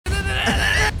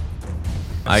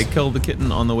I killed a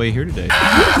kitten on the way here today.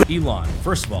 Elon,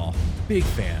 first of all, big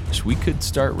fan. We could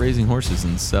start raising horses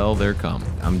and sell their cum.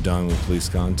 I'm done with police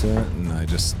content, and I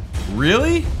just...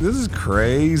 Really? This is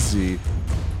crazy.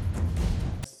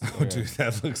 Oh, dude,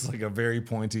 that looks like a very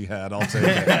pointy hat. I'll take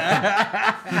it.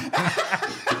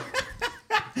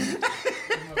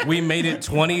 We made it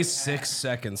 26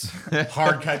 seconds.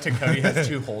 Hard cut to Cody has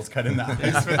 2 holes cut in the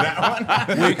eyes for that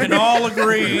one. We can all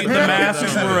agree the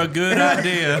masks were a good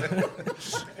idea.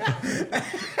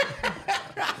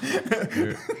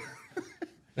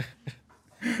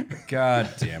 God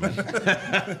damn it.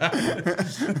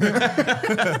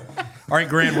 All right,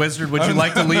 Grand Wizard, would you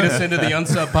like to lead us into the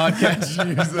Unsub podcast?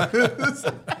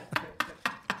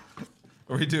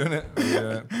 Are we doing it?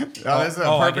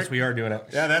 I guess we are doing it.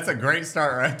 Yeah, that's a great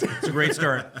start right there. It's a great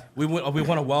start. We want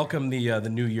to welcome the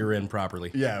new year in properly.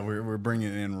 Yeah, we're bringing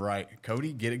it in right.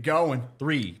 Cody, get it going.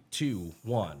 3, 2,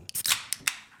 1.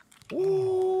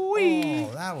 Oh,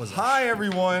 that was Hi,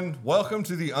 everyone. Welcome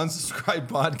to the Unsubscribed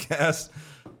podcast.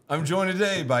 I'm joined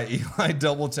today by Eli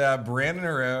Double Tap, Brandon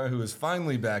Herrera, who is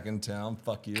finally back in town.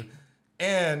 Fuck you.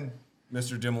 And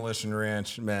Mr. Demolition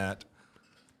Ranch, Matt.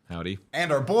 Howdy.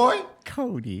 And our boy,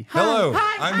 Cody. Hello.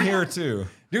 I'm here too.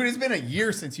 Dude, it's been a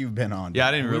year since you've been on. Yeah,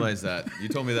 I didn't realize that. You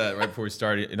told me that right before we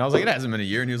started. And I was like, it hasn't been a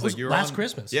year. And he was like, you're last on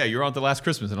Christmas. Yeah, you were on the last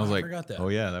Christmas. And I was like, forgot that. Oh,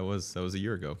 yeah, that was a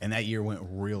year ago. And that year went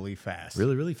really fast.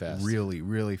 Really, really fast. Really,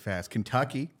 really fast.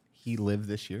 Kentucky, he lived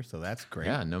this year, so that's great.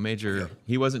 Yeah, no major.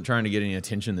 He wasn't trying to get any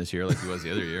attention this year like he was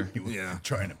the other year. He was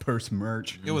trying to purse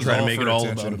merch. It was Trying to all make for it all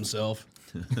attention. about himself.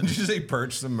 Did you say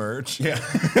perch some merch? Yeah.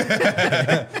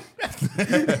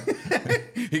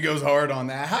 He goes hard on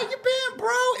that. How you been, bro?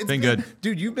 It's Been good.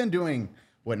 Dude, you've been doing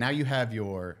what? Now you have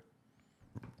your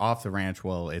off the ranch.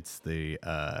 Well, it's the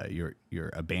your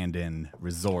abandoned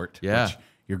resort. Yeah. Which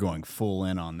you're going full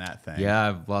in on that thing. Yeah,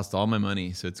 I've lost all my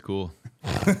money, so it's cool.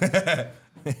 Yeah,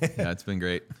 it's been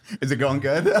great. Is it going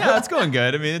good? Yeah, it's going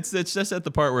good. I mean, it's just at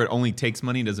the part where it only takes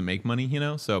money, doesn't make money, you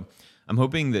know? So I'm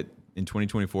hoping that in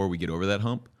 2024 we get over that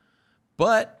hump.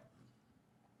 But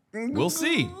we'll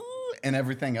see. And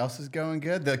everything else is going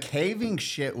good. The caving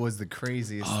shit was the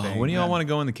craziest thing. When do y'all want to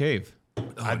go in the cave?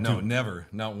 Oh, no, never.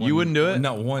 Not one. You wouldn't do it?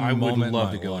 Not one I would moment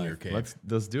love in to my go in life. your cave.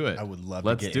 Let's do it. I would love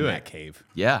Let's to get do in it. that cave.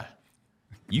 Yeah.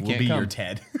 You We'll can't be come. your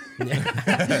Ted. we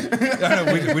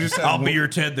just had I'll be your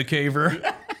Ted the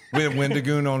Caver. We had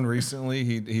Wendigoon on recently.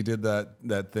 He did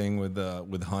that thing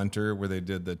with Hunter where they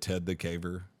did the Ted the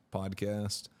Caver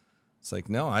podcast. It's like,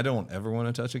 no, I don't ever want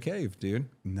to touch a cave, dude.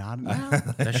 Not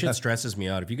That shit stresses me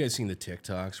out. Have you guys seen the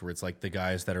TikToks where it's like the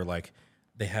guys that are like,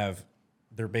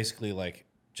 they're basically like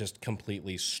just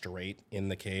completely straight in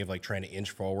the cave, like trying to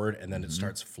inch forward, and then it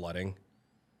starts flooding.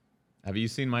 Have you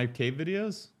seen my cave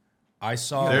videos? I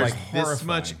saw There's like this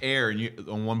much air and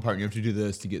on one part, and you have to do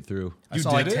this to get through. I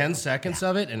saw like did it? 10 seconds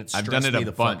of it, and it I've stressed done it me a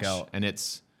the bunch, fuck out. and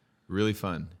it's really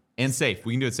fun and safe.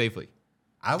 We can do it safely.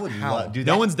 I would love. Dude,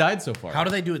 No that- one's died so far. How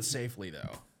do they do it safely though?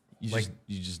 You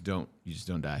just don't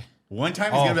die. One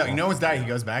time he's gonna be like, no one's died. He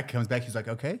goes back, comes back. He's like,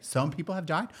 okay, some people have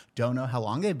died. Don't know how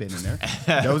long they've been in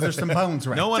there. Those are some bones,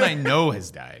 right? No one I know has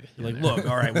died. You're like, look,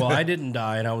 all right, well, I didn't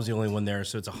die, and I was the only one there,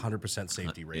 so it's 100%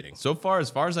 safety rating. So far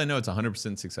as I know, it's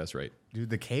 100% success rate. Dude,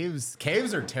 the caves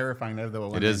are terrifying. Though the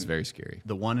one It is in- very scary.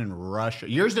 The one in Russia.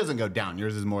 Yours doesn't go down.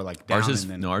 Yours is more like down.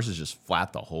 Ours is just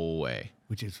flat the whole way.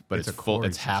 Which is, But it's a full. course.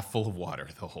 It's half full of water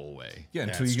the whole way. Yeah,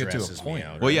 That until you get to a stresses me point.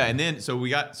 out. Well, yeah, and then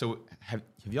have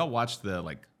y'all watched the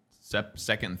like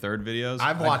second and third videos?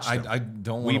 I've watched them. I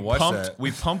don't want to watch that.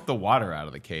 We pumped the water out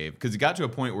of the cave because it got to a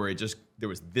point where there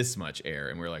was this much air,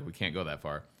 and we were like, we can't go that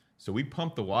far. So we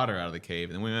pumped the water out of the cave,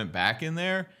 and then we went back in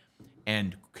there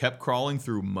and kept crawling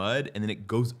through mud, and then it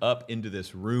goes up into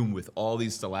this room with all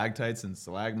these stalactites and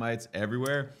stalagmites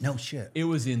everywhere. No shit. It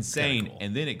was insane. cool.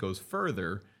 And then it goes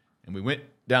further, and we went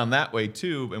down that way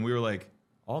too, and we were like,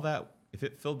 all that, if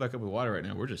it filled back up with water right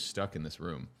now, we're just stuck in this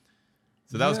room.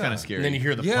 So that was kind of scary. And then you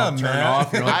hear the Yeah, pump turn man.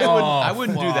 off. And you're like, I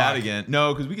wouldn't do that fuck. again.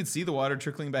 No, because we could see the water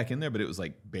trickling back in there, but it was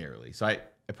like barely. So it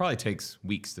probably takes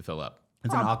weeks to fill up.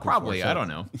 It's an aquifer, Probably, so- I don't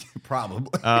know. Probably.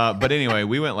 But anyway,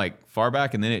 we went like far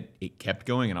back, and then it kept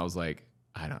going, and I was like,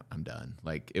 I'm done.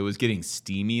 Like it was getting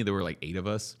steamy. There were like 8 of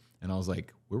us, and I was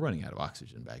like, we're running out of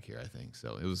oxygen back here, I think.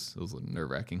 So it was nerve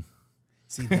wracking.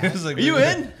 See, that's like, Are you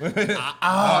in?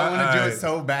 I want to do it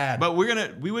so bad. But we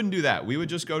wouldn't do that. We would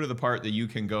just go to the part that you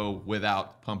can go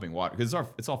without pumping water because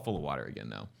it's all full of water again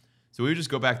now. So we would just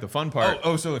go back to the fun part.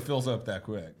 Oh, so it fills up that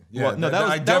quick. Yeah, Well, no, that was-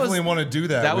 I that definitely was- want to do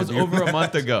that. That with was you. over a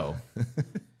month ago.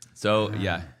 So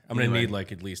yeah, I'm going to anyway, need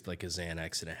like at least like a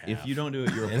Xanax and a half. If you don't do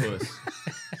it, you're a puss.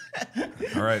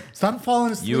 All All right. Stop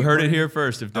falling asleep. You heard it here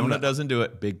first. If Donut doesn't do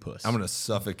it, big puss. I'm gonna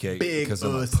suffocate Big because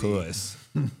I'm a pussy. puss.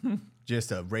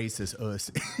 Just a racist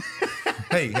us.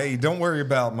 Hey, don't worry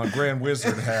about my Grand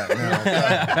Wizard hat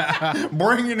now.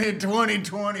 Bringing it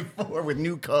 2024 with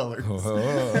new colors.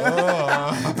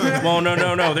 Well,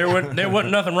 no. There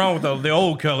wasn't nothing wrong with the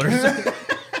old colors.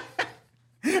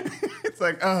 It's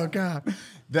like, oh god.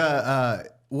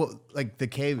 Like the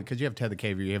cave, because you have to have the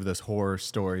cave. You have those horror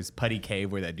stories. Putty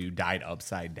Cave, where that dude died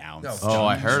upside down. Oh,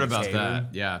 I heard about Cave.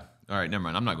 that. Yeah. All right, never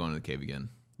mind. I'm not going to the cave again.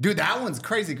 Dude, that one's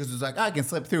crazy because it's like, I can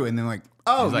slip through, and then like,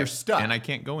 oh, He's you're like, stuck. and I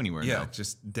can't go anywhere Yeah, now.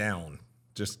 just down.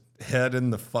 Just head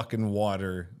in the fucking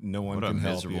water. No one What a can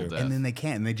help miserable you. death. And then they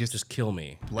can't, and they just Just kill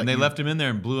me. And they left him in there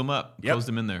and blew him up. Yep. Closed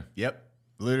him in there. Yep.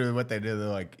 Literally what they did. They're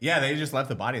like, yeah, they just left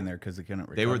the body in there because they couldn't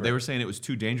recover. They were saying it was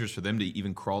too dangerous for them to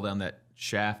even crawl down that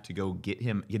shaft to go get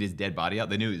his dead body out.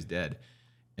 They knew he was dead.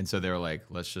 And so they were like,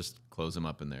 let's just close him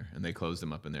up in there. And they closed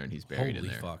him up in there and he's buried in Holy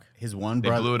there. fuck. His one They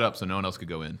brother. blew it up so no one else could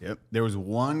go in. Yep. There was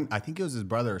one, I think it was his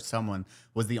brother or someone,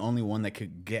 was the only one that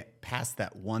could get past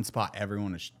that one spot.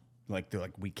 Everyone was like, they're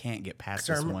like, we can't get past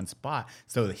this one spot.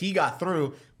 So he got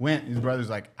through, went, his brother's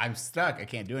like, I'm stuck. I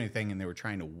can't do anything. And they were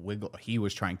trying to wiggle. He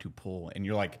was trying to pull. And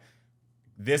you're like,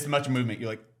 this much movement. You're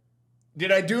like,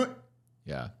 did I do it?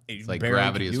 Yeah. You It's like barely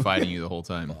gravity can is do fighting you the whole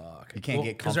time. You can't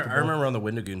get Because comfortable. I remember on the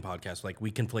Windogoon podcast, like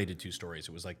we conflated two stories.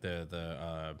 It was like the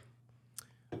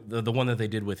one that they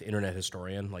did with Internet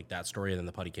Historian, like that story, and then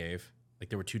the Putty Cave. Like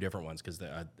there were two different ones because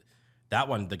that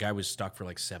one, the guy was stuck for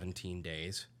like 17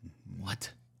 days.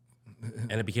 What?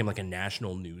 And it became like a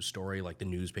national news story. Like the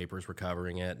newspapers were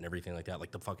covering it and everything like that.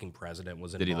 Like the fucking president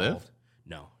was involved. Did he live?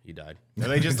 No, he died.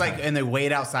 They just like, and they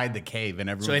wait outside the cave and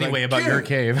everyone. So anyway, about your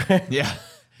cave. Yeah.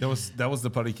 That was the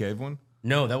Putty Cave one?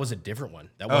 No, that was a different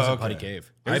one. That wasn't okay. Putty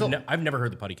Cave. There's I've never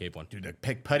heard the Putty Cave one. Dude,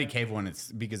 the Putty Cave one,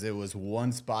 it's because it was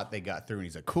one spot they got through, and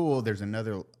he's like, cool, there's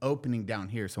another opening down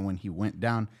here. So when he went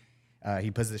down,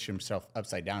 he positioned himself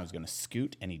upside down. He was going to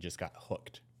scoot, and he just got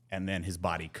hooked. And then his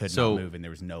body could not move, and there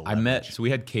was no leverage. So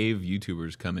we had cave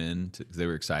YouTubers come in because they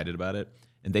were excited about it.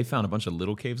 And they found a bunch of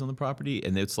little caves on the property.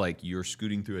 And it's like you're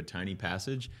scooting through a tiny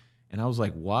passage. And I was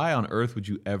like, why on earth would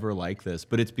you ever like this?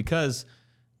 But it's because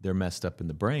they're messed up in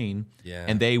the brain. Yeah.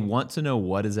 And they want to know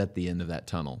what is at the end of that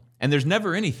tunnel. And there's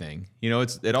never anything. You know,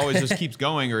 it always just keeps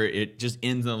going or it just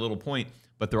ends in a little point.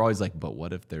 But they're always like, but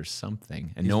what if there's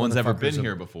something? And no one's ever been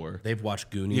here before. They've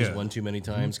watched Goonies Yeah. one too many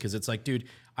times because it's like, dude,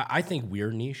 I think we're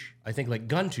niche. I think like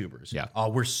gun tubers. Yeah. Oh,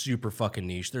 we're super fucking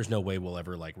niche. There's no way we'll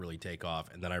ever like really take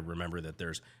off. And then I remember that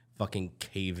there's fucking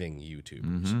caving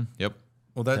YouTubers Yep.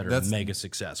 Well, that are that's mega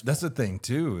successful. That's the thing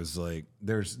too, is like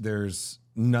there's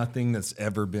nothing that's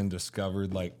ever been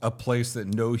discovered, like a place that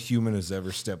no human has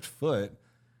ever stepped foot,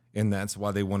 and that's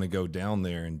why they want to go down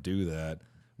there and do that.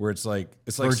 Where it's like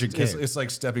Virgin cave. it's like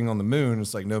stepping on the moon.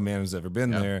 It's like no man has ever been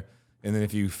there. And then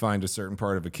if you find a certain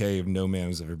part of a cave, no man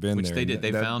has ever been Which there. they And did. They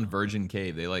that- found Virgin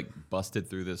Cave. They like busted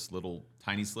through this little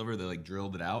tiny sliver. They like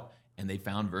drilled it out and they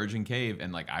found Virgin Cave.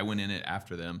 And like I went in it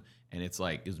after them and it's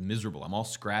like, it was miserable. I'm all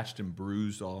scratched and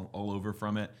bruised all over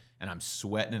from it. And I'm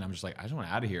sweating and I'm just like, I just want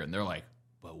out of here. And they're like,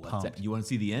 but what's that? You want to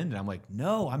see the end? And I'm like,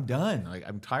 no, I'm done. Like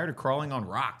I'm tired of crawling on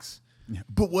rocks.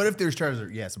 But what if there's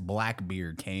treasure? Yes,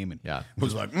 Blackbeard came and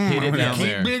was like, Hid it I'm gonna down keep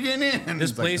there. digging in. This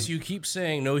It's like, place you keep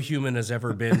saying no human has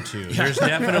ever been to. There's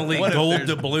definitely What if gold there's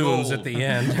doubloons gold? at the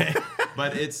end.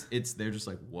 But they're just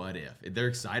like, what if? They're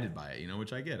excited by it, you know,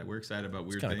 which I get. We're excited about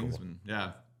weird kinda things. cool. And,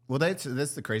 yeah. well, that's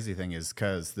the crazy thing is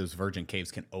because those virgin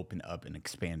caves can open up and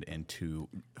expand into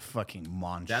fucking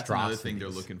monstrosities. That's another thing they're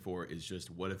looking for is just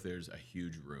what if there's a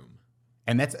huge room?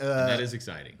 And that's That is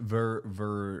exciting.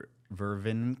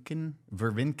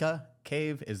 Vervinka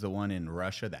cave is the one in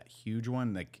Russia, that huge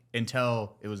one. Like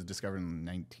until it was discovered in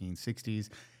the 1960s,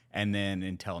 and then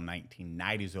until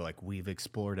 1990s, they're like, we've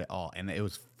explored it all, and it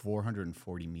was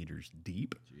 440 meters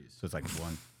deep. Jeez. So it's like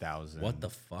 1,000. What the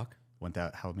fuck?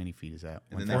 1,000. How many feet is that?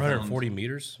 And then they 440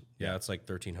 meters? Yeah, it's like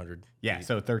 1,300. Yeah,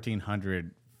 so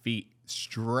 1,300 feet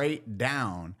straight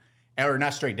down, or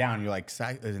not straight down. You're like,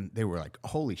 and they were like,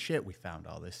 holy shit, we found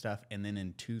all this stuff. And then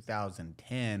in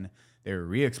 2010, they were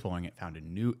re-exploring it, found a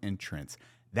new entrance.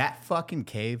 That fucking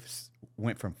cave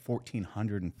went from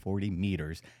 1,440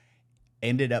 meters,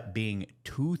 ended up being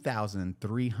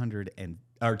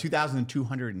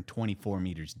 2,224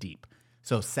 meters deep.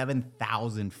 So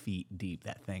 7,000 feet deep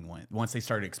that thing went. Once they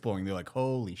started exploring, they're like,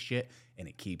 holy shit. And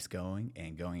it keeps going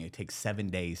and going. It takes 7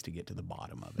 days to get to the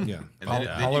bottom of it. Yeah. And then you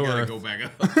Hollow gotta Earth. go back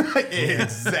up.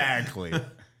 Exactly.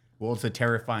 Well, it's a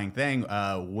terrifying thing.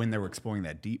 When they were exploring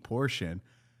that deep portion,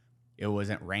 it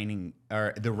wasn't raining,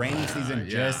 or the rainy season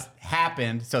just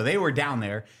happened. So they were down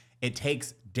there, it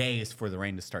takes days for the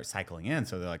rain to start cycling in.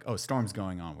 So they're like, oh, storm's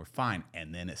going on. We're fine.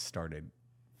 And then it started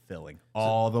filling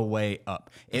all the way up.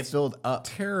 It filled up.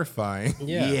 Terrifying.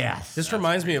 Yeah. Yes. This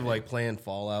reminds me of like playing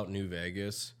Fallout New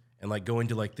Vegas and like going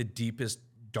to like the deepest,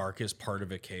 darkest part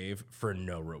of a cave for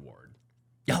no reward.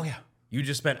 Oh, yeah. You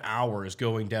just spent hours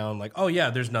going down like, oh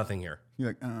yeah, there's nothing here. You're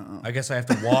like, I guess I have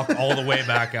to walk all the way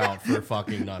back out for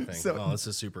fucking nothing. So- Oh, this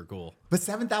is super cool. But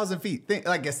 7,000 feet. Think,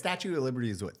 like a Statue of Liberty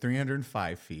is what,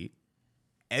 305 feet?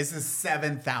 This is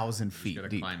 7,000 feet You gotta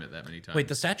deep. climb it that many times. Wait,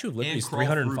 the Statue of Liberty And is crawl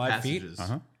through 305 feet?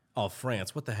 passages. Oh,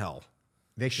 France, what the hell?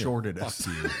 They shorted us.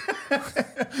 Fuck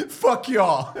you. Fuck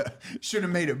y'all. Should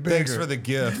have made it bigger. Thanks for the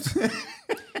gift.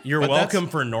 You're But welcome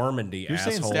for Normandy, You're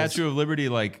saying assholes. Statue of Liberty,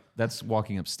 like that's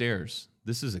walking upstairs.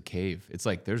 This is a cave. It's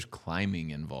like there's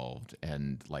climbing involved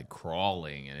and like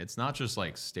crawling, and it's not just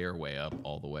like stairway up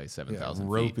all the way 7,000 feet.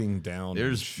 roping down.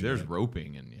 There's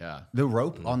roping and yeah. The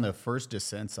rope on the first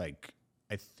descent's like,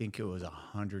 I think it was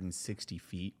 160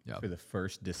 feet Yep. for the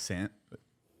first descent.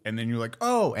 And then you're like,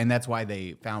 oh, and that's why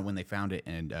when they found it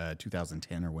in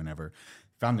 2010 or whenever,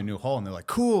 found the new hole, and they're like,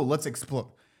 cool, let's explore.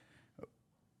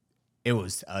 It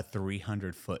was a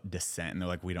 300-foot descent, and they're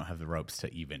like, we don't have the ropes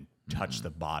to even touch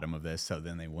the bottom of this. So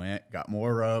then they went, got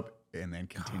more rope, and then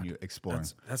continue exploring.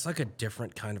 That's like a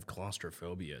different kind of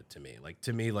claustrophobia to me. Like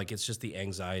to me, like it's just the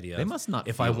anxiety of They must not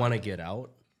if feel I it. want to get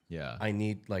out, Yeah. I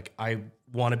need like I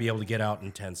want to be able to get out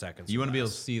in 10 seconds. You want to be able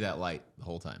to less. see that light the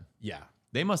whole time. Yeah.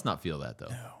 They must not feel that though.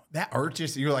 That Earth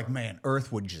just, you're like, man,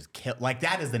 Earth would just kill. Like,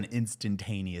 that is an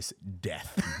instantaneous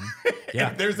death.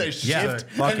 Yeah. If there's a Yeah.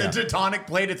 shift Fuck in the yeah. tectonic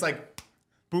plate, it's like,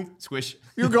 Boom, squish.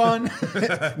 you're gone.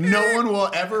 No one will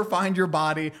ever find your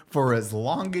body for as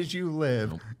long as you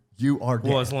live. You are dead.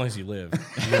 Well, as long as you live.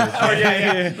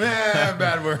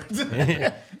 Bad words.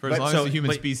 For as long so- as the human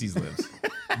but- species lives.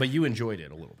 But you enjoyed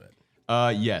it a little bit.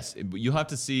 Yes, but you'll have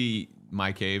to see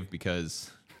my cave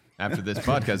because after this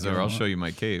podcast, I'll show you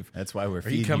my cave That's why we're you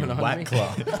feeding coming you on Wet me?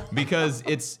 Claw. because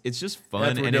it's just fun.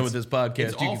 After we're and done it's- with this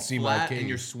podcast, it's you all can see my flat cave. and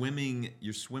you're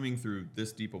swimming through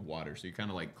this deep of water, so you're kind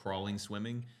of like crawling,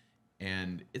 swimming,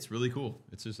 and it's really cool.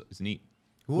 It's neat.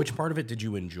 Which part of it did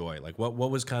you enjoy? Like what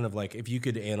was kind of like if you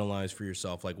could analyze for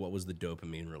yourself, like what was the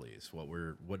dopamine release?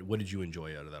 What did you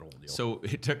enjoy out of that whole deal? So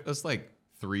it took us like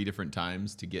 3 different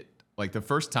times to get. Like the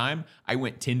first time, I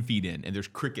went 10 feet in, and there's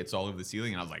crickets all over the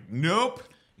ceiling, and I was like, nope,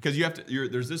 because you have to.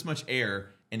 There's this much air,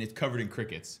 and it's covered in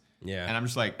crickets. Yeah. And I'm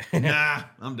just like, nah,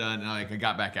 I'm done. And I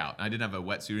got back out. I didn't have a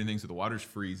wetsuit or anything, so the water's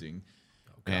freezing.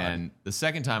 And the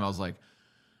second time, I was like,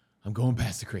 I'm going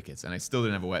past the crickets, and I still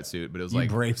didn't have a wetsuit, but it was like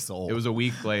brave soul. It was a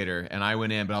week later, and I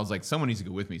went in, but I was like, someone needs to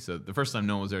go with me. So the first time,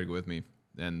 no one was there to go with me,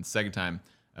 and the second time,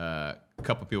 a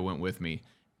couple people went with me.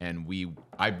 And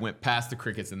I went past the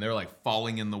crickets, and they're like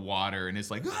falling in the water, and it's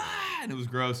like, and it was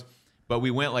gross. But we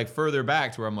went like further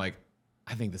back to where I'm like,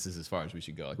 I think this is as far as we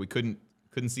should go. Like we couldn't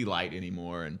see light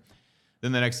anymore. And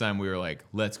then the next time we were like,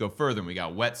 let's go further. And we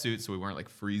got wetsuits, so we weren't like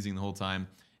freezing the whole time.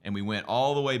 And we went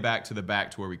all the way back to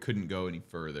where we couldn't go any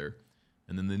further.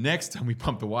 And then the next time we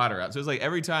pumped the water out. So it was like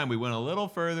every time we went a little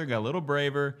further, got a little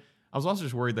braver. I was also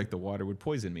just worried like the water would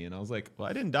poison me. And I was like, well,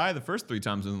 I didn't die the first 3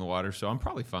 times in the water, so I'm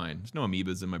probably fine. There's no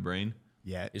amoebas in my brain.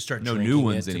 Yeah. you start no drinking new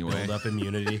ones it to anyway. build up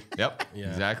immunity. Yep, Yeah.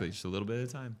 exactly. Just a little bit at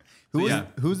a time.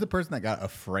 Who's the person that got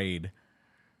afraid?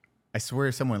 I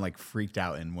swear someone like freaked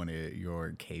out in one of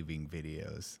your caving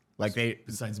videos. Like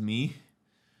Besides me,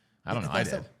 I don't know. I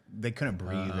did. They couldn't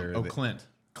breathe. Clint.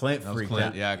 Clint That was freaked Clint.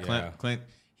 out. Yeah, Clint. Yeah.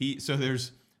 Clint. So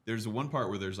there's one part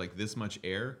where there's like this much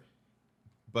air,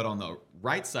 but on the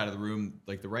right side of the room,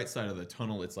 like the right side of the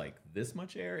tunnel, it's like this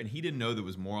much air, and he didn't know there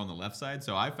was more on the left side.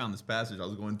 So I found this passage. I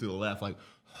was going through the left, like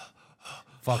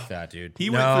Fuck that, dude. He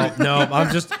no, went through- no,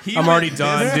 I'm already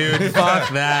done, dude.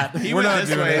 Fuck that. he We're went not this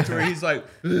doing way it. to where he's like,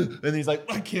 and he's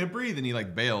like, I can't breathe, and he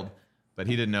like bailed, but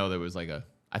he didn't know there was like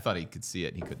I thought he could see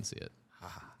it, and he couldn't see it.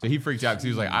 So he freaked out because he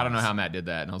was like, I don't know how Matt did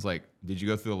that, and I was like, did you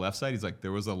go through the left side? He's like,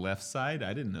 there was a left side.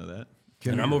 I didn't know that.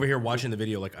 And I'm over here watching the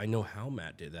video like I know how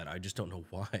Matt did that. I just don't know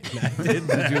why Matt did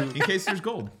that. In case there's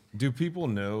gold. Do people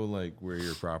know like where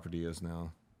your property is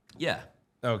now? Yeah.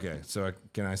 Okay, so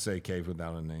can I say cave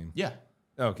without a name? Yeah.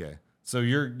 Okay, so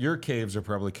your caves are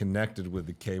probably connected with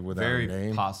the cave without Very a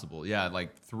name. possible. Yeah,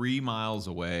 like 3 miles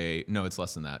away. No, it's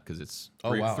less than that because it's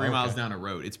Oh, wow, 3 miles okay. down a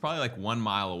road. It's probably like 1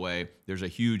 mile away. There's a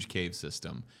huge cave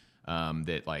system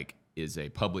that like is a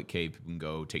public cave people can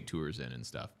go take tours in and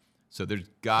stuff. So there's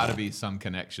got to be some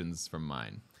connections from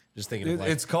mine. Just thinking of like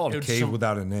It's called dude, cave some-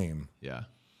 without a name. Yeah.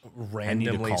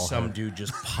 randomly call some her. dude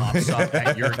just pops up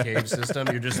at your cave system.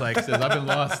 You're just like, Says I've been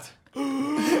lost.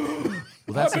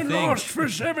 Well, that's I've the been thing. lost for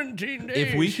 17 days.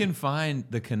 If we can find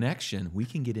the connection, we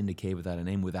can get into Cave Without a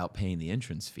Name without paying the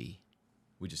entrance fee.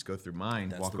 We just go through mine,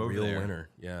 that's walk the over real there. winner.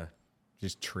 Yeah.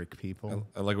 Just trick people.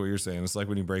 I like what you're saying. It's like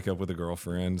when you break up with a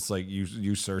girlfriend. It's like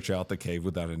you search out the cave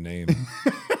without a name.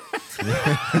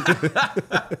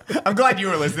 I'm glad you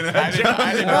were listening to that. You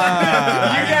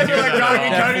guys were like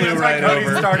talking Cody. That's why Cody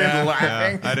started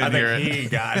laughing. I didn't hear it. He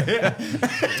got it.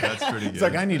 That's pretty good. It's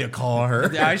like, I need to call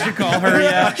her. Yeah, I should call her.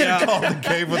 Yeah. Call the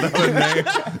cave without a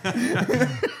name.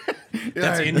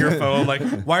 That's in your phone. Like,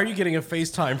 why are you getting a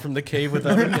FaceTime from the cave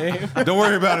without a name? Don't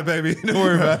worry about it, baby. Don't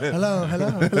worry about it.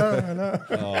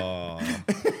 Hello.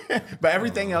 But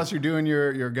everything else, you're doing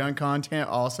your gun content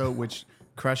also, which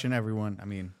crushing everyone. I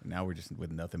mean, now we're just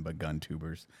with nothing but gun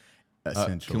tubers,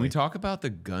 essentially. Can we talk about the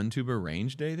gun tuber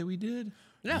range day that we did?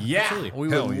 Yeah, absolutely. we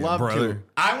Hell would yeah, love brother. to.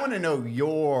 I want to know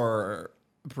your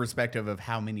perspective of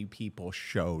how many people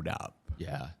showed up.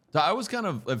 Yeah. So I was kind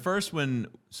of, at first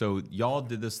so y'all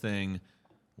did this thing,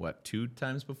 what, 2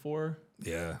 times before?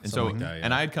 Yeah. And so, like that, yeah.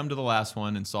 and I had come to the last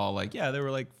one and saw like, yeah, there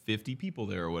were like 50 people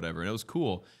there or whatever. And it was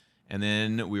cool. And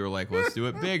then we were like, well, let's do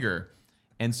it bigger.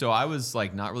 And so I was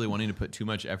like not really wanting to put too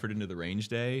much effort into the range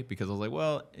day because I was like,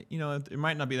 well, you know, there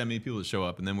might not be that many people that show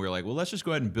up. And then we were like, well, let's just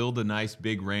go ahead and build a nice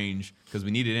big range because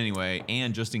we need it anyway.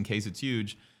 And just in case it's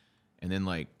huge. And then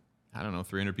like, I don't know,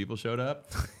 300 people showed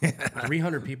up.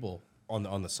 300 people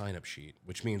on the sign up sheet,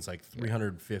 which means like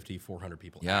 350, 400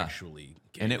 people actually.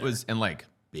 And it was, and like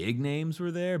big names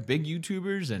were there, big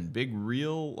YouTubers and big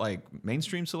real like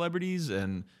mainstream celebrities.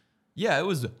 And yeah, it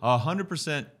was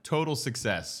 100% total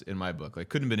success in my book. Like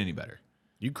couldn't have been any better.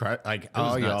 You like was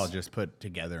all y'all nuts. just put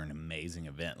together an amazing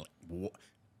event. Like,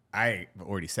 I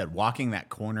already said walking that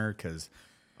corner because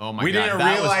Oh my we God. didn't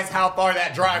that realize how far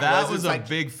that drive That was. was It's a like,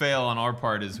 big fail on our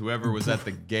part. Is whoever was at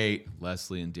the gate,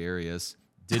 Leslie and Darius,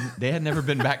 they had never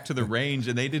been back to the range,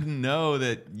 and they didn't know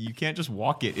that you can't just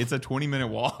walk it. It's a 20-minute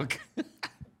walk.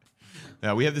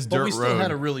 Yeah, we have this But dirt we still road.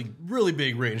 had a really, really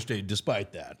big range day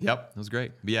despite that. Yep, it was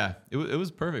great. But yeah, it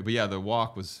was perfect. But yeah, the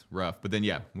walk was rough. But then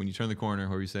yeah, when you turn the corner,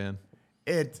 what were you saying?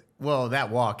 that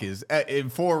walk is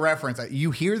for reference.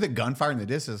 You hear the gunfire in the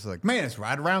distance. It's like, man, it's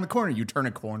right around the corner. You turn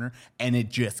a corner and it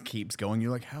just keeps going.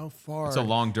 You're like, how far? It's a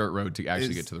long dirt road to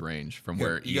actually get to the range from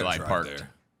where you gotta Eli drive parked. there.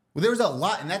 Well, there was a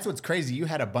lot, and that's what's crazy. You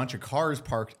had a bunch of cars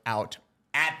parked out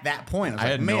at that point. I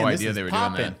had no idea they were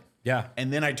doing that. Yeah.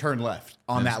 And then I turned left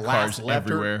on There's that last cars left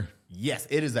turn. everywhere. Yes,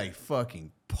 it is a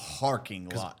fucking parking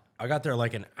lot. I got there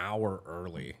like an hour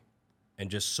early and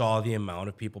just saw the amount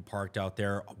of people parked out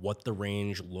there, what the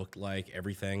range looked like,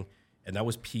 everything. And that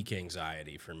was peak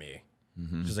anxiety for me.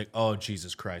 Just like, oh,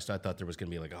 Jesus Christ. I thought there was going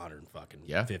to be like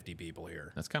 150 people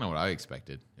here. That's kind of what I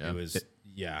expected. Yeah. It was,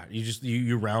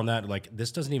 you round that, like,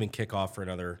 this doesn't even kick off for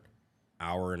another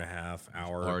hour and a half,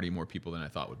 hour. Already more people than I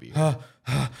thought would be here.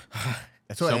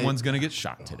 That's what Someone's gonna get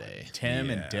shot today. Tim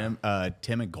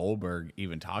and Goldberg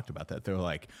even talked about that. They were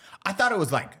like, I thought it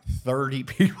was like 30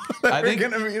 people that were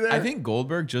gonna be there. I think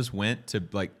Goldberg just went to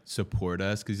like support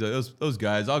us because he's like those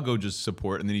guys. I'll go just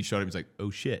support, and then he showed up. He's like, oh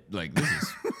shit, like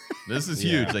this is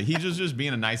huge. Like he's just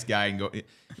being a nice guy and go.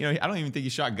 You know, I don't even think he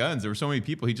shot guns. There were so many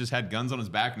people. He just had guns on his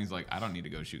back, and he's like, I don't need to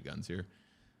go shoot guns here. It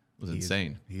was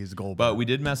insane. He's Goldberg. But we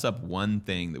did mess up one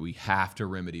thing that we have to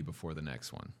remedy before the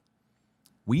next one.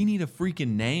 We need a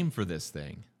freaking name for this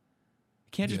thing.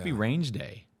 It can't just be Range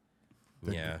Day.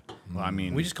 Yeah. Well, I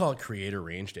mean, We just call it Creator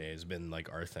Range Day has been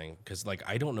like our thing. Because like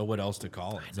I don't know what else to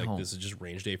call it. It's like know. this is just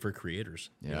Range Day for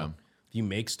creators. You Yeah. know? If you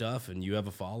make stuff and you have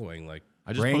a following, like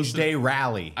I just Range posted, Day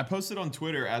Rally. I posted on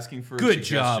Twitter asking for Good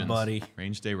job, suggestions. buddy.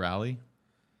 Range Day Rally.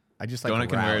 I just like Donut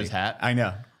can wear rally. his hat. I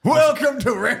know. Welcome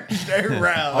to Range Day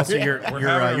Rally. also your Having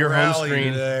a your home rally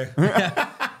screen. today.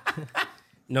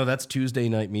 No, that's Tuesday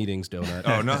night meetings, Donut.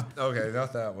 Oh, not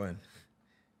not that one.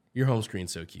 Your home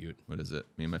screen's so cute. What is it?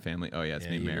 Me and my family. Oh yeah, it's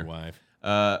Yeah, me and you and Mayor.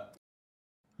 your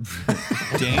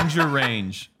wife. Danger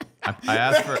Range. I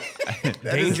asked for.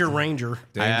 Danger Ranger.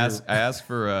 I asked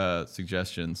for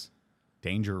suggestions.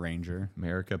 Danger Ranger.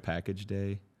 America Package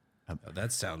Day. Oh,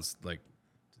 that sounds like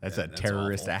That's That- a that's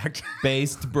terrorist awful. act.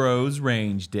 Based Bros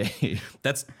Range Day.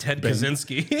 that's Ted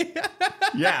Kaczynski.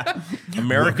 Yeah.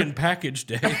 American Package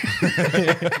Day.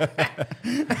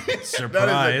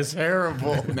 Surprise.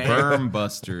 Terrible name. Berm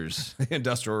Busters. The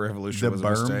Industrial Revolution The was a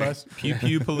berm mistake. bus. Pew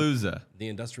Pew Palooza. The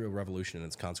Industrial Revolution and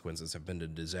its consequences have been a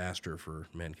disaster for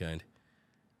mankind.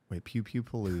 Wait, Pew Pew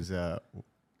Palooza.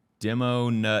 Demo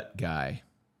Nut Guy.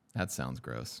 That sounds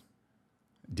gross.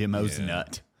 Demo's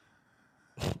nut.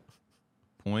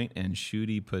 Point and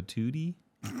Shooty Patootie.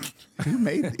 Who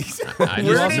made these? I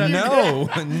You're just,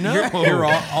 also- no. You're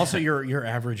also your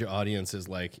average audience is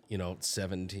like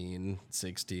 17,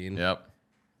 16. yep.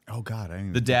 Oh God, I didn't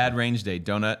even The Dad Range Day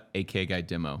Donut AK Guy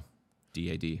Demo.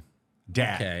 DAD.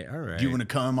 Dad. Okay, all right. Do you want to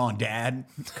come on, Dad?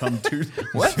 Come to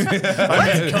what?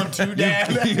 Come to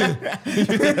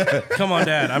Dad. Come on,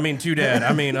 Dad. I mean, to Dad.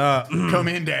 I mean, Come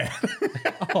in, Dad.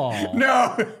 oh.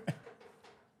 No.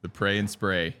 The Pray and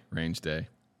Spray Range Day.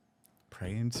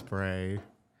 Pray and spray.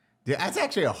 Yeah, that's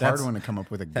actually a hard one to come up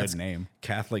with a good name.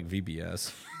 Catholic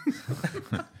VBS.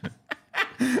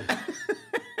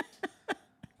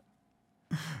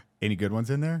 Any good ones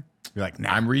in there? You're like, nah.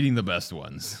 I'm reading the best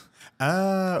ones.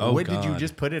 What did you God.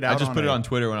 just put it out? I just put it on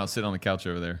Twitter when I was sitting on the couch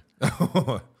over there.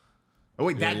 Oh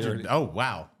wait, you already- oh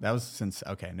wow, that was since.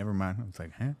 Okay, never mind. I was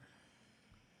like, huh?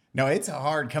 No, it's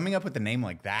hard coming up with a name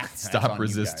like that. That's on Stop you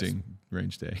resisting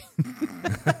Range Day.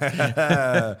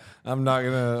 I'm not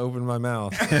gonna open my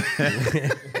mouth.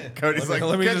 guys. Cody's like,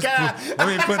 let me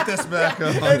put this back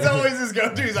on. It's always his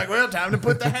go-to. He's like, well, time to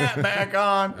put the hat back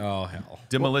on. Oh hell.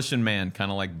 Demolition Man,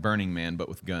 kind of like Burning Man, but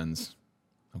with guns.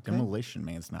 Demolition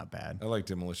Man's not bad. I like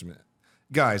Demolition Man.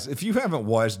 Guys, if you haven't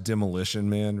watched Demolition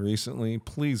Man recently,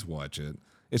 please watch it.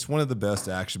 It's one of the best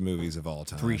action movies of all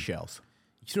time. 3 shells.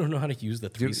 You don't know how to use the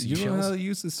three You don't know how seashells? to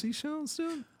use the seashells,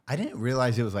 dude? I didn't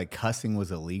realize it was like cussing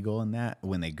was illegal in that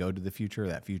when they go to the future,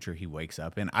 that future he wakes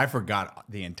up in. I forgot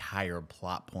the entire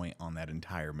plot point on that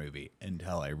entire movie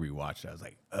until I rewatched it. I was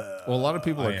like, Well, a lot of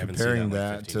people I are haven't seen comparing that in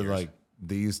like that 15 to years. like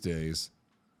these days,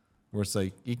 where it's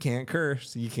like you can't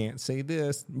curse, you can't say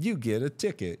this, you get a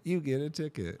ticket, you get a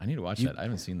ticket. I need to watch that. I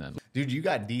haven't seen that. dude, you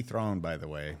got dethroned, by the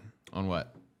way. On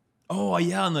what? Oh,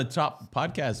 yeah, on the top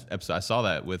podcast episode. I saw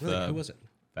that with Really? Who was it?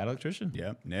 Fat Electrician.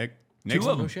 Yep, Nick. Two Nick's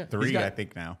of them. Oh, shit. 3, He's got- I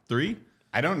think now. 3?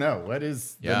 I don't know. What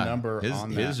is the number his, on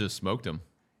his that? just smoked him.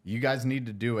 You guys need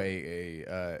to do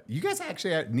you guys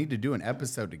actually need to do an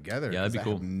episode together. Yeah, that'd be 'cause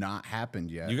cool. That have not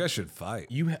happened yet. You guys should fight.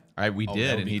 You ha- All right, we Oh, did,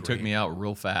 that would and be he took great. me out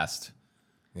real fast.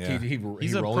 Yeah.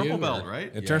 He's a roll purple you, belt, or-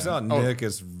 right? It turns out Oh. Nick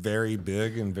is very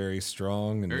big and very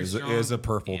strong and Very is, strong is a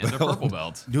purple and belt. a purple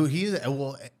belt. Dude, he's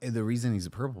well. The reason he's a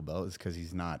purple belt is because he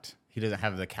doesn't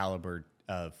have the caliber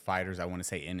of fighters I want to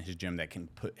say in his gym that can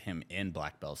put him in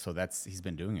black belt. So he's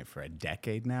been doing it for a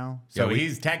decade now. So Yeah,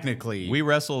 he's technically We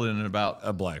wrestled in about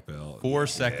A black belt. 4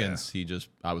 seconds.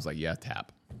 I was like, yeah,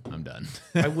 tap. I'm done.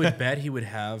 I would bet he would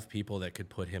have people that could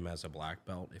put him as a black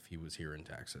belt if he was here in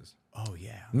Texas. Oh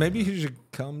yeah, Maybe he should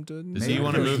come to. Does he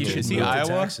want to move? should Is he move to Iowa?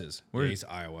 Texas. Where- Yeah, he's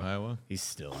Iowa. Iowa. he's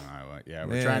still in Iowa. Yeah,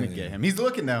 we're trying to get him. He's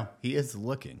looking though. He is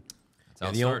looking. That's how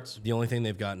it the, only, starts. the only thing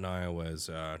they've got in Iowa is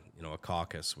a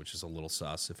caucus, which is a little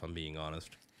sus, if I'm being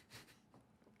honest.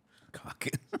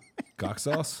 Cock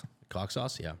sauce? Cock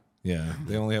sauce, yeah. Yeah,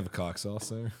 they only have a cock sauce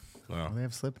there. Oh, they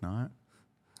have Slipknot.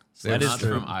 That is Not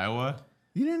true. from Iowa?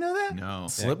 You didn't know that? No.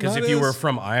 Because Slipknot if you were is?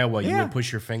 from Iowa, you Yeah. would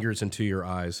push your fingers into your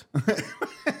eyes.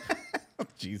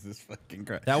 Jesus fucking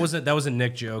Christ. That was a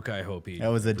Nick joke. I hope he. That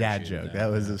was a dad appreciated joke. That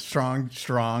was a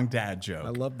strong dad joke. I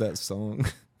love that song.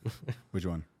 Which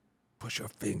one? Push your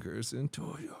fingers into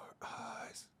your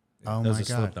eyes. Oh That was my a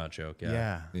god. Slipknot joke. Yeah.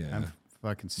 Yeah. Yeah. I'm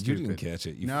fucking You stupid. didn't catch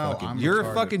it. You No, fucking. I'm You're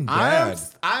retarded. a fucking dad.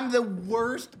 I'm the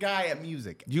worst guy at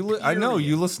music. I know Period.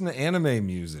 you listen to anime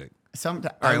music.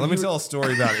 Sometimes. All right, let me tell a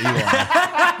story about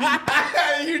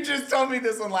Eli. You just told me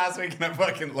this one last week, and I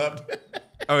fucking loved it.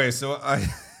 Okay, so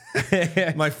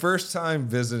my first time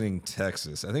visiting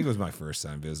Texas. I think it was my first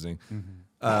time visiting.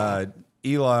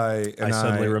 Eli and I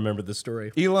suddenly remembered the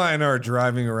story. Eli and I are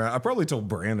driving around. I probably told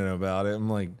Brandon about it. I'm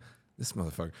like, this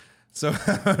motherfucker. So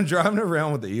I'm driving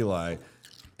around with Eli,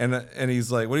 and he's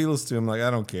like, "What do you listen to?" I'm like,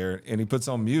 "I don't care." And he puts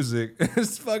on music.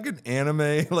 It's fucking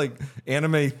anime, like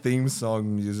anime theme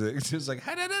song music. It's just like,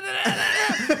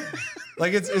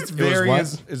 like it's very what?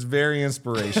 it's very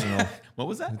inspirational. What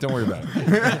was that? Don't worry about it.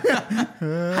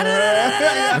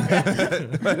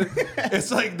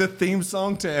 It's like the theme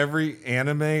song to every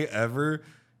anime ever.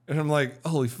 And I'm like,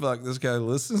 holy fuck, this guy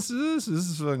listens to this?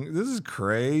 This is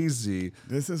crazy.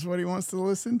 This is what he wants to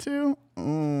listen to?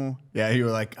 Oh. Yeah, you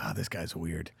were like, oh, this guy's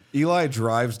weird. Eli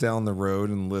drives down the road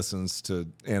and listens to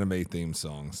anime theme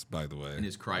songs, by the way. In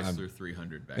his Chrysler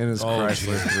 300 back. In his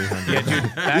Chrysler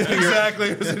 300. Yeah, dude.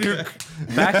 Exactly.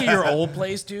 Back at your old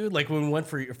place, dude. Like when we went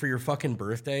for your fucking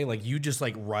birthday, like you just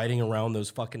like riding around those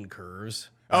fucking curves.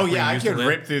 Oh, Like, where yeah, you I used to could live.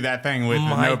 rip through that thing with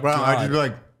My no problem. I'd just be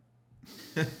like,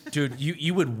 Dude,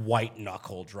 you would white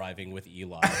knuckle driving with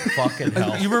Eli. Fucking hell.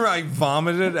 You remember I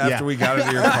vomited after Yeah. we got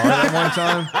into your car that one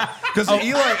time? Because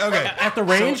Eli, okay. At the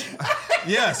range?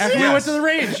 Yes. After we went to the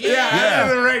range. Yeah, Yeah.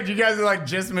 after the range, you guys are like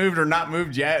just moved or not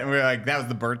moved yet, and we are like, that was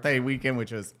the birthday weekend,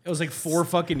 which was It was like 4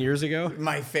 fucking years ago.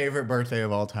 my favorite birthday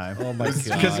of all time. Oh my god.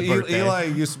 Because Eli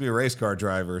used to be a race car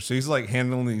driver, so he's like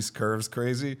handling these curves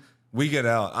crazy. We get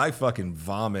out, I fucking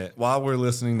vomit while we're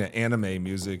listening to anime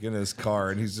music in his car,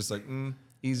 and he's just like,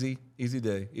 easy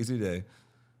day.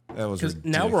 That was Because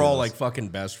now we're all like fucking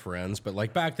best friends, but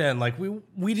like back then, like we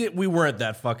weren't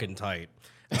that fucking tight.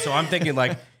 And so I'm thinking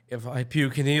like, if I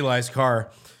puke in Eli's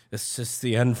car, it's just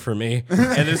the end for me.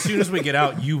 And as soon as we get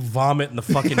out, you vomit in the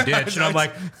fucking ditch, and I'm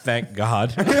like, thank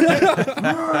God.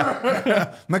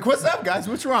 I'm like, what's up, guys?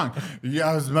 What's wrong? Yeah,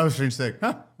 I was motion sick.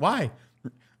 Huh? Why?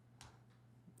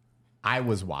 I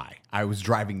was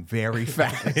driving very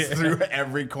fast through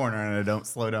every corner, and I don't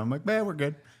slow down. I'm like, man, we're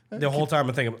good. The whole time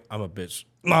I'm thinking, I'm a bitch.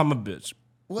 I'm a bitch.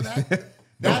 Well,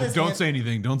 that is Don't say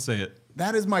anything. Don't say it.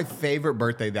 That is my favorite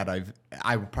birthday that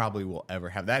I probably will ever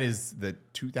have. That is the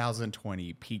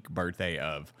 2020 peak birthday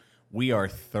of we are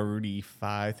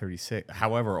 35, 36,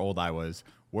 however old I was.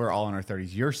 We're all in our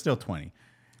 30s. You're still 20.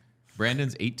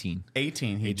 Brandon's 18.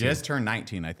 18. He just turned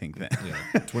 19, I think then.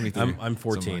 Yeah, 23. I'm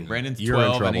 14. Brandon's You're in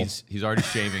 12 and trouble. he's already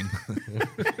shaving.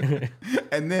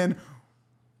 And then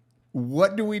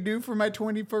what do we do for my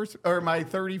 21st or my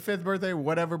 35th birthday,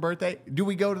 whatever birthday? Do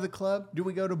we go to the club? Do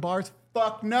we go to bars?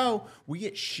 Fuck no. We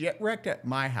get shit wrecked at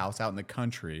my house out in the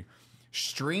country.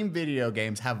 Stream video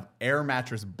games, have air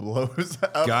mattress blows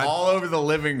up God. all over the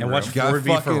living room. And watch God 4v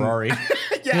fucking- Ferrari.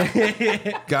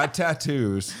 Got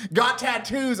tattoos. Got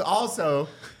tattoos also.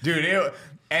 Dude,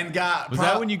 Was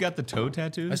that when you got the toe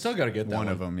tattoos? I still got to get that one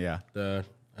of them, yeah.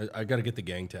 I got to get the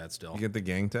gang tat still. You get the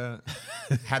gang tat?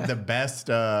 Had the best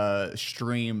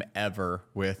stream ever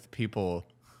with people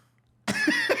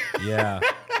Yeah.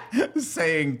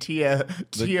 saying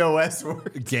TOS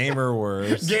words. Gamer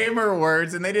words. Gamer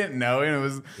words, and they didn't know, and it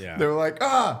was they were like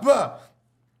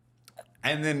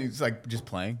and then he's like just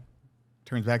playing.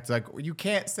 Turns back, it's like, you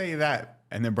can't say that.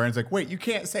 And then Brandon's like, wait, you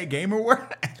can't say gamer word?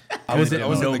 I was in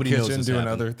Nobody the knows kitchen this doing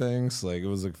happened. other things. Like, it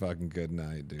was a fucking good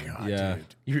night, dude. Yeah.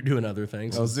 You're doing other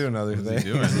things. I was doing other things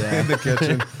doing? in the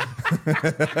kitchen.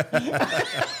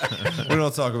 We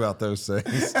don't talk about those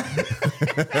things.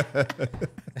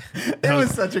 It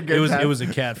was such a good time. It was a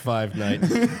Cat 5 night.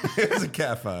 It was a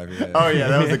Cat 5, yeah. Oh, yeah,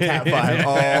 that was a Cat 5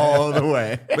 all the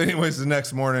way. But anyways, the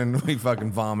next morning, we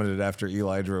fucking vomited after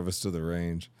Eli drove us to the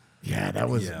range. Yeah, that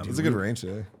was It was a good range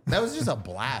day. that was just a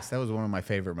blast. That was one of my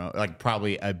favorite moments. Like,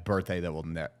 probably a birthday that will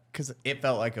never, because it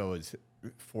felt like I was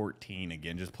 14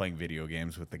 again, just playing video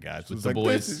games with the guys. It was the like, boys.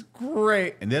 this is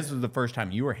great. And this was the first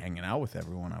time you were hanging out with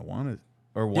everyone I wanted,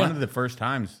 or one of the first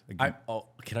times.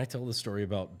 Can I tell the story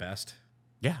about Best?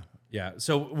 Yeah. Yeah.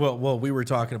 So, well, we were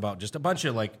talking about just a bunch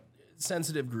of like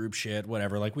sensitive group shit,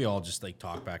 whatever. Like we all just like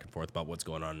talk back and forth about what's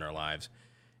going on in our lives.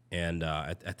 And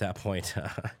at that point,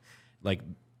 like,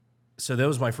 so that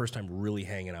was my first time really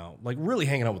hanging out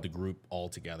with the group all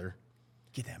together.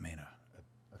 Get that man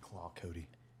a claw, Cody.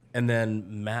 And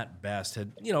then Matt Best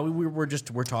had,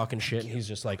 we're talking shit, and he's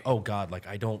just like, oh God, like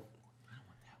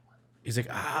he's like,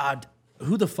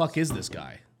 who the fuck is this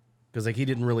guy? Because like he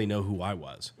didn't really know who I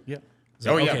was. Yeah.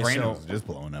 Like, yeah, okay, Brandon so- was just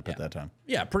blowing up at that time.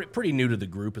 Yeah, pretty new to the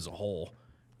group as a whole.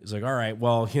 He's like, all right,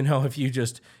 well, if any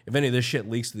of this shit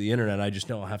leaks to the internet, I just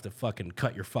know I'll have to fucking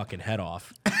cut your fucking head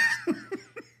off.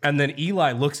 And then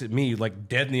Eli looks at me like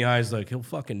dead in the eyes, like he'll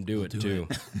fucking do it too.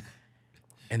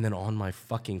 And then on my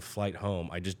fucking flight home,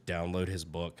 I just download his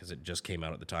book because it just came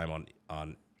out at the time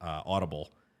on Audible.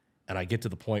 And I get to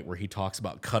the point where he talks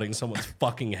about cutting someone's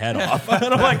fucking head off.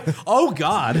 And I'm like, oh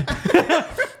God,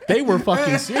 they were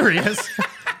fucking serious.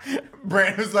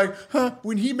 Brandon was like,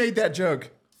 when he made that joke,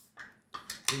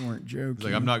 they weren't joking. He's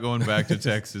like, I'm not going back to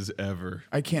Texas ever.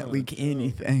 I can't leak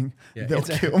anything. Yeah, They'll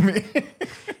it's- kill me.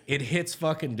 It hits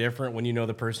fucking different when you know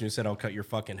the person who said, I'll cut your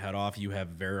fucking head off. You have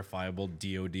verifiable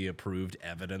DOD approved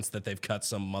evidence that they've cut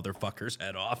some motherfucker's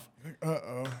head off.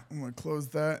 I'm going to close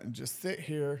that and just sit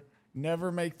here.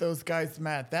 Never make those guys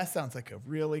mad. That sounds like a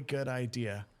really good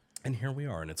idea. And here we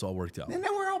are, and it's all worked out. And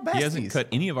then we're all besties. He hasn't cut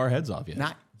any of our heads off yet.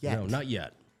 Not yet. No, not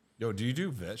yet. Yo, do you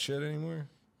do vet shit anymore?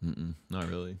 Not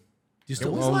really. Do you When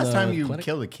still was the own last time the you clinic?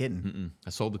 killed a kitten? I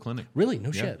sold the clinic. Really?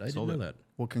 No shit. I didn't sold know it. that.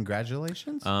 Well,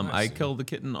 congratulations. I killed the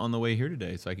kitten on the way here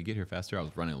today, so I could get here faster. I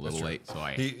was running a little late, so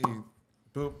He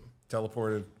boop,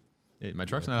 teleported. my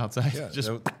truck's not outside. Yeah, Just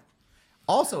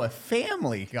Also, a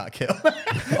family got killed. He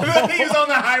was on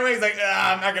the highway. He's like,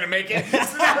 I'm not going to make it.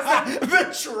 So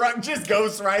the truck just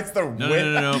ghost rides the whip.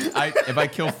 no. If I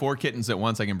kill 4 kittens at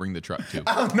once, I can bring the truck too.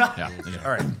 Oh, no. Yeah.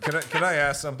 All right, can I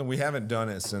ask something? We haven't done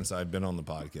it since I've been on the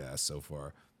podcast so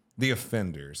far. The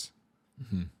offenders.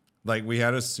 Like we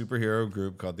had a superhero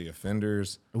group called the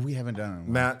Offenders. We haven't done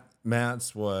it.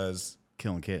 Matt's was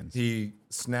Killing kittens. he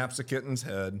snaps a kitten's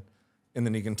head, and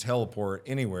then he can teleport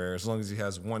anywhere as long as he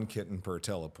has one kitten per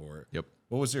teleport. Yep.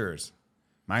 What was yours?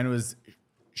 Mine was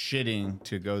shitting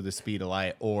to go the speed of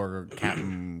light, or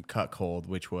Captain Cuckold,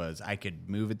 which was I could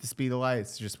move at the speed of light.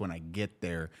 It's just when I get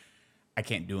there, I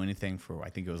can't do anything for, I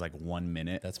think it was like 1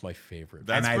 minute. That's my favorite.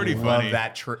 That's and pretty I funny. love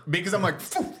that because I'm like,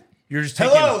 You're just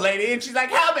hello, lady. And she's like,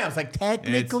 help me. I was like,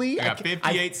 technically, I got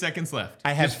 58 seconds left.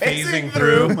 I have Just phasing phasing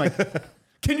through. I'm like,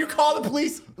 can you call the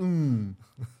police?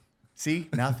 See,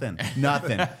 nothing.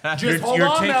 Just hold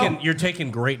on. Now. You're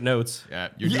taking great notes. Yeah,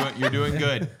 you're doing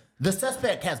good. The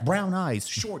suspect has brown eyes,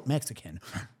 short Mexican.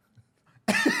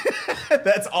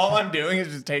 That's all I'm doing is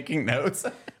just taking notes.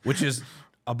 Which is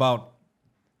about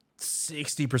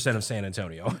 60% of San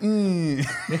Antonio.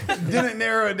 Didn't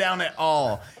narrow it down at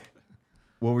all.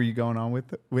 What were you going on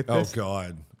with Oh this?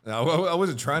 God, I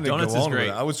wasn't trying to Donuts go is on with great.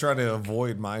 it. I was trying to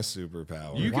avoid my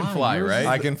superpower. You can fly, right?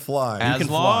 I can fly as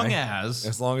long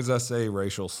as I say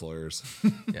racial slurs.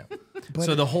 Yeah.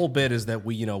 So the whole bit is that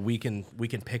we can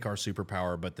pick our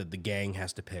superpower, but the gang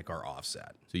has to pick our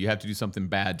offset. So you have to do something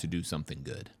bad to do something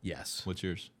good. Yes. What's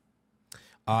yours?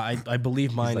 I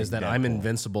believe mine like is that I'm Deadpool.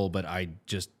 invincible, but I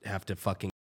just have to fucking.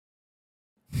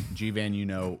 G-Van,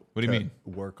 What do you mean?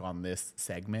 Work on this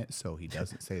segment so he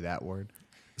doesn't say that word.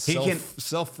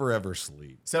 Self forever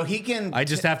sleep. So he can. I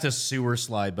just have to sewer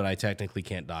slide, but I technically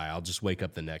can't die. I'll just wake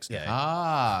up the next day.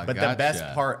 Ah, But the best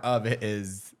part of it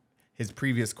is his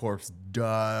previous corpse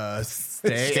does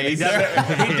stay. He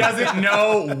doesn't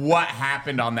know what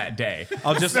happened on that day.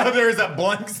 So there's a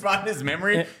blank spot in his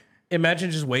memory.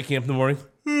 Imagine just waking up in the morning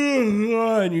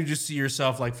and you just see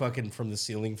yourself like fucking from the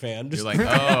ceiling fan. Just You're like,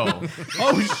 oh,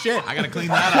 Oh shit! I gotta clean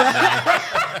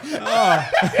that up now.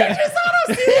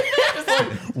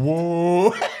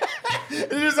 Whoa!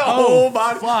 There's a whole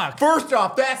body. fuck. First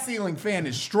off, that ceiling fan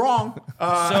is strong.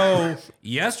 so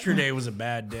yesterday was a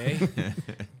bad day.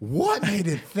 What made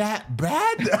it that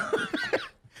bad?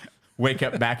 Wake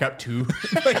up, back up two.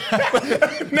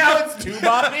 Now it's two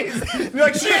bodies. You're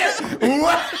like, shit.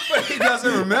 What? But he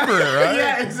doesn't remember it, right?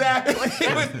 Yeah, exactly.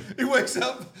 He wakes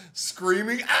up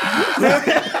screaming.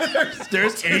 Ah!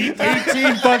 There's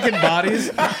 18 fucking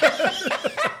bodies.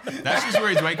 That's just where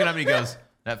he's waking up and he goes,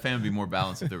 that fan would be more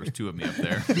balanced if there was two of me up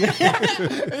there.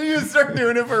 And you just start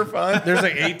doing it for fun. There's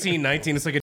like 18, 19. It's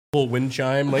like a full wind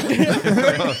chime. Like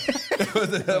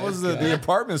That was the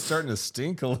apartment's starting to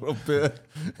stink a little bit.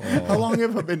 How long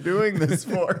have I been doing this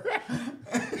for?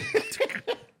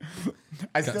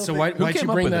 I still so think- why'd you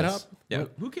bring that up? Yeah.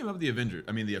 Who came up with the Avengers?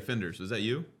 I mean, the Offenders. Was that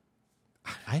you?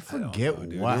 I forget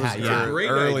dude. what. It was Yeah. Great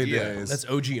early idea. days. That's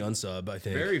OG unsub, I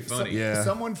think. Very funny. Yeah.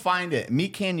 Someone find it.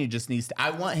 Meat Canyon just needs to.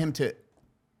 I want him to.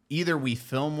 Either we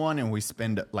film one and we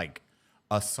spend like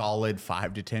a solid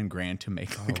 $5 to $10 to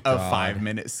make like a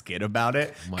 5-minute skit about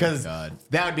it, my because God.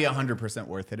 that would be 100%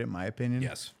 worth it in my opinion.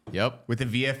 Yes. Yep. With the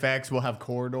VFX, we'll have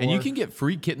corridor. And you can get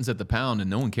free kittens at the pound and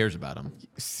no one cares about them.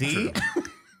 see.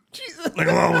 Jesus. Like,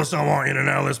 well, I don't want you to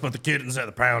know this, but the kittens at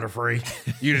the pound are free.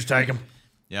 You just take them.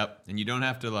 Yep. And you don't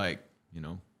have to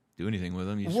do anything with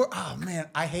them. You just, Oh man,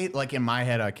 I hate, like, in my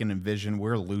head I can envision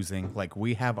we're losing, like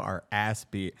we have our ass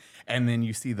beat, and then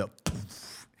you see the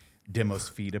Demo's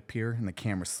feet appear and the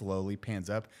camera slowly pans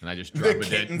up and I just the drop a dead,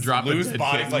 kitten's drop a loose dead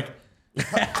body's kitten. like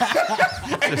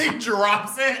and he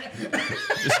drops it.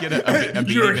 Just get a beanie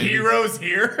Your baby. hero's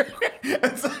here.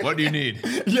 It's like, What do you need?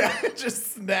 yeah,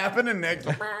 just snapping and neck.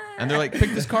 And they're like,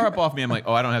 pick this car up off me. I'm like,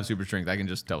 oh, I don't have super strength. I can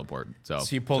just teleport. So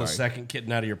So you pull the sorry. second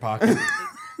kitten out of your pocket.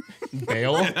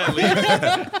 Bail.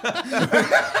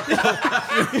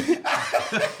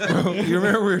 You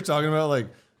remember we were talking about like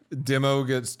Demo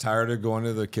gets tired of going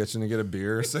to the kitchen to get a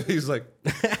beer, so he's like,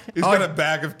 he's got a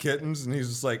bag of kittens, and he's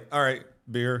just like, all right,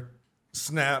 beer,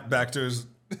 snap back to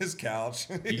his couch.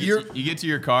 You get to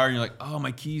your car and you're like, oh,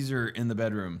 my keys are in the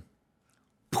bedroom.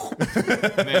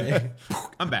 Man,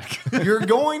 I'm back. You're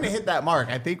going to hit that mark.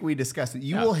 I think we discussed it.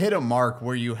 You will hit a mark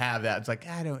where you have that. It's like,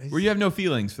 I don't. Where you have no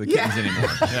feelings for the kittens anymore.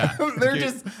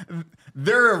 Yeah.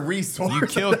 They're a resource. You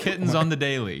kill kittens on the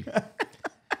daily.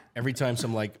 Every time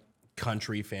some like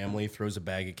country family throws a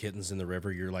bag of kittens in the river,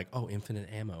 you're like, oh, infinite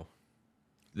ammo.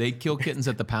 They kill kittens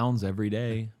at the pounds every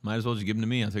day. Might as well just give them to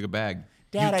me. I'll take a bag.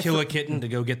 Dad, you kill a kitten to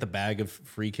go get the bag of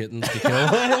free kittens to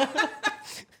kill.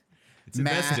 It's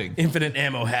investing. Infinite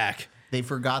ammo hack. They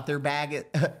forgot their bag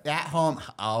at home.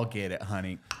 I'll get it,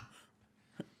 honey.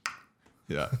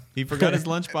 Yeah. He forgot his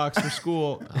lunchbox for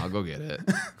school. I'll go get it.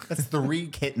 That's 3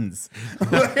 kittens.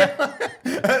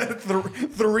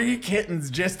 3 kittens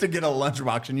just to get a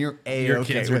lunchbox, and you're Your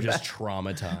A-okay kids were with just that.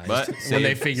 traumatized But when they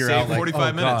save- figure save out like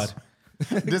 45 minutes.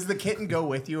 God. Does the kitten go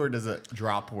with you, or does it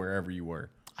drop wherever you were?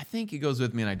 I think he goes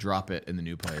with me and I drop it in the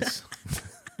new place.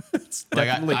 It's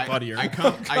definitely funnier. I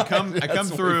come way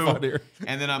through, funnier.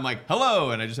 and then I'm like,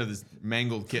 "Hello," and I just have this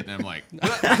mangled kitten. And I'm like,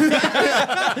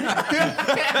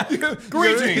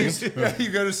 Greetings. Yeah, you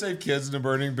go to save kids in a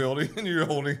burning building and you're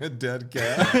holding a dead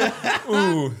cat.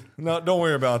 Ooh, no, don't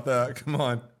worry about that. Come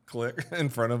on, click in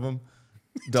front of them.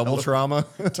 Double trauma.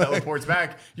 Teleports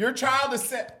back. Your child is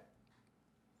sick.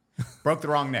 Broke the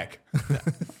wrong neck.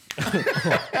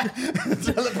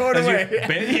 Teleport away.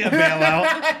 bail out.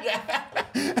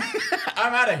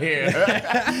 I'm out of here.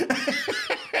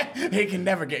 He can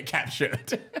never get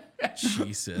captured.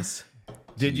 Jesus.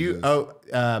 Did you?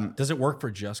 Does it work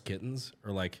for just kittens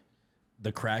or like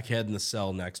the crackhead in the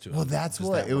cell next to him? Well, that's Does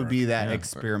what that it would work? be. That or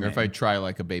experiment. if I try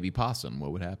like a baby possum,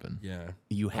 what would happen? Yeah.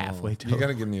 you halfway to. You got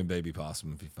to give me a baby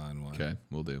possum if you find one. Okay,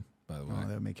 we'll do. By the way. Oh,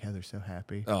 that would make Heather so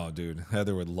happy. Oh, dude,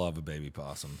 Heather would love a baby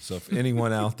possum. So if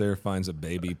anyone out there finds a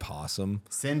baby possum,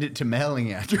 Send it to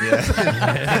mailing address.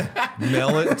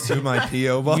 mail it to my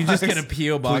PO box. You just get a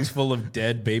PO box full of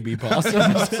dead baby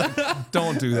possums.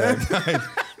 Don't do that,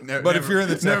 guys. But if you're in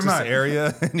the never Texas mind.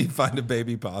 area and you find a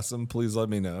baby possum, please let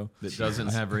me know. That doesn't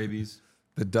have rabies.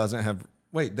 That doesn't have.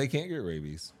 Wait, they can't get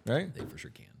rabies, right? They for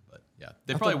sure can, but yeah,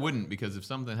 they probably wouldn't because if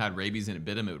something had rabies and it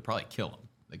bit him, it would probably kill him.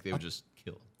 Like they would just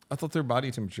kill him. I thought their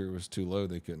body temperature was too low;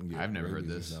 they couldn't get. I've never heard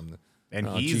rabies or this. something. And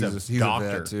Oh, he's a Jesus, he's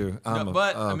doctor. vet too. No,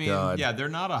 but I mean, yeah, they're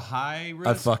not a high risk.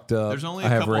 I fucked up. There's only I a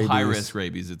have couple rabies. high risk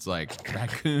rabies. It's like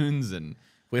raccoons and.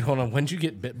 Wait, hold on. When'd you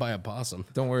get bit by a possum?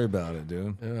 Don't worry about it,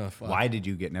 dude. Oh, fuck. Why did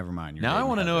you get? Never mind. You're Now I dating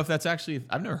want to Heather. know if that's actually.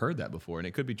 I've never heard that before, and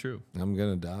it could be true. I'm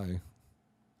gonna die.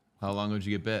 How long would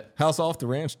you get bit? How's Off the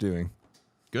Ranch doing?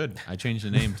 Good. I changed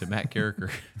the name to Matt Carricker.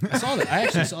 I saw that. I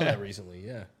actually saw that recently.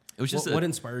 Yeah. It was just what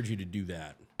inspired you to do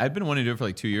that? I've been wanting to do it for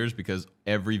like 2 years because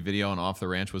every video on Off the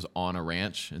Ranch was on a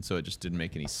ranch, and so it just didn't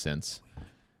make any sense.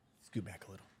 Scoot back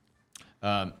a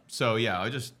little. So yeah, I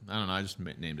don't know. I just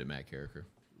named it Matt Carricker.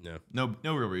 No.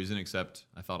 No real reason except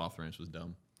I thought Off the Ranch was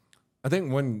dumb. I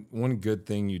think one good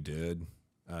thing you did.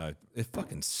 It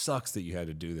fucking sucks that you had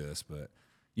to do this, but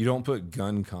you don't put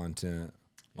gun content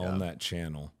on that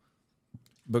channel.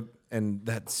 But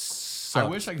that's. I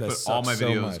wish I could put all my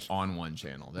videos on one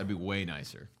channel. That'd be way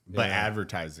nicer. But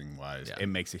advertising wise, Yeah. it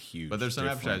makes a huge. But there's some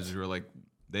difference. advertisers who are like,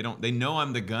 they know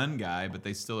I'm the gun guy, but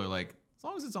they still are like, as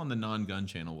long as it's on the non-gun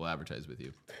channel, we'll advertise with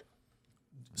you.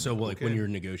 So like when you're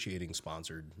negotiating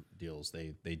sponsored deals,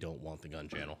 they don't want the gun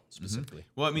channel specifically.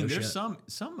 Well, I mean, No there's shit.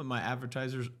 some of my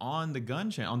advertisers on the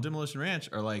gun channel on Demolition Ranch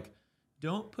are like,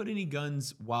 don't put any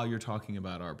guns while you're talking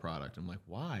about our product. I'm like,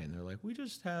 why? And they're like, we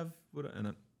just have.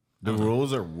 The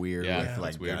rules are weird Yeah, with that's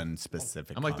like weird. gun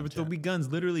specific. I'm like, there'll be guns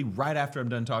literally right after I'm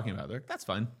done talking about it. They're like, that's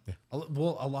fine.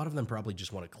 Well, a lot of them probably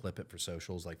just want to clip it for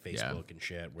socials like Facebook and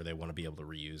shit, where they want to be able to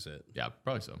reuse it. Yeah,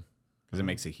 probably so. because it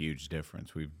makes a huge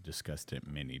difference. We've discussed it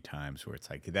many times where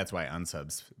it's like that's why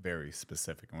unsub's very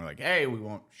specific, and we're like, hey, we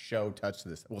won't touch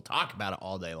this. We'll talk about it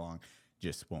all day long,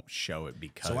 just won't show it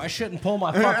because. So I shouldn't pull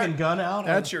my fucking gun out.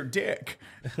 That's your dick.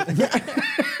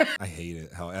 I hate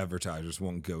it how advertisers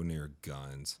won't go near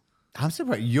guns. I'm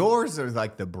surprised yours are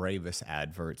like the bravest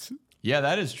adverts. Yeah,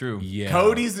 that is true. Yeah.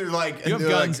 Cody's are like You have they're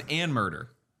guns like, and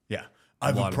murder. yeah, I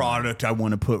have a product I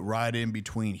want to put right in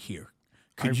between here.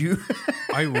 Could you?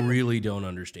 I really don't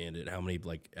understand it. How many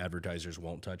like advertisers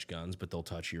won't touch guns, but they'll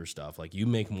touch your stuff. Like you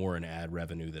make more in ad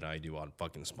revenue than I do on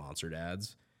fucking sponsored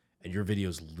ads, and your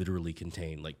videos literally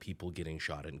contain like people getting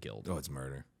shot and killed. Oh, it's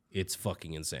murder. It's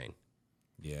fucking insane.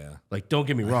 Yeah. Like, don't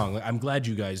get me wrong. I'm glad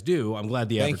you guys do. I'm glad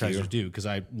the Thank advertisers you. do because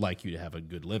I like you to have a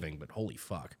good living. But holy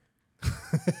fuck,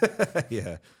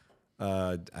 Yeah.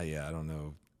 I don't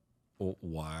know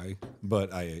why,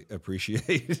 but I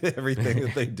appreciate everything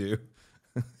that they do.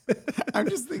 I'm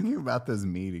just thinking about those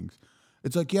meetings.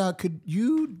 It's like, yeah, could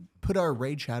you put our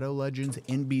Raid Shadow Legends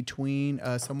in between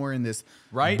somewhere in this?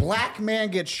 Right. Black man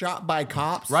gets shot by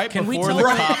cops. Right Can we before tell-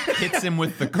 the cop hits him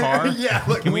with the car. Yeah.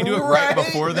 Look, Can we do it right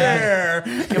before that?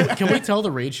 there? can we tell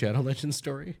the Raid Shadow Legends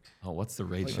story? Oh, what's the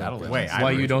Raid Shadow? Wait, Legends?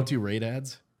 Why you don't do raid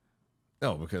ads?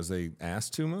 Oh, because they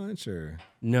ask too much, or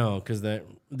No, because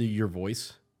your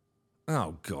voice.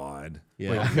 oh god.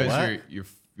 Yeah. because What?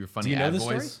 you're funny Do you know ad this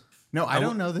voice. story? No, I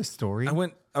don't know this story. I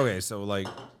went okay, so like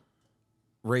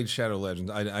Raid Shadow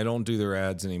Legends. I don't do their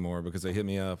ads anymore because they hit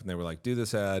me up and they were like, do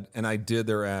this ad. And I did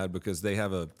their ad because they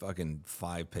have a fucking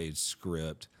 5-page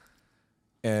script.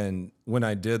 And when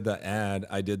I did the ad,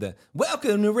 I did the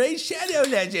welcome to Raid Shadow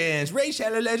Legends. Raid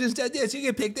Shadow Legends does this. You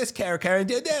can pick this character and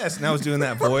do this. And I was doing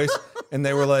that voice, and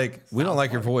they were like, "We don't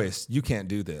like your voice. You can't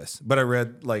do this." But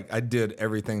I did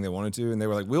everything they wanted to, and they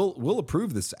were like, "We'll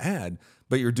approve this ad,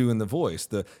 but you're doing the voice.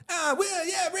 Raid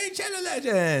Shadow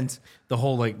Legends." The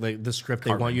whole like the script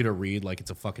they want you to read like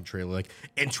it's a fucking trailer. Like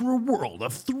enter a world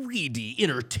of 3D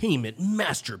entertainment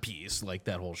masterpiece. Like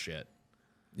that whole shit.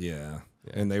 Yeah.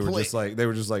 And they were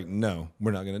just like, "No,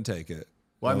 we're not going to take it."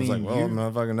 Well, I was like, "Well, I'm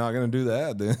not fucking not going to do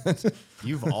that then."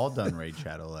 You've all done Raid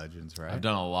Shadow Legends, right? I've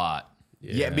done a lot.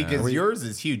 Yeah, because yours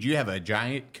is huge. You have a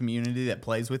giant community that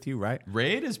plays with you, right?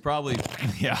 Raid is probably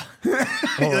yeah.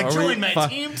 Join my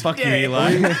team Fuck you, today.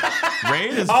 Eli.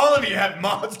 Raid is All of you have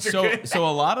monster. so a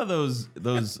lot of those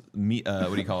what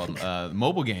do you call them?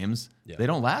 Mobile games. Yeah. They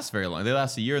don't last very long. They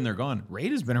last a year and they're gone.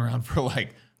 Raid has been around for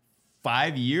like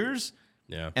 5 years.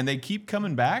 Yeah. And they keep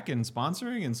coming back and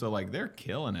sponsoring, and so like they're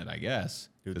killing it, I guess.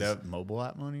 Dude, that mobile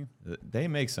app money? They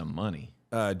make some money.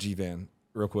 G-Van,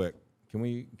 real quick. Can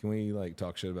we like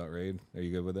talk shit about Raid? Are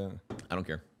you good with that? I don't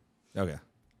care. Okay.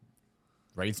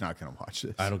 Raid's not gonna watch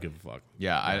this. I don't give a fuck.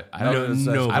 Yeah, I No, don't.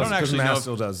 no, I don't because actually Matt know.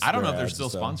 still does I don't know if their they're ads still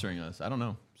and stuff. sponsoring us. I don't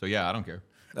know. So yeah, I don't care.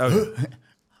 Okay.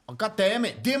 Oh, God damn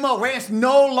it. Demo Rants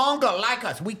no longer like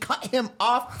us. We cut him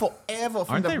off forever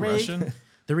from Aren't the they Raid. Russian?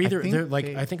 They're either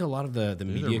think I think a lot of the Either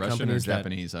media Russian or companies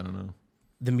Japanese. I don't know.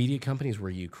 the media companies were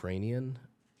Ukrainian,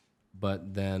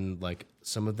 but then like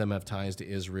some of them have ties to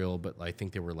Israel, but I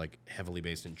think they were like heavily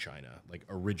based in China. Like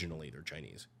originally they're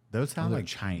Chinese. Those sound like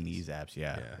Chinese apps,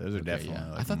 yeah. Those are definitely.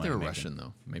 Yeah. Like I thought they were money-making. Russian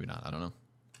though. Maybe not. I don't know.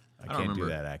 I don't can't do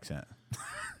remember. that accent.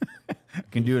 I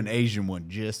can do an Asian one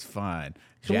just fine.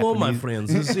 Hello, my Japanese-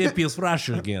 friends. This is APS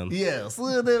Russia again. Yes,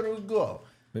 well, there we go.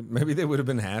 Maybe they would have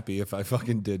been happy if I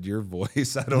fucking did your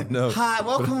voice. I don't know. Hi,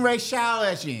 welcome to Ray Shadow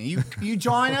Legend. You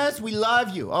join us, we love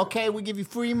you. Okay, we give you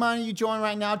free money. You join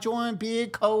right now. Join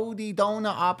Big Cody Donut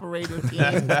Operator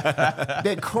team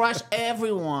that crush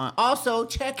everyone. Also,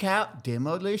 check out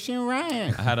Demolition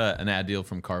Rant. I had an ad deal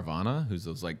from Carvana, who's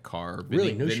those like car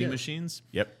Really? vending, No vending shit. machines.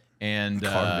 Yep. And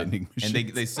Car vending and they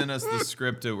machines. sent us the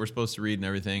script that we're supposed to read and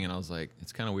everything, and I was like,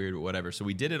 it's kind of weird, but whatever. So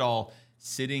we did it all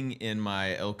sitting in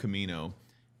my El Camino,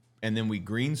 and then we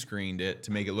green screened it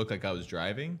to make it look like I was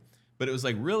driving, but it was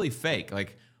like really fake.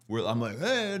 Like I'm like,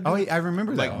 hey, Oh, wait, I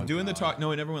remember that. like doing the talk. No,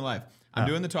 it never went live. I'm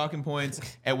doing the talking points.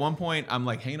 At one point, I'm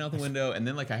like hanging out the window, and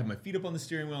then like I have my feet up on the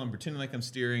steering wheel. I'm pretending like I'm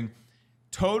steering,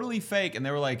 totally fake. And they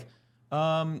were like,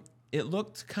 it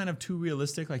looked kind of too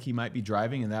realistic, like he might be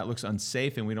driving, and that looks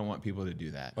unsafe, and we don't want people to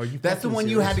do that. Are you That's the fucking one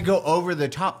you serious? had to go over the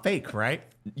top fake, right?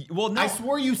 Well, no, I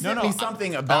swore you sent me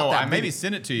something about oh, that I maybe video.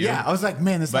 sent it to you. Yeah, I was like,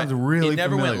 man, this but sounds really It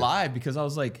never familiar. went live because I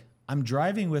was like, I'm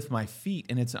driving with my feet,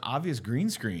 and it's an obvious green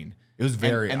screen. It was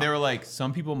very and they were like,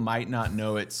 some people might not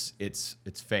know it's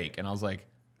fake, and I was like,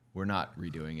 we're not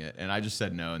redoing it, and I just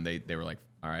said no, and they were like,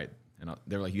 all right, and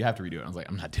they were like, you have to redo it. And I was like,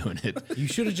 I'm not doing it. You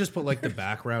should have just put like the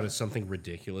background as something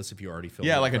ridiculous if you already filmed.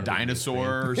 Yeah, it like a in front of the screen.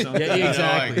 dinosaur or something. Yeah, you know,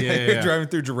 exactly. like- Yeah, yeah, yeah. Driving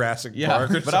through Jurassic Yeah, Park.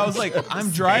 Or but I was like,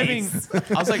 I'm driving.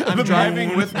 I was like, I'm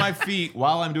driving with my feet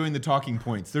while I'm doing the talking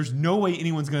points. There's no way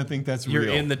anyone's gonna think that's You're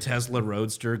real. in the Tesla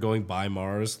Roadster going by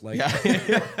Mars. Like,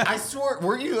 I swore,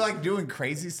 were you like doing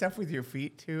crazy stuff with your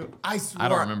feet too? I swore. I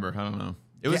don't remember. I don't know.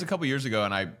 It was Yeah. a couple years ago,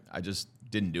 and I just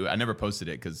didn't do it. I never posted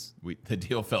it because the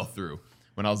deal fell through.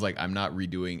 When I was like, I'm not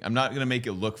gonna make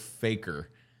it look faker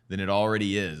than it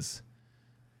already is.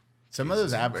 Some of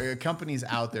those companies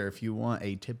out there, if you want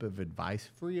a tip of advice,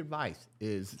 free advice,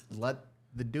 is let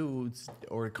the dudes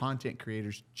or content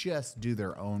creators just do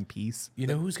their own piece. you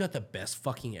know who's got the best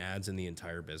fucking ads in the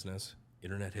entire business?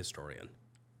 Internet Historian.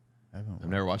 I've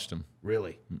never watched him.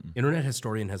 Really? Internet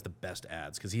Historian has the best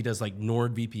ads because he does like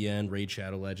NordVPN, Raid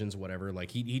Shadow Legends, whatever.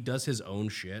 Like he does his own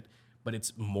shit, but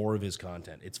it's more of his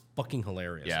content. It's fucking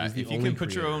hilarious. Yeah, He's the if you only can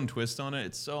put your creator. own twist on it,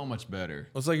 it's so much better.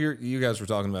 It's like you guys were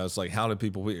talking about. It's like, how do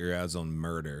people put your ads on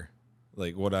murder?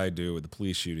 Like what I do with the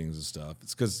police shootings and stuff.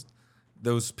 It's because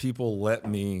those people let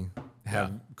me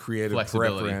have creative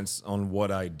Flexibility. preference on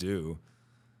what I do.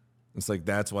 It's like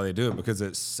that's why they do it, because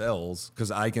it sells,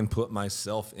 because I can put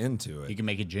myself into You it. can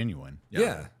make it genuine.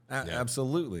 Yeah,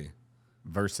 absolutely.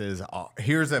 Versus,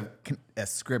 here's a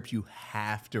script you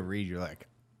have to read. You're like,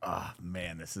 oh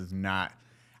man, this is not.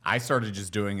 I started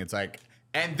just doing it's like,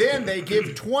 and then they give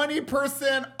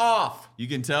 20% off. You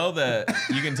can tell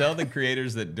the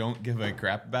creators that don't give a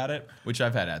crap about it, which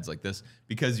I've had ads like this,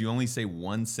 because you only say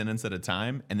one sentence at a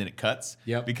time and then it cuts.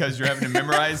 Yep. Because you're having to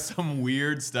memorize some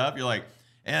weird stuff. You're like,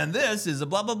 and this is a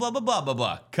blah blah blah blah blah blah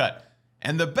blah. Cut.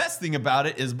 And the best thing about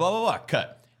it is blah blah blah.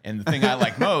 Cut. And the thing I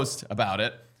like most about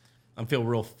it I'm feeling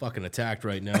real fucking attacked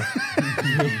right now.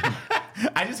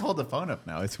 I just hold the phone up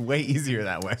now. It's way easier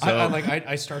that way.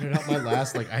 I started out my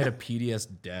last, I had a PDS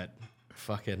debt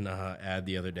fucking ad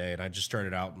the other day, and I just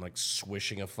started out like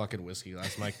swishing a fucking whiskey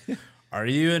glass. I'm like, are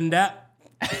you in debt?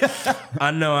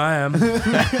 I know I am.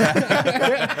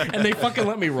 And they fucking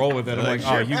let me roll with it. I'm like,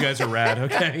 oh, you guys are rad.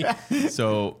 Okay.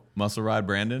 So Muscle Rod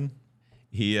Brandon,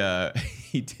 he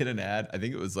did an ad. I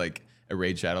think it was like a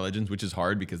Raid Shadow Legends, which is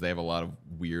hard because they have a lot of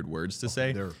weird words to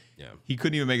say. Yeah. He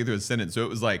couldn't even make it through a sentence. So it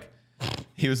was like,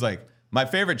 he was like, my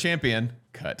favorite champion,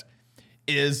 cut,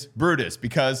 is Brutus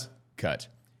because cut.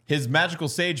 His magical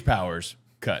sage powers,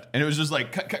 cut. And it was just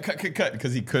like, cut,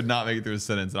 because he could not make it through a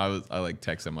sentence. And I like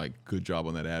text him like, good job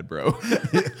on that ad, bro.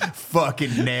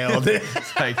 Fucking nailed it.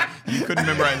 It's like, you couldn't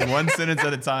memorize one sentence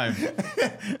at a time.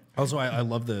 Also, I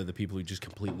love the people who just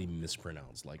completely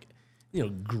mispronounce, like,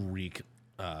 Greek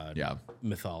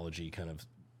mythology kind of,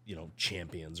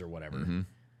 champions or whatever. Mm-hmm.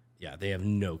 Yeah, they have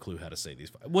no clue how to say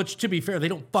these. Which, to be fair, they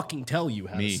don't fucking tell you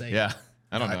how to say it.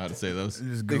 I don't know how to say those.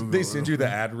 They send you the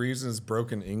ad reads and it's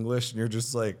broken English, and you're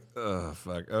just like, oh,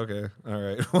 fuck. Okay. All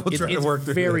right. We'll try to work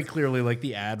through very this. clearly like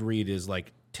the ad read is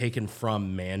like taken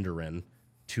from Mandarin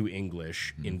to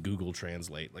English in Google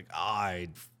Translate. Like,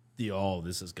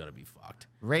 this is going to be fucked.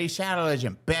 Raid Shadow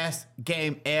Legend, best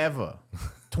game ever.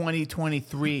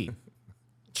 2023.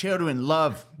 Children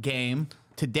love game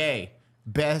today.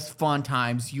 Best fun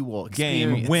times you will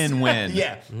experience. Game win-win.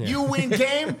 Yeah. You win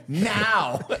game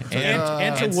now.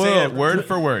 And say it word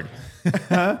for word.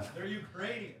 They're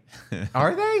Ukrainian.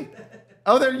 Are they?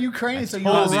 Oh, they're Ukrainian. So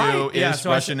you're Told right. you, it's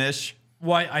so Russian-ish.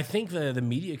 Well, I think the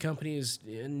media company is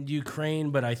in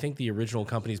Ukraine, but I think the original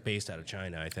company is based out of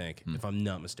China, I think, if I'm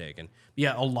not mistaken.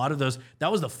 Yeah, a lot of those,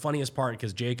 that was the funniest part,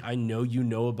 because, Jake, I know you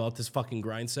know about this fucking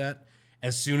grind set.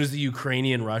 As soon as the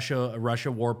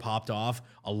Ukrainian-Russia war popped off,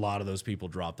 a lot of those people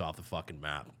dropped off the fucking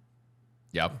map.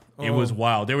 Yep. It was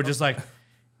wild. They were just like,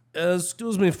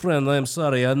 excuse me, friend, I'm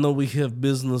sorry. I know we have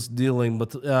business dealing,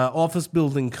 but office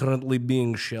building currently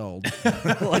being shelled.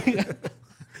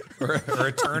 Our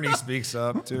attorney speaks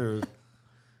up, too.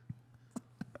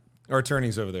 Our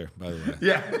attorney's over there, by the way.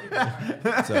 Yeah.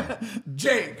 So,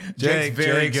 Jake's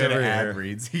very Jake's good at over ad here.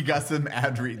 reads. He got some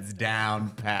ad reads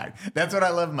down pat. That's what I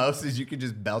love most is you can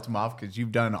just belt them off because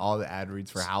you've done all the ad reads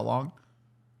for how long?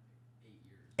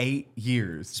 8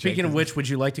 years. Speaking of which, would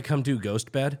you like to come do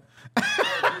Ghost Bed?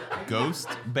 Ghost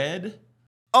bed?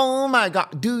 Oh my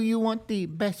God, do you want the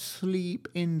best sleep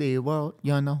in the world,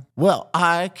 Well,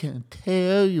 I can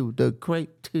tell you the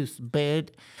greatest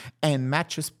bed and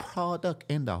mattress product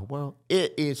in the world.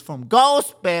 It is from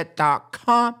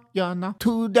ghostbed.com,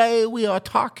 Today we are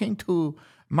talking to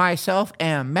myself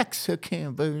and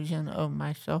Mexican version of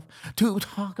myself to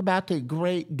talk about the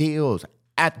great deals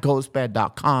at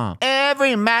ghostbed.com.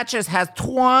 Every mattress has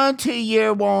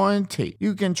 20-year warranty.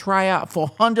 You can try out for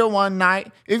 101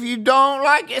 night. If you don't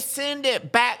like it, send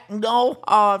it back. No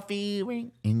hard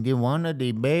feeling. And one of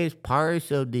the best parts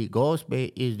of the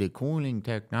Ghostbed is the cooling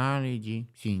technology,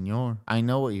 senor. I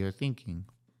know what you're thinking.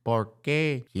 ¿Por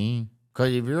qué? Sí.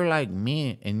 Because if you're like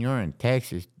me and you're in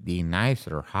Texas, the nights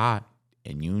are hot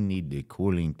and you need the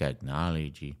cooling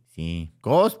technology. See,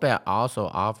 Ghostbed also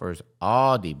offers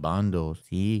all the bundles.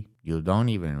 See, you don't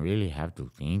even really have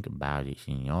to think about it,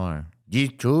 senor.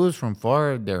 Just choose from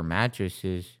 4 of their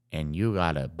mattresses and you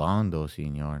got a bundle,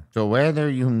 senor. So whether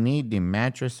you need the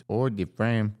mattress or the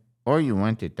frame, or you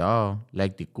want it all,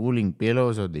 like the cooling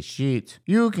pillows or the sheets,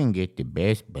 you can get the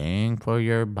best bang for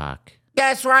your buck.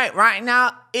 That's right. Right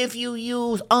now, if you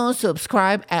use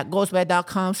unsubscribe at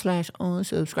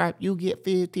ghostbed.com/unsubscribe, you get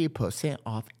 50%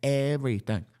 off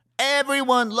everything.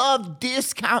 Everyone loves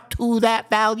discount to that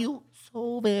value.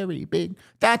 So very big.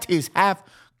 That is half.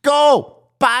 Go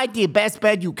buy the best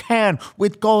bed you can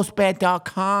with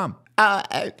ghostbed.com.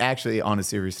 Actually, on a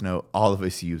serious note, all of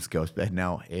us use Ghostbed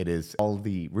now. It is all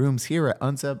the rooms here at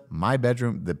Unsub, my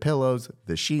bedroom, the pillows,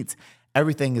 the sheets,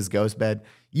 everything is Ghostbed.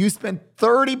 You spend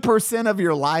 30% of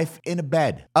your life in a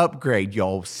bed. Upgrade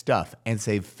your stuff and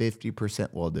save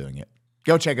 50% while doing it.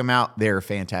 Go check them out. They're a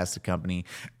fantastic company.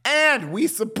 And we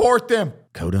support them.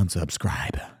 Code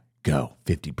unsubscribe. Go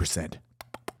 50%.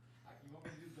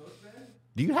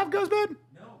 Do you have Ghostbed?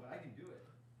 No, but I can do it.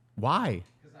 Why?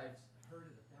 Because I've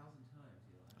heard it 1,000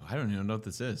 times. I don't even know what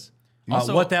this is.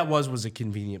 What that was a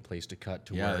convenient place to cut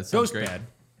to Yeah, where that sounds great. Ghostbed.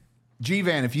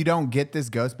 G-Van, if you don't get this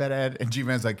Ghostbed ad, and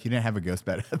G-Van's like, you didn't have a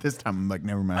Ghostbed ad this time. I'm like,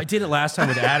 never mind. I did it last time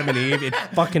with Adam and Eve. It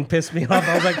fucking pissed me off.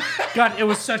 I was like, God, it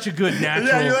was such a good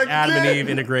natural you're like, Adam and yeah. Eve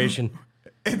integration.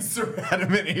 Insert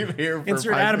Adam and Eve here. For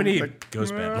Insert 5 Adam and minutes. Eve.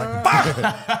 Ghostbed. Like,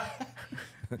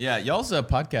 Yeah, y'all's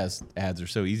podcast ads are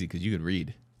so easy because you could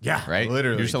read. Yeah, right?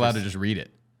 literally. You're just allowed to just read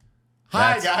it.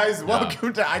 Hi That's- guys,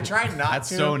 welcome to. I try not That's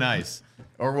to. so nice.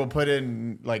 Or we'll put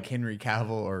in like Henry Cavill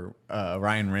or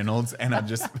Ryan Reynolds, and I'll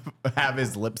just have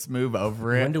his lips move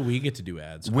over it. When do we get to do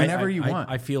ads? Whenever you want.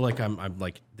 I feel like I'm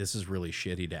like, this is really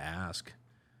shitty to ask.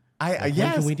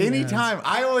 Yes, can we do anytime.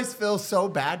 I always feel so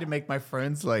bad to make my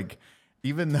friends like,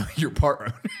 even though you're part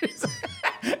owners.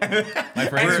 My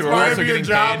friends who are part also of your getting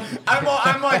job. paid.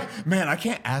 I'm like, man, I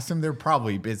can't ask them. They're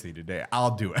probably busy today.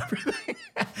 I'll do everything.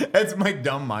 That's my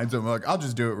dumb mind. So I'm like, I'll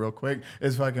just do it real quick.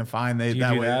 It's fucking fine. Do you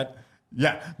do that?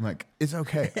 Yeah. I'm like, it's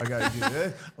okay. I gotta do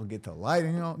this. I'll get the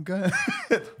lighting all good.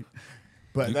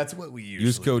 But that's what we usually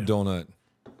Use code do. donut.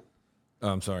 Oh,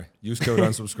 I'm sorry. Use code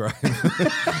unsubscribe.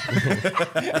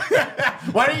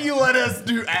 Why don't you let us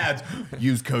do ads?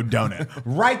 Use code donut.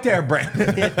 Right there,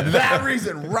 Brandon. That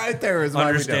reason right there is why we do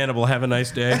it. Understandable. Have a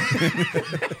nice day.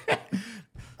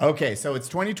 Okay, so it's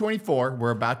 2024. We're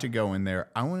about to go in there.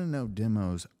 I want to know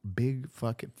Demo's big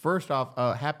fucking. First off,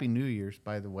 Happy New Year's,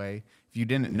 by the way. If you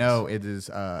didn't know, it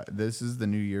is this is the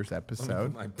New Year's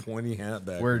episode. My pointy hat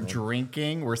back. We're on.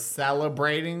 drinking. We're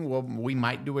celebrating. We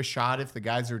might do a shot if the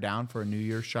guys are down for a New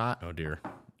Year's shot. Oh dear.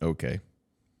 Okay.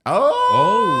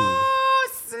 Oh,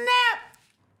 snap!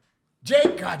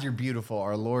 Jake, God, you're beautiful.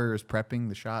 Our lawyer is prepping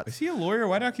the shots. Is he a lawyer?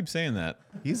 Why do I keep saying that?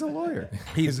 He's a lawyer.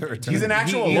 He's He's an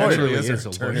actual He lawyer. actually is is a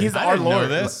a attorney. lawyer. He's I our didn't know lawyer.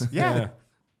 this. Yeah.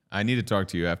 I need to talk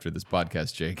to you after this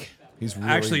podcast, Jake. He's really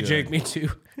Actually, good. Jake, me too.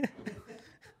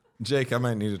 Jake, I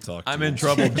might need to talk to I'm you. in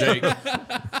trouble, Jake.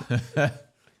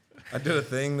 I did a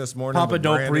thing this morning. Papa, with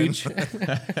don't Brandon. preach.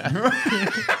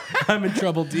 I'm in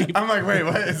trouble deep. I'm like, wait,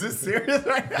 what? Is this serious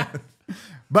right now?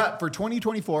 But for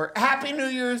 2024, Happy New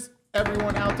Year's,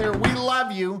 everyone out there. We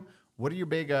love you. What are your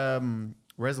big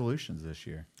resolutions this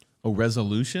year? Oh,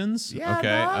 resolutions? Yeah, Okay.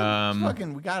 dog.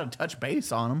 Fucking, we got to touch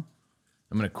base on them.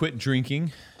 I'm going to quit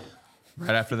drinking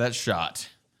right after that shot.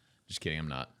 Just kidding, I'm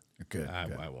not. Good.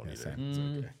 I won't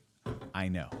either. I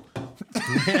know.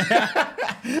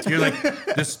 You're like,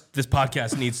 this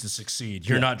podcast needs to succeed.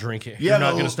 You're not drinking. You're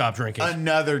not going to stop drinking.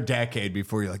 Another decade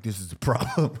before you're like, this is a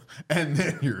problem. And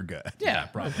then you're good. Yeah,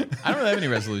 probably. I don't really have any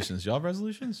resolutions. Y'all have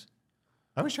resolutions?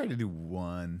 I always try to do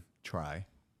one try.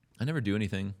 I never do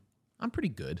anything. I'm pretty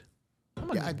good. I'm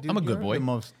a Dude, good you're boy. The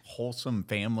most wholesome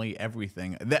family,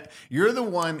 everything. That you're the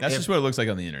one. That's just what it looks like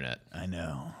on the internet. I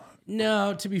know.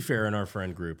 No, to be fair, in our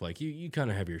friend group, like you kind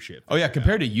of have your shit. Oh, yeah,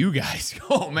 compared to you guys.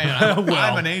 Oh, man,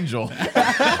 I'm an angel.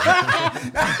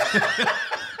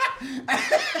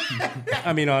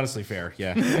 I mean, honestly, fair.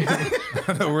 Yeah.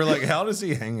 We're like, how does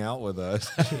he hang out with us?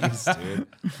 Jeez,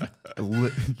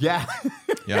 dude. Yeah.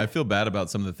 Yeah, I feel bad about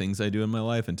some of the things I do in my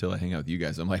life until I hang out with you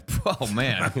guys. I'm like, oh,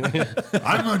 man.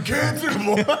 I'm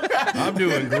uncomfortable. I'm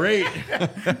doing great.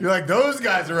 You're like, those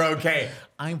guys are okay.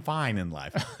 I'm fine in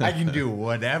life. I can do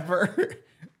whatever.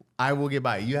 I will get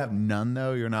by. You have none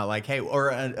though. You're not like, hey, or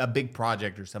a big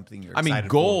project or something. You're I mean, excited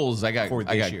goals. For, I for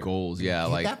got this year. goals. Yeah,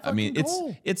 Get like that I mean, fucking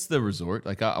goal. it's the resort.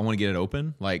 Like I want to get it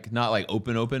open, like not like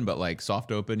open, but like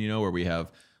soft open. You know, where we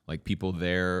have like people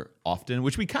there often,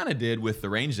 which we kind of did with the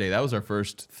range day. That was our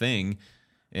first thing,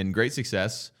 and great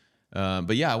success.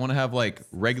 But yeah, I want to have like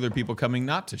regular people coming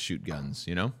not to shoot guns.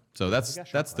 You know, so that's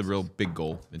the real big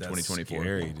goal in That's 2024.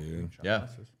 scary, dude. Yeah.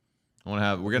 We're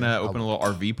gonna open a little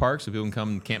RV park so people can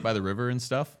come camp by the river and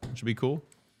stuff, which would be cool.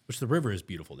 Which the river is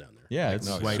beautiful down there. Yeah, it's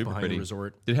right super behind pretty. the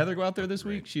resort. Did Heather go out there this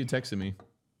week? She had texted me.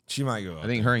 She might go. I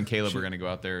think her and Caleb were gonna go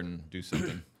out there and do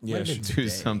something. Yeah, she do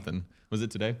something. Was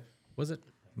it today? Was it?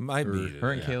 might be.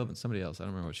 Her and Caleb and somebody else. I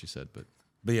don't remember what she said, but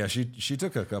But yeah, she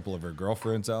took a couple of her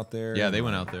girlfriends out there. yeah, they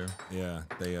went out there, Yeah,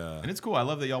 they and it's cool. I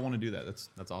love that y'all want to do that.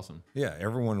 That's awesome. yeah,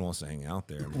 everyone wants to hang out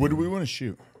there. man. What do we want to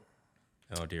shoot?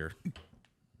 Oh dear.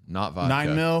 Not vodka.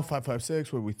 9 mil,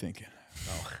 5.56. What are we thinking?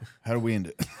 Oh, how do we end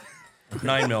it?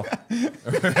 9 mil.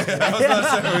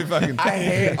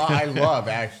 I love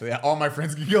actually. All my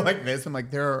friends can go like this. I'm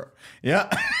like,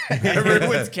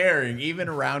 everyone's carrying, even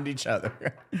around each other.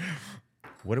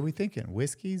 What are we thinking?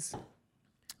 Whiskeys?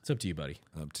 It's up to you, buddy.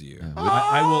 Up to you.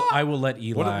 I will let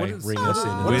Eli what is- ring us in.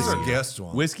 What does Whiskey. our guest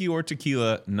want? Whiskey or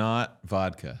tequila, not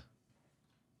vodka.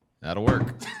 That'll work.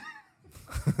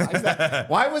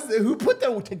 Why was who put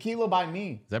the tequila by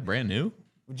me? Is that brand new?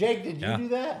 Jake, did you Yeah. do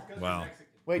that? Wow.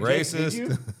 Wait, Jake, did you?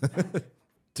 Racist.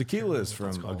 Tequila is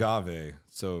from agave,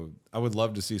 so I would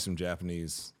love to see some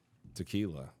Japanese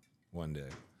tequila one day.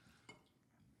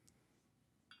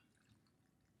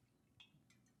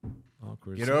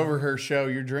 Awkward. Get over her show.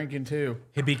 You're drinking too.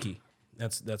 Hibiki.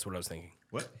 That's what I was thinking.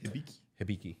 What? Hibiki?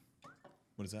 Hibiki.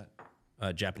 What is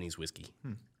that? Japanese whiskey.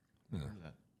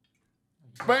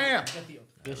 Bam. Got the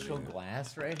official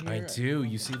glass right here. I do.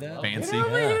 You see that? Fancy. Get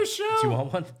over here, Do show. you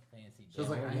want one? Fancy. Just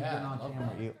like, I yeah. ain't been on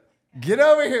camera. Get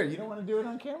over here. You don't want to do it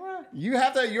on camera? You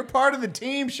have to. You're part of the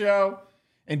team, show.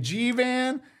 And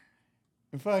G-Van,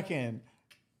 and fucking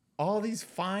all these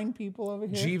fine people over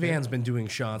here. G-Van's been doing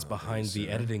shots behind the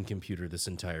editing computer this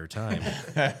entire time.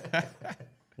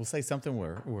 We'll say something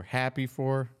we're happy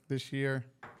for this year.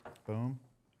 Boom.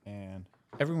 And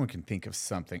everyone can think of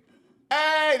something.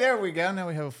 Hey, there we go. Now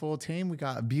we have a full team. We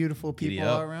got beautiful people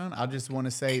all around. I just want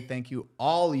to say thank you,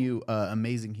 all you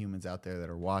amazing humans out there that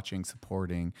are watching,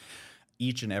 supporting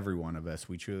each and every one of us.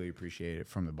 We truly appreciate it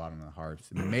from the bottom of the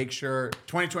hearts. And make sure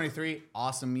 2023,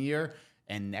 awesome year.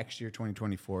 And next year,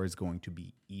 2024, is going to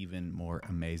be even more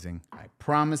amazing. I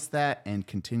promise that. And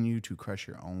continue to crush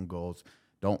your own goals.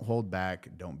 Don't hold back.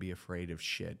 Don't be afraid of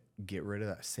shit. Get rid of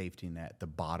that safety net at the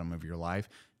bottom of your life.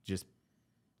 Just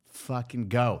fucking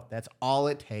go. That's all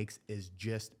it takes, is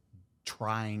just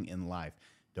trying in life.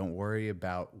 Don't worry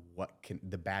about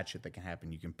the bad shit that can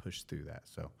happen. You can push through that.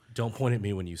 So Don't point at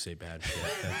me when you say bad shit.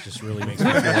 That just really makes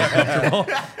me feel uncomfortable.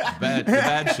 The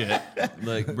bad shit,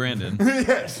 like Brandon.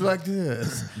 yes, like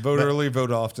this. Vote early,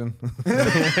 vote often.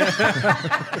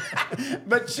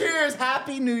 But cheers,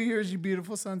 happy New Year's, you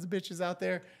beautiful sons of bitches out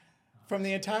there. From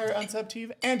the entire Unsub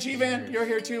team and G-Van, you're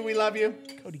here too. We love you.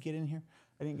 Cody, get in here.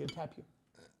 I didn't get to tap you.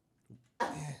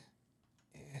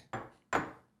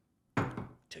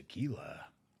 Tequila.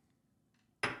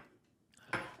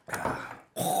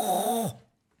 Oh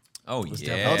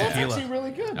yeah, Oh, that's actually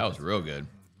really good. that was real good.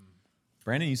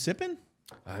 Brandon, you sipping?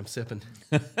 I'm sipping.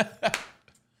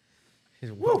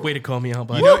 Way to call me out,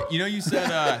 bud. You know, you said,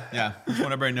 yeah. Just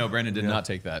want everybody to know, Brandon did not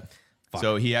take that.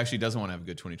 So he actually doesn't want to have a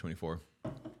good 2024.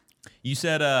 You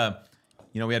said,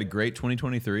 we had a great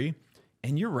 2023,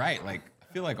 and you're right. Like,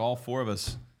 I feel like all four of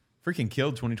us freaking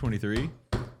killed 2023,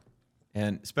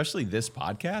 and especially this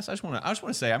podcast. I just want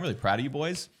to say I'm really proud of you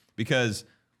boys, because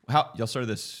y'all started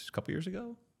this a couple years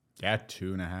ago. Yeah,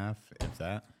 2.5, if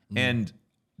that. And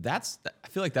I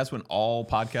feel like that's when a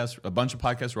bunch of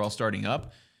podcasts were all starting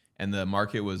up, and the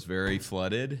market was very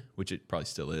flooded, which it probably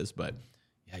still is. But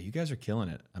yeah, you guys are killing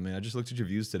it. I mean, I just looked at your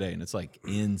views today, and it's like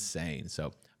insane.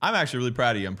 So I'm actually really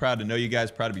proud of you. I'm proud to know you guys,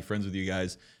 proud to be friends with you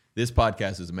guys. This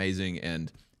podcast is amazing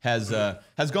and has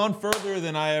gone further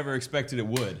than I ever expected it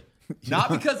would. Not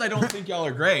because I don't think y'all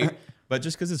are great, but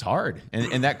just because it's hard.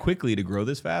 And that quickly to grow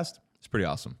this fast, it's pretty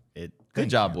awesome. Good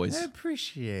job, boys. I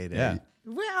appreciate it. Yeah.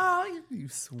 Well, you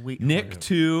sweet. Nick,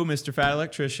 too, Mr. Fat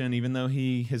Electrician, even though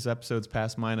his episodes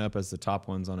pass mine up as the top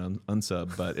ones on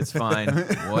Unsub, but it's fine.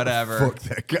 Whatever. Fuck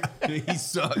that guy. He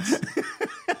sucks.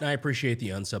 And I appreciate the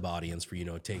unsub audience for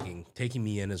taking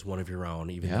me in as one of your own,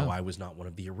 even though I was not one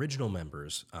of the original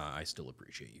members. I still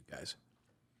appreciate you guys.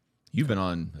 You've been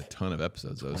on a ton of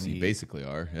episodes, though, so you basically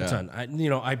are. Yeah. Ton.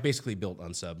 I basically built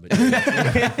unsub.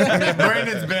 But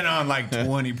Brandon's been on like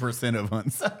 20% of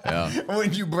us. Yeah.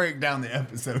 When you break down the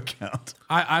episode count.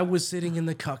 I was sitting in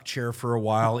the cuck chair for a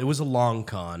while. It was a long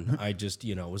con.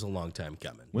 It was a long time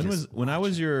coming. When I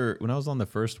was on the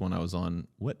first one, I was on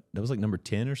what? That was like number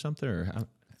 10 or something, or how, do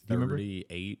you remember?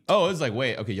 38. Oh, it was like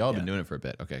okay, y'all have been doing it for a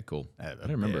bit. Okay, cool. I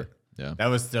don't remember. Yeah. That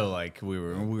was still like we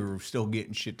were still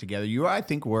getting shit together. I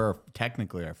think we're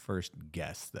technically our first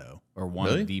guest though, or one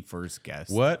Really? of the first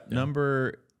guests. What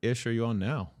number ish are you on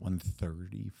now?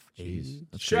 138. Jeez,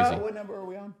 that's Show, crazy. what number are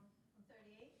we on?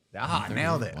 38. Ah,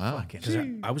 nailed it. Wow.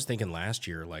 Fucking I was thinking last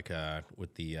year, like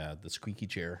with the squeaky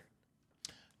chair.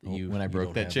 When I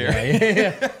broke that have. chair.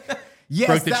 yes,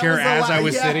 Broke the that chair was as I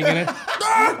was sitting in it.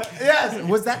 Yes,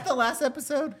 was that the last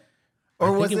episode, or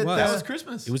think was it it? was. That was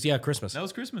Christmas. It was Christmas. That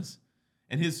was Christmas.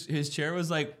 And his chair was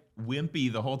like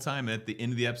wimpy the whole time. And at the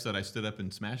end of the episode, I stood up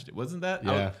and smashed it. Wasn't that?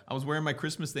 Yeah. I was wearing my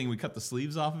Christmas thing. We cut the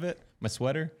sleeves off of it. My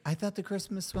sweater. I thought the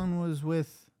Christmas one was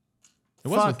with. It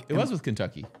was with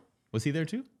Kentucky. Was he there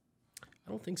too? I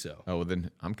don't think so. Oh, well,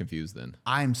 then I'm confused then.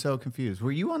 I'm so confused.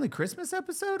 Were you on the Christmas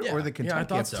episode or the Kentucky I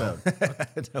thought so.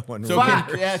 episode? No one So,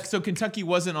 was. so Kentucky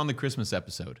wasn't on the Christmas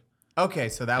episode. Okay,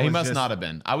 so that He was must just, not have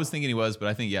been. I was thinking he was, but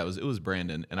I think, it was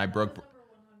Brandon. And I broke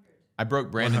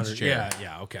Brandon's 100. chair.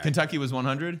 Yeah, okay. Kentucky was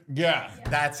 100. Yeah,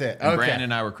 that's it. And Okay. Brandon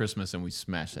and I were Christmas, and we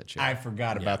smashed that chair. I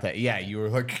forgot about that. Yeah, you were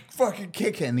like fucking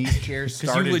kicking these chairs. Because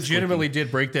Started you legitimately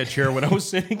did break that chair when I was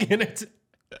sitting in it. squeaking.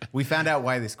 We found out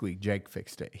why they squeaked. Jake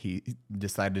fixed it. He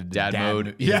decided to Dad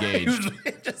mode Yeah, engaged.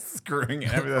 he was just screwing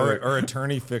it. Our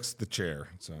attorney fixed the chair.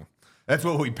 So That's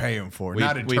what we pay him for. we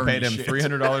not paid him attorney shit.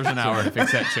 $300 an hour to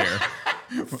fix that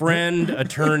chair. Friend,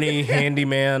 attorney,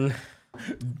 handyman.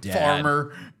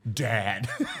 Farmer, dad.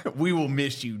 We will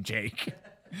miss you, Jake.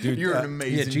 Dude, You're an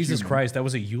amazing. Yeah, Jesus human. Christ, that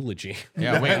was a eulogy.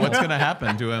 Yeah, wait, what's gonna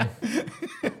happen to him?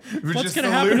 What's going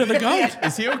to happen to the goat?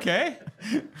 Is he okay?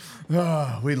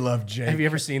 Oh, we love Jake. Have you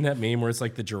ever seen that meme where it's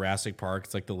like the Jurassic Park?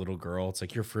 It's like the little girl. It's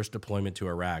like your first deployment to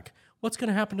Iraq. What's going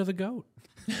to happen to the goat?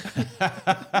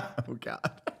 Oh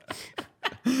God.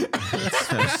 No,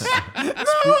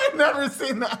 I've never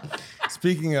seen that.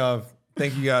 Speaking of,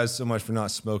 thank you guys so much for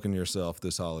not smoking yourself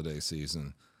this holiday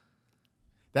season.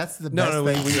 That's the No, best no,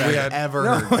 thing we I've had-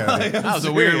 ever heard, Cody. That was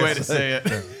a weird way to say it.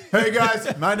 Hey guys,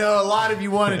 I know a lot of you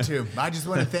wanted to. I just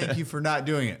want to thank you for not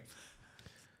doing it.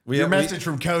 Your message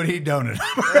from Cody, don't it?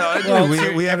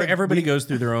 Everybody goes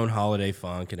through their own holiday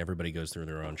funk, and everybody goes through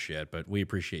their own shit. But we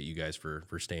appreciate you guys for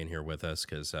staying here with us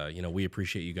because we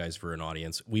appreciate you guys for an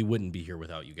audience. We wouldn't be here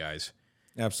without you guys.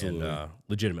 Absolutely. And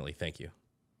legitimately, thank you.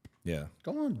 Yeah.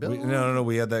 Go on, Bill. No.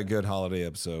 We had that good holiday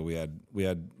episode. We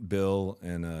had Bill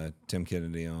and Tim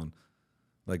Kennedy on,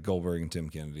 like Goldberg and Tim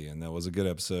Kennedy, and that was a good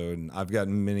episode. And I've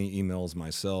gotten many emails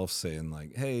myself saying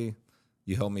like, "Hey,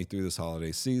 you helped me through this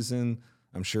holiday season."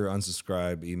 I'm sure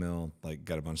unsubscribe email like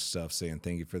got a bunch of stuff saying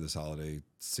thank you for this holiday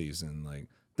season. Like,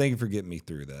 thank you for getting me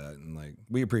through that, and like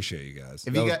we appreciate you guys.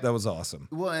 That was awesome.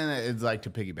 Well, and it's like to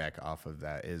piggyback off of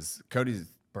that is Cody's,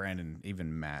 Brandon,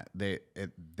 even Matt.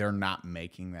 They're not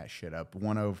making that shit up.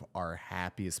 One of our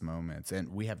happiest moments, and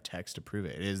we have text to prove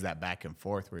it. It is that back and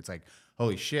forth where it's like,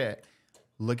 holy shit.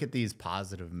 Look at these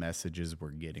positive messages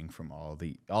we're getting from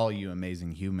all you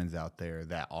amazing humans out there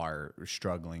that are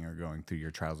struggling or going through your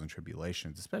trials and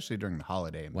tribulations, especially during the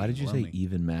holiday. And Why did you lonely. say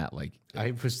even Matt? Like,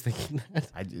 I was thinking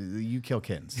that. You kill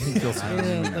kittens.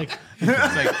 Like,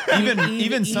 it's like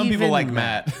even some people like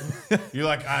Matt. You're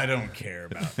like, I don't care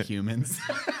about humans.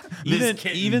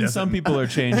 Even some people are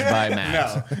changed by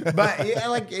Matt. No, but yeah,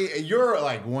 like you're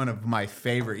like one of my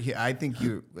favorite. I think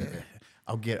you.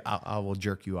 I will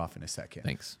jerk you off in a second.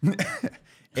 Thanks.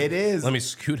 It is. let me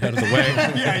scoot out of the way.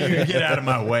 Yeah, you get out of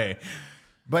my way.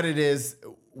 But it is.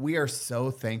 We are so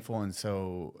thankful and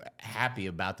so happy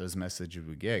about those messages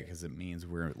we get because it means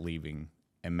we're leaving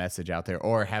a message out there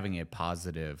or having a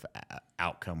positive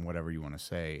outcome, whatever you want to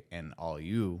say. And all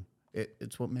you,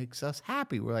 it's what makes us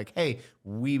happy. We're like, hey,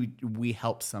 we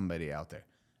help somebody out there.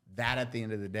 That at the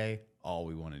end of the day, all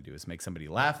we want to do is make somebody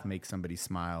laugh, make somebody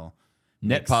smile.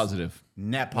 Net positive.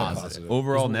 Net positive.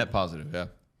 Overall net positive. Yeah.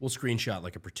 We'll screenshot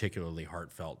like a particularly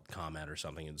heartfelt comment or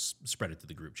something and spread it to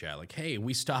the group chat. Like, hey,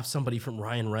 we stopped somebody from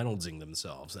Ryan Reynoldsing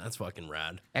themselves. That's fucking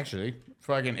rad. Actually,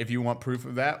 fucking, if you want proof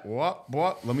of that, what?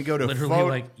 Let me go to Literally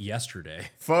like yesterday.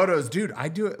 photos. Dude, I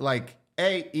do it like,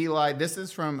 hey, Eli, this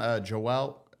is from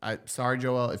Joel. Sorry,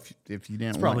 Joel, if you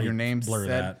didn't want your name blur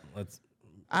said. that. Let's.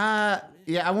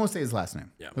 Yeah, I won't say his last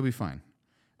name. Yeah. He'll be fine.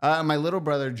 My little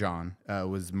brother John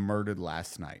was murdered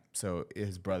last night. So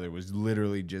his brother was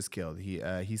literally just killed.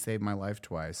 He saved my life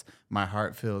twice. My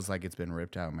heart feels like it's been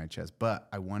ripped out of my chest. But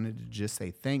I wanted to just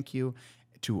say thank you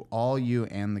to all you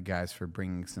and the guys for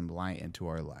bringing some light into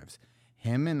our lives.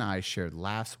 Him and I shared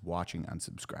laughs watching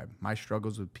Unsubscribe. My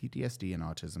struggles with PTSD and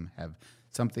autism have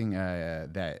something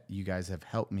that you guys have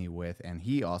helped me with, and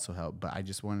he also helped. But I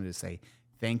just wanted to say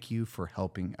thank you for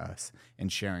helping us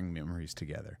and sharing memories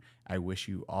together. I wish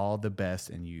you all the best,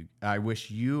 and I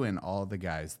wish you and all the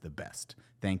guys the best.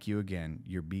 Thank you again.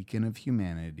 You're a beacon of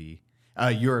humanity.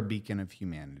 You're a beacon of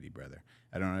humanity, brother.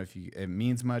 I don't know if it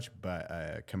means much,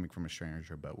 but coming from a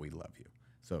stranger, but we love you.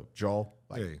 So Joel,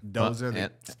 those are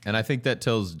the. And I think that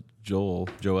tells Joel,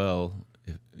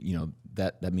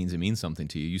 that means it means something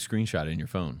to you. You screenshot it in your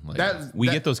phone. Like we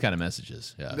get those kind of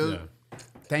messages. Yeah.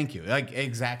 Thank you. Like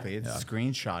exactly, it's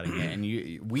screenshotting it,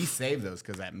 and we save those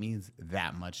because that means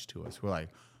that much to us. We're like,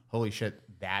 holy shit,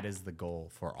 that is the goal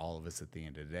for all of us at the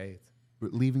end of the day.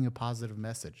 It's leaving a positive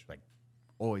message, like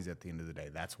always at the end of the day.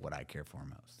 That's what I care for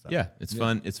most. So. Yeah, it's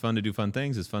fun. It's fun to do fun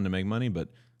things. It's fun to make money, but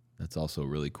that's also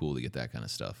really cool to get that kind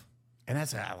of stuff. And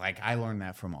that's like I learned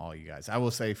that from all you guys. I will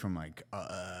say from like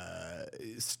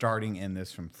starting in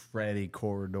this from Freddie,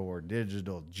 Corridor,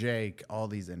 Digital, Jake, all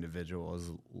these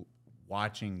individuals.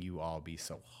 Watching you all be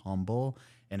so humble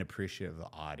and appreciative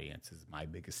of the audience is my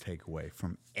biggest takeaway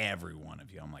from every one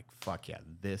of you. I'm like, fuck yeah,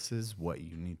 this is what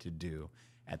you need to do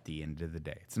at the end of the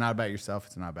day. It's not about yourself.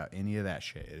 It's not about any of that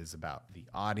shit. It is about the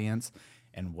audience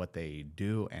and what they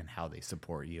do and how they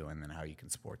support you and then how you can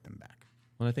support them back.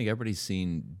 Well, I think everybody's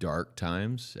seen dark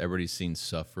times. Everybody's seen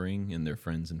suffering in their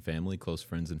friends and family, close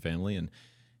friends and family.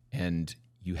 And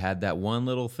you had that one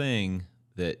little thing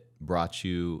that brought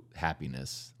you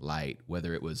happiness, light,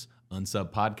 whether it was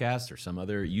Unsub Podcast or some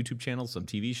other YouTube channel, some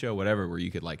TV show, whatever, where you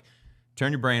could like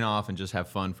turn your brain off and just have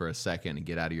fun for a second and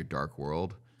get out of your dark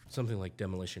world. something like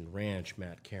Demolition Ranch,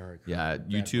 Matt Carrick. Yeah, Matt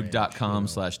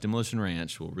youtube.com/Demolition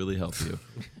Ranch will really help you.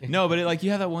 No, but like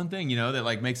you have that one thing, that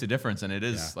like makes a difference. And it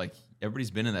is like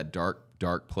everybody's been in that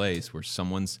dark place where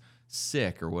someone's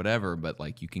sick or whatever, but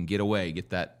like you can get away, get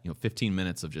that 15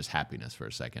 minutes of just happiness for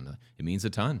a second. It means a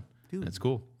ton. Dude, it's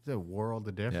cool. It's a world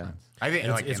of difference. I think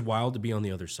it's wild to be on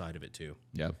the other side of it too.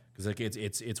 Yeah, because like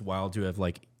it's wild to have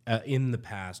like in the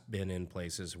past been in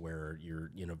places where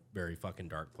you're in a very fucking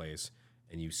dark place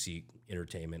and you seek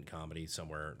entertainment, comedy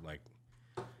somewhere like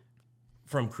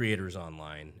from creators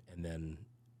online, and then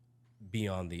be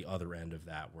on the other end of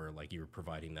that where like you're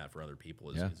providing that for other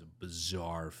people is a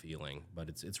bizarre feeling, but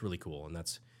it's really cool, and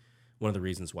that's one of the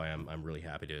reasons why I'm really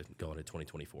happy to go into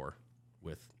 2024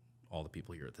 with all the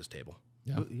people here at this table.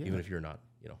 Yeah. Even if you're not,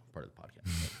 part of the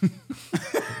podcast.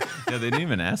 Yeah, they didn't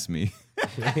even ask me.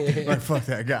 Like, fuck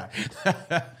that guy.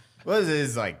 Well, it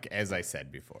is like, as I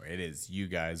said before, it is you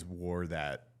guys wore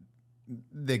the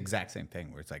exact same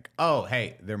thing where it's like, oh,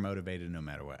 hey, they're motivated no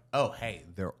matter what. Oh, hey,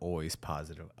 they're always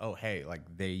positive. Oh, hey, like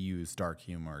they use dark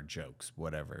humor, jokes,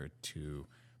 whatever to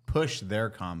push their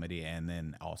comedy and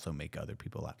then also make other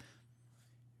people laugh.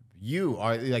 You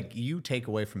are like, you take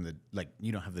away from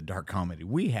you don't have the dark comedy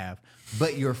we have,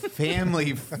 but your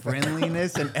family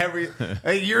friendliness and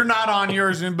you're not on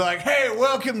yours and be like, hey,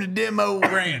 welcome to Demo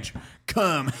Ranch.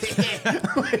 Come.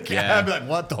 I'd be like,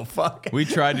 what the fuck? We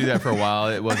tried to do that for a while.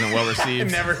 It wasn't well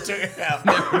received. Never took out.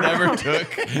 Never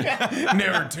took.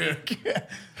 Never took.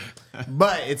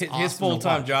 But it's his awesome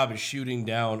full-time job is shooting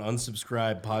down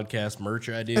unsubscribed podcast merch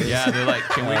ideas. Yeah, they're like,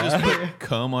 can we just put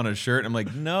cum on a shirt? I'm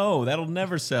like, no, that'll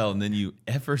never sell. And then you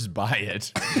effers buy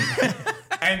it.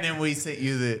 And then we sent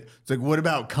you it's like, what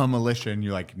about Cumalition? And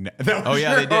you're like, no. Oh,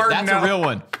 yeah, they did. That's a real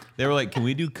one. They were like, can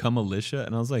we do Cumalicia?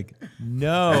 And I was like,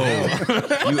 no,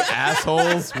 you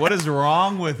assholes. What is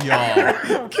wrong with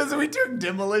y'all? Because we took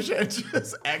Demolition and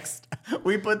just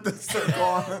we put the circle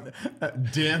on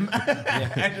dim.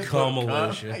 Yeah,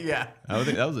 Cumalicia. Yeah. I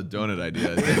think that was a donut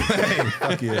idea. I think. Hey,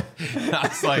 fuck you. I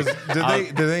was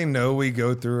like, Do they know we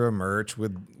go through a merch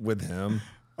with him?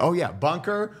 Oh, yeah.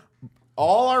 Bunker.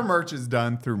 All our merch is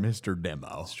done through Mr.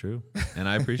 Demo. It's true. And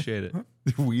I appreciate it.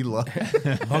 We love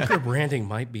it. Bunker branding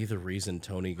might be the reason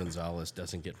Tony Gonzalez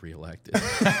doesn't get reelected.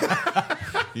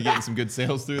 You getting some good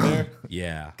sales through there?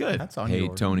 Yeah. Good. That's on Hey,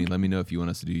 yours. Tony, let me know if you want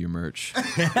us to do your merch.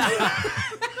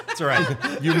 That's all right.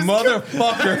 You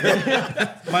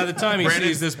motherfucker. By the time he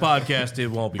sees this podcast, it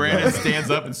won't be Brandon right. stands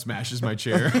up and smashes my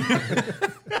chair.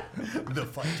 The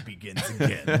fight begins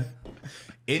again.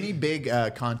 Any big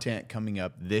content coming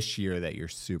up this year that you're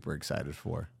super excited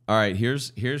for? All right,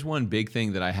 here's one big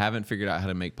thing that I haven't figured out how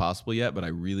to make possible yet, but I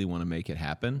really want to make it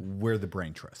happen. Where the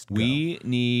brain trust. We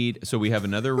have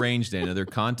another range day, another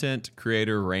content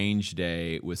creator range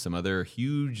day with some other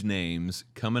huge names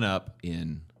coming up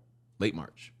in late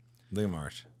March. Late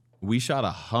March. We shot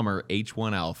a Hummer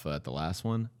H1 Alpha at the last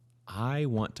one. I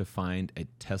want to find a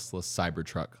Tesla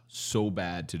Cybertruck so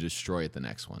bad to destroy at the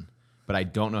next one, but I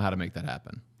don't know how to make that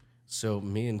happen. So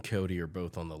me and Cody are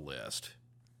both on the list.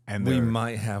 And We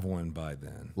might have one by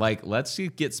then. Like, let's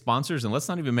get sponsors and let's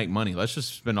not even make money. Let's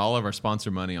just spend all of our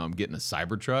sponsor money on getting a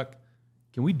Cybertruck.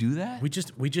 Can we do that? We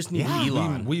just need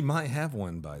Elon. We might have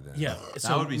one by then. Yeah.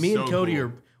 So would be me and so Cody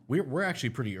cool. we're actually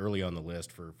pretty early on the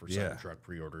list for Yeah. Cybertruck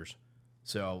pre-orders.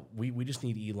 So we just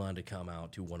need Elon to come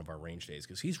out to one of our range days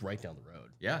because he's right down the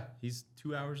road. Yeah, he's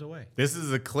 2 hours away. This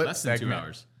is a clip Less than 2 segment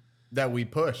hours. that we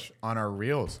push on our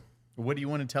reels. What do you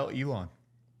want to tell Elon?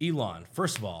 Elon,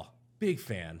 first of all, big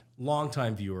fan,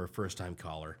 longtime viewer, first time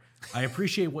caller. I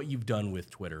appreciate what you've done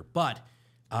with Twitter, but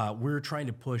we're trying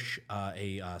to push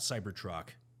a Cybertruck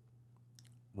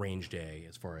range day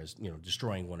as far as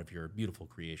destroying one of your beautiful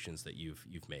creations that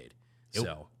you've made.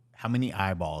 So How many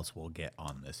eyeballs we'll get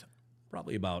on this?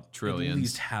 probably about Trillions. at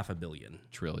least 500 million.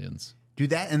 Trillions. Do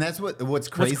that, and that's what's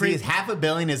crazy crazy- is 500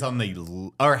 million is on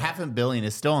the or 500 million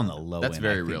is still on the low That's end. I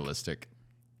very think. realistic.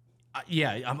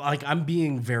 Yeah, I'm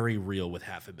being very real with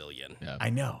 500 million. Yeah. I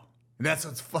know. That's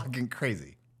what's fucking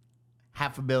crazy.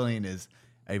 500 million is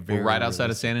a very We're right outside of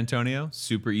realistic- San Antonio.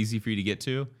 Super easy for you to get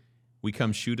to. We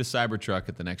come shoot a Cybertruck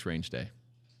at the next range day.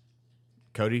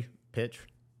 Cody pitch.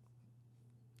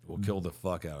 We'll kill the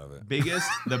fuck out of it.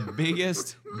 The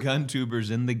biggest gun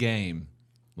tubers in the game.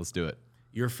 Let's do it.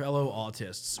 Your fellow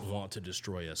autists want to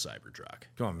destroy a Cybertruck.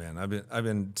 Come on, man. I've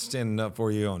been standing up for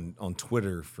you on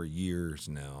Twitter for years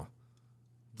now.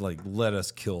 Like, let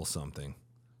us kill something.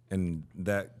 And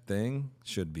that thing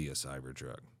should be a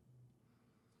Cybertruck.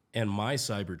 And my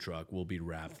Cybertruck will be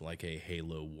wrapped like a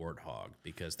Halo Warthog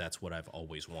because that's what I've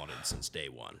always wanted since day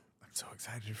one. I'm so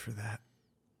excited for that.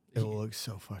 It looks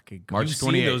so fucking cool. March You've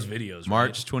seen 28th. those videos, right?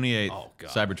 March 28th. Oh, God.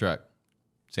 Cybertruck,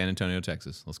 San Antonio,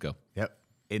 Texas. Let's go. Yep.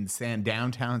 In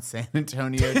downtown San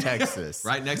Antonio, Texas.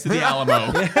 Right next to the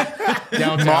Alamo.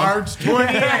 March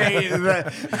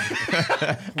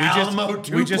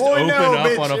 28th. We just open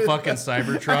up on a fucking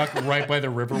Cybertruck right by the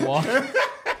Riverwalk.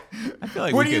 I feel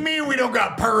like What do you mean we don't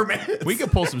got permits? We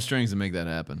could pull some strings and make that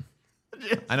happen.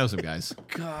 I know some guys.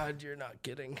 God, you're not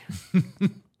kidding.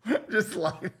 Just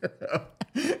like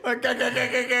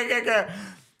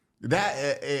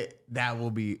that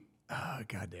will be. Oh,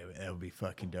 God damn it. That would be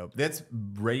fucking dope. That's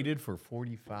rated for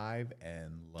 45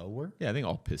 and lower. Yeah, I think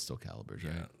all pistol calibers,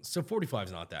 right? So 45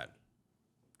 is not that.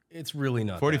 It's really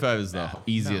not 45 is the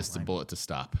easiest bullet to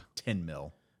stop. 10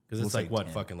 mil. because We'll it's like say what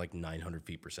 10. fucking like 900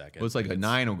 feet per second. Well, it's like a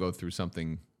 9 will go through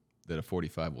something that a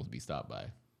 45 will be stopped by.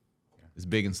 It's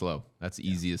big and slow. That's the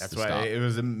easiest That's to why stop. it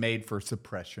was made for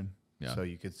suppression. Yeah. So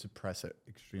you could suppress it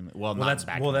extremely well. Well, not that's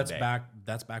back in the day.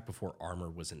 that's back before armor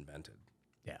was invented.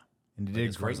 Yeah, and it Like, did a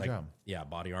as far as, great like, job. Yeah,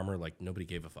 body armor, like nobody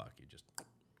gave a fuck. You just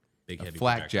big A heavy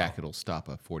flak projectile. jacket will stop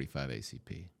a 45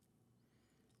 ACP.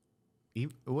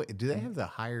 Wait, do they have the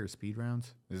higher speed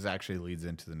rounds? This actually leads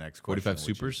into the next question. 45 which is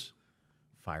supers?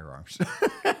 firearms.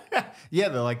 Yeah,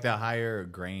 they're like the higher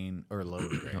grain or lower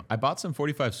grain. I bought some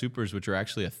 45 supers, which are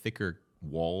actually a thicker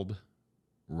walled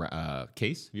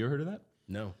case. Have you ever heard of that?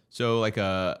 No. So like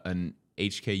an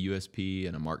HK USP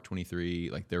and a Mark 23,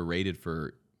 like they're rated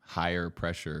for higher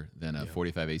pressure than a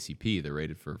 45 ACP. They're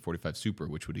rated for 45 Super,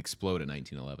 which would explode at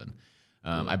 1911.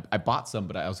 I bought some,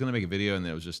 but I was going to make a video and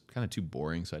it was just kind of too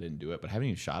boring, so I didn't do it. But I haven't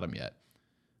even shot them yet.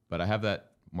 But I have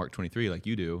that Mark 23 like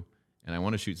you do, and I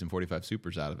want to shoot some 45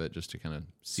 Supers out of it just to kind of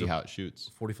see how it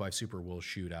shoots. 45 Super will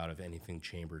shoot out of anything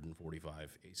chambered in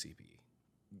 45 ACP.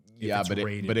 Yeah, it's but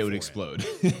rated it would for it. explode.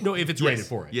 No, if it's rated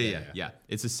for it. Yeah.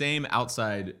 It's the same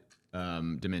outside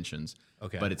dimensions.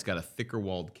 Okay. But it's got a thicker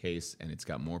walled case and it's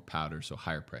got more powder, so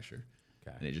higher pressure.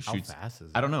 Okay. And it just How shoots. fast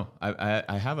is it? I don't know.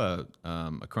 I have a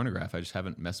chronograph. I just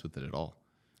haven't messed with it at all.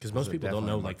 Because most are people don't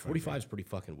know, definitely like 45 is pretty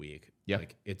fucking weak. Yeah.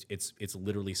 Like it's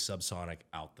literally subsonic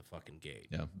out the fucking gate.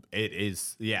 Yeah. It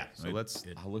is. Yeah. So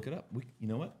I'll look it up. You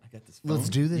know what? I got this phone. Let's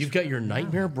do this. You've got your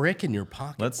nightmare brick in your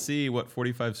pocket. Let's see what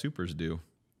 45 Supers do.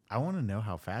 I want to know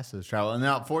how fast those travel. And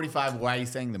now 45, why are you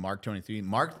saying the Mark 23?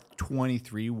 Mark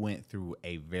 23 went through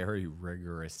a very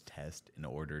rigorous test in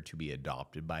order to be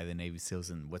adopted by the Navy SEALs.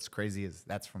 And what's crazy is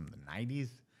that's from the 90s.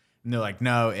 And they're like,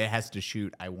 no, it has to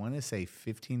shoot, I want to say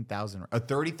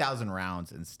 30,000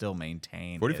 rounds and still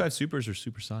maintain. 45 Supers are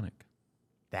supersonic.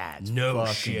 That's No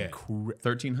fucking shit.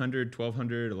 1,300,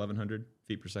 1,200, 1,100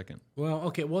 feet per second. Well,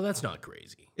 okay, well that's not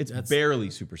crazy. It's barely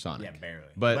supersonic. Yeah, barely.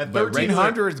 But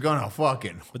 1,300 is going to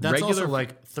fucking. But that's regular- also like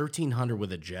 1,300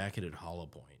 with a jacketed hollow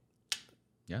point.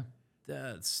 Yeah.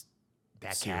 That's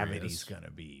That serious. cavity's going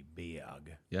to be big.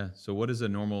 Yeah. So what is a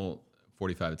normal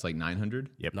 45? It's like 900.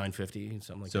 Yep. 950,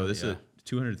 something like So that. this is a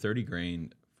 230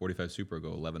 grain 45 Super go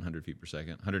 1,100 feet per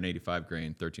second. 185 grain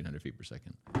 1,300 feet per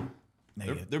second.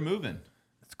 They're moving.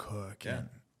 It's cooking. Yeah.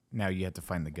 Now you have to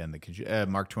find the gun that could.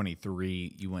 Mark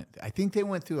 23. I think they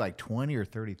went through like 20 or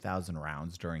 30,000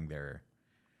 rounds during their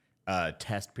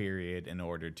test period in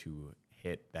order to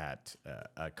hit that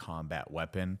combat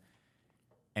weapon,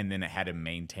 and then it had to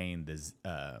maintain this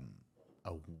a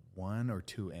 1 or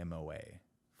 2 MOA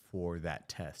for that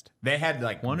test. They had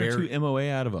like 1 or 2 MOA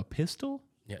out of a pistol?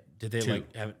 Yeah. Did they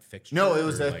like have it fixed? No, it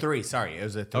was or, a like, 3. Sorry, it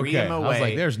was a 3 Okay. MOA. I was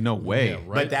like, there's no way. Yeah,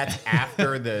 right. But that's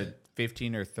after the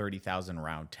 15 or 30,000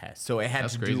 round test. So it had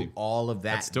That's to crazy. do all of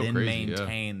that, That's still then crazy, yeah.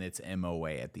 maintain its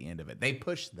MOA at the end of it. They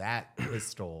pushed that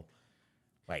pistol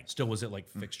like Still, was it like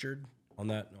fixtured on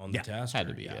the test? had or-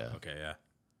 to be, yeah. Okay, yeah.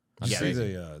 Did you see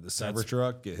crazy. the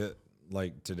Cybertruck get hit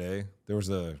like today? There was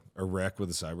a wreck with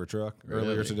a Cybertruck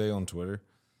earlier Really? today on Twitter.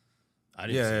 I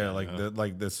didn't see Yeah, that,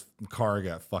 like this car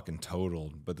got fucking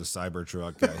totaled, but the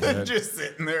Cybertruck got hit. just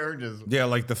sitting there, just Yeah,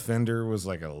 like the fender was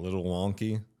like a little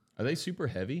wonky. Are they super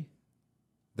heavy?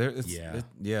 Yeah.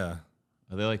 Yeah.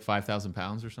 Are they like 5,000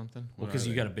 pounds or something? Well, because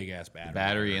you got a big ass battery.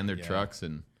 battery there. and their Yeah. trucks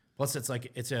and Plus, it's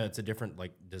like it's a different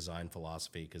like design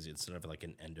philosophy because instead of like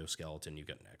an endoskeleton, you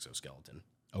got an exoskeleton.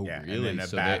 oh Yeah, and really? then a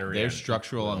So battery they're and-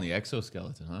 structural on the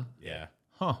exoskeleton, huh? Yeah.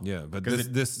 Huh. Yeah, but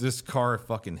this car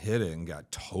fucking hit it and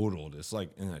got totaled. It's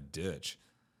like in a ditch.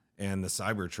 And the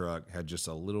Cybertruck had just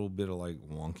a little bit of like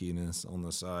wonkiness on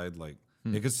the side. Like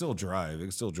it could still drive. It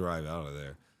could still drive out of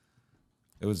there.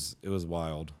 It was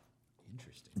wild.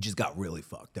 just got really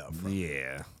fucked up.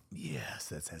 Yeah. Yes,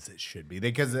 that's as it should be.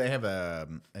 Because they have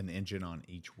an engine on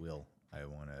each wheel.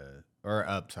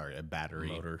 A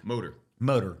battery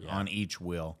Motor. on each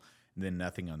wheel. And then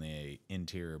nothing on the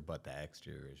interior but the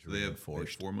exterior is They have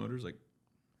reinforced. 4 motors, like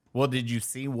Well, did you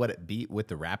see what it beat with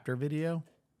the Raptor video?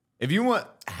 If you want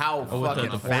how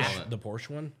fucking fast The Porsche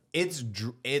one? it's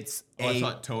Oh, I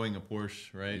saw it towing a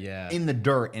Porsche, right? Yeah. in the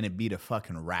dirt and it beat a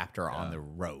fucking Raptor on the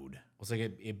road It's like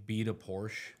it beat a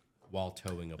Porsche while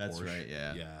towing a That's Porsche. right,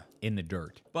 yeah. Yeah. in the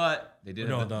dirt. But they did.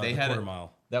 No, they the had quarter it.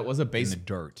 mile. That was a In base. the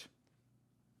dirt.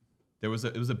 It was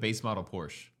a base model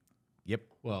Porsche. Yep.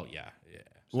 Well, yeah.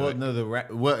 Well,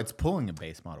 no, it's pulling a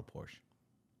base model Porsche.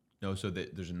 No, so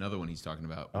there's another one he's talking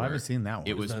about. I where haven't seen that one.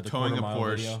 It was that the towing a quarter mile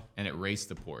Porsche video? and it raced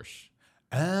the Porsche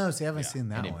Oh, see, I haven't seen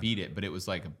that and it one. beat it, but it was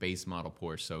like a base model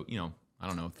Porsche. So I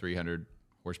don't know, 300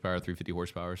 horsepower, 350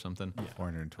 horsepower or something.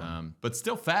 420. But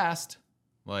still fast,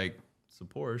 like it's a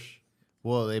Porsche.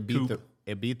 Well, it beat Coupe.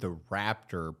 the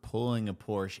Raptor pulling a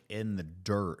Porsche in the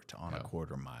dirt on a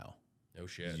quarter mile. No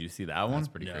shit. Did you see that one? That's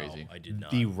pretty no, crazy. I did not.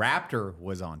 The Raptor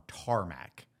was on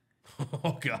tarmac.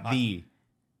 Oh god.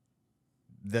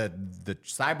 The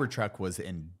Cybertruck was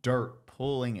in dirt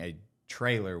pulling a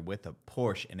trailer with a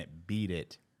Porsche and it beat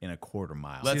it in a quarter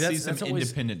mile. Let's see that's some always-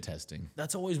 independent testing.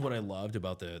 That's always what I loved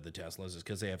about the Teslas is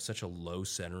because they have such a low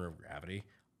center of gravity.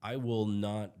 I will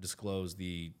not disclose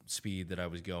the speed that I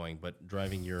was going, but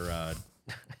driving your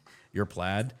your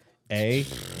Plaid, I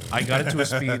got it to a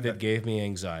speed that gave me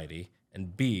anxiety,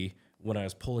 and B, when I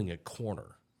was pulling a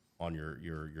corner on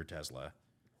your Tesla,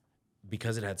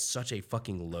 because it had such a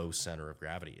fucking low center of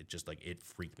gravity, it just it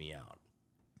freaked me out.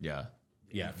 Yeah.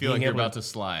 Yeah, I feel like being you're able about to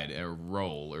slide or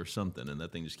roll or something, and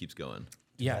that thing just keeps going.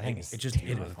 Yeah, it just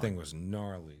hit The thing was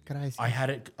gnarly. I had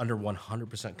it under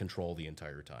 100% control the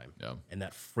entire time. Yeah. And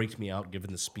that freaked me out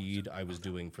given the speed I was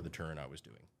doing for the turn I was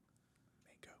doing.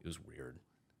 It was weird.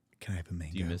 Can I have a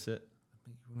mango? Do you miss it?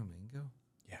 You want a mango?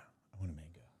 Yeah, I want a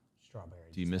mango. Strawberry.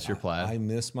 Do you miss your Plaid? I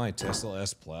miss my Tesla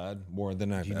S Plaid more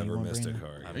than I've ever one, missed a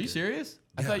Brandon? car. Are you serious?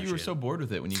 I thought you were so bored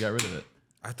with it when you got rid of it.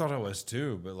 I thought I was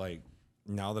too, but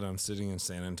now that I'm sitting in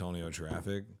San Antonio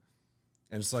traffic,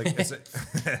 and it's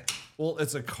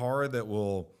it's a car that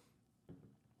will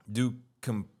do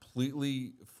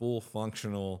completely full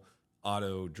functional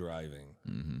auto driving.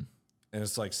 Mm-hmm. And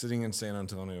it's like sitting in San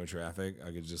Antonio traffic,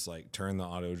 I could just turn the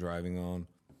auto driving on.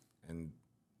 And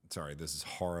sorry, this is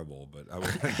horrible, but I would.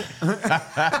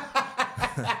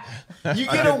 You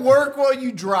get to work while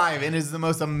you drive, and it's the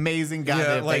most amazing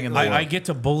goddamn thing in the world. I get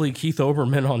to bully Keith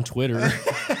Oberman on Twitter.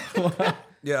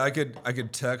 Yeah, I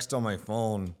could text on my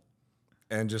phone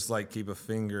and just keep a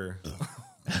finger.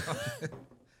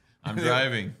 I'm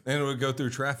driving. And it would go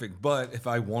through traffic. But if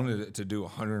I wanted it to do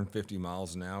 150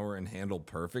 miles an hour and handle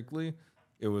perfectly,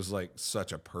 it was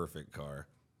such a perfect car.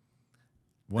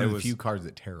 One of it the was- few cars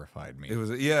that terrified me. It was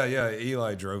yeah.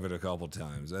 Eli drove it a couple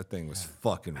times. That thing was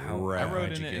fucking I rad.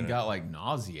 rode in it and got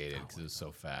nauseated because it was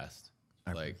so fast.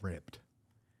 ripped.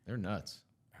 They're nuts.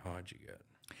 How'd you get?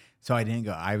 So I didn't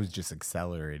go. I was just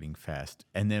accelerating fast.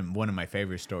 And then one of my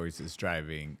favorite stories is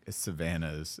driving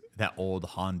Savannah's, that old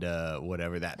Honda,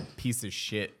 whatever, that piece of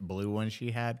shit blue one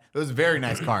she had. It was a very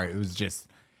nice car. It was just,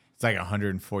 it's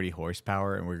 140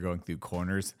 horsepower, and we were going through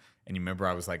corners. And you remember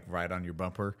I was right on your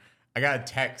bumper. I got a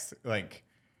text, we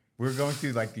were going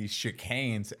through these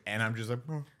chicanes, and I'm just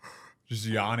just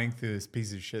yawning through this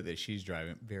piece of shit that she's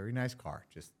driving. Very nice car.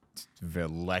 Just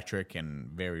electric and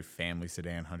very family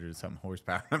sedan, 100-something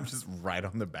horsepower. I'm just right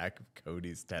on the back of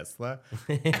Cody's Tesla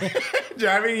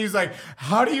driving. He's like,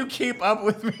 "How do you keep up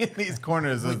with me in these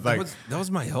corners?" It's that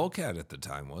was my Hellcat at the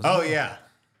time, wasn't oh it? yeah,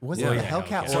 was it a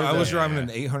Hellcat? So or I was the driving an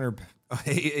 800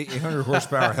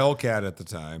 horsepower Hellcat at the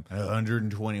time,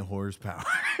 120 horsepower?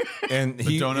 and The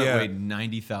he donut weighed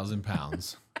 90,000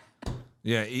 pounds.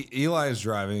 Eli is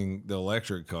driving the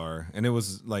electric car, and it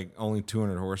was only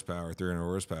 200 horsepower, 300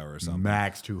 horsepower or something.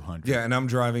 Max 200. Yeah, and I'm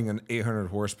driving an 800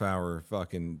 horsepower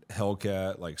fucking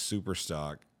Hellcat, super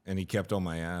stock, and he kept on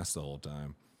my ass the whole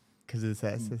time. Because it's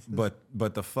that.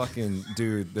 But the fucking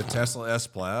dude, the Tesla S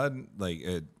Plaid,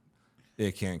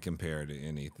 it can't compare to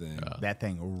anything. That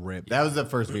thing ripped. That was the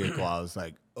first vehicle I was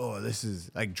like, "Oh, this is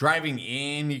driving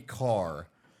any car."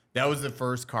 That was the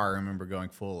first car I remember going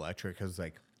full electric. I was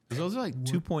like, Those are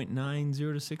 2.90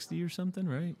 to 60 or something,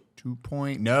 right? 2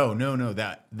 point. No.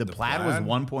 That the Plaid was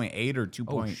Plaid? 1.8 or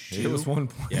 2.2. It was 1.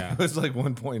 Yeah. It was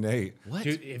 1.8. What?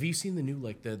 Dude, have you seen the new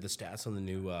the stats on the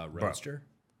new Roadster,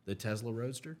 the Tesla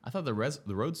Roadster? I thought the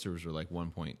Roadsters were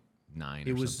 1.9 It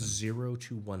or was something. 0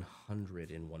 to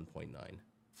 100 in 1.9. What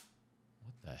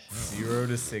the hell? 0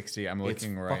 to 60. I'm It's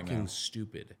looking right fucking now.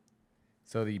 stupid.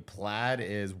 So the Plaid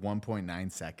is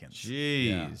 1.9 seconds.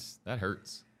 Jeez. That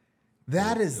hurts.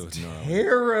 That is was gnarly.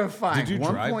 terrifying. Did you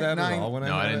drive that at 1.9 all when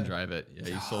No, I had didn't it? drive it. Yeah,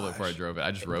 you sold it before I drove it.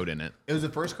 I just rode in it. It was the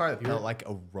first car that felt like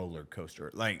a roller coaster.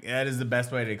 That is the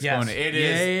best way to explain Yes. it. It Yeah,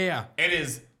 is. yeah, yeah. It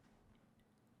is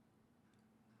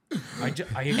I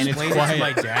explained it to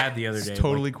my dad the other day. It's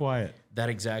totally quiet. That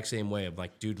exact same way of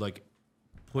like, dude, like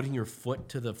putting your foot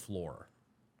to the floor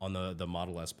on the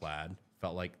Model S Plaid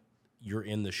felt like you're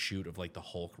in the chute of like the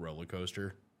Hulk roller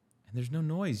coaster. And there's no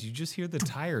noise. You just hear the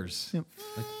tires.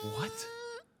 Like, what?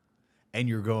 And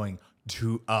you're going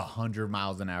to 100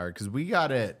 miles an hour because we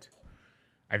got it.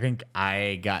 I think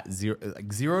I got 0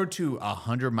 to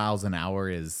 100 miles an hour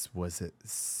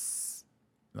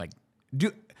like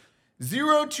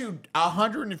 0 to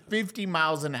 150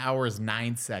 miles an hour is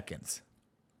 9 seconds.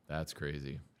 That's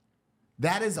crazy.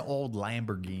 That is old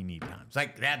Lamborghini times.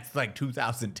 Like that's like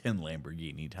 2010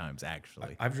 Lamborghini times,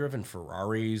 actually. I've driven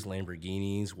Ferraris,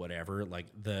 Lamborghinis, whatever. Like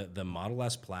the Model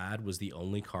S Plaid was the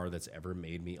only car that's ever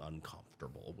made me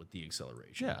uncomfortable with the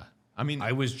acceleration. Yeah. I mean,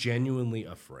 I was genuinely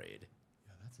afraid.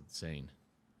 that's insane.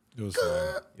 It was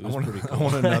Pretty I cool.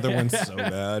 want another one so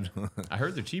bad. I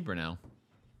heard they're cheaper now.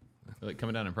 They're like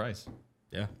coming down in price.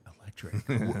 Yeah.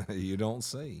 Electric. You don't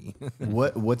say.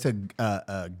 What's a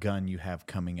gun you have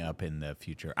coming up in the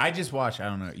future? I just watched. I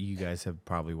don't know. You guys have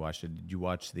probably watched it. Did you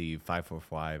watch the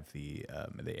 545? The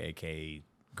AK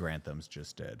Grantham's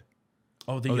just dead.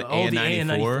 Oh, the the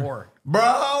AN-94.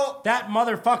 Bro, That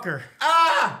motherfucker.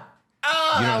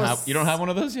 You don't have one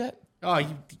of those yet? Oh,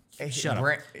 you shut up.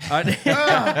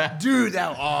 Dude,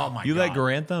 that oh my You god. let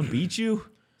Grantham beat you?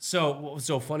 So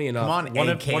funny enough, Come on, one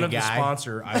AK of the guy.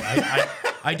 sponsor,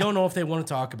 I don't know if they want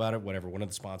to talk about it. Whatever. One of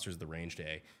the sponsors, the Range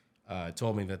Day,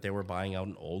 told me that they were buying out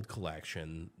an old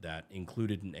collection that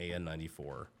included an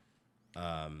AN-94.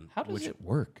 How does it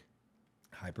work?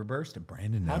 Hyperburst and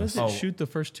Brandon knows. How does it shoot the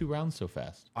first 2 rounds so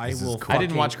fast? I will. I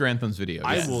didn't watch Grantham's video.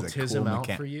 I yet. will is a tiz cool him out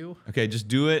mechanic. for you. Okay, just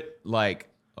do it like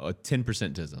a 10%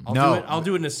 tism. I'll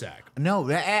do it in a sec. No,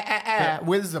 this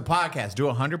is a podcast. Do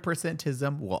 100%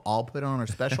 tism. We'll all put on our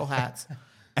special hats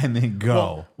and then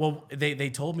go. Well,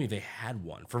 they told me they had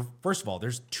one. First of all,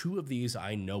 there's 2 of these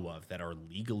I know of that are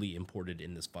legally imported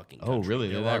in this fucking country. Oh, really?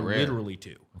 There They're that are rare? literally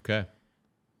 2. Okay.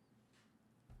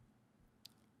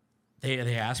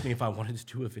 They asked me if I wanted to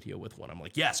do a video with one. I'm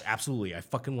like, yes, absolutely. I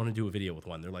fucking want to do a video with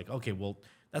one. They're like, okay, well,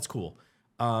 that's cool.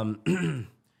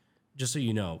 Just so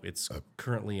you know, it's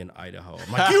currently in Idaho.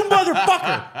 I'm like, you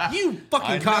motherfucker! You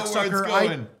fucking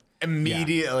cocksucker!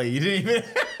 Immediately. You didn't even.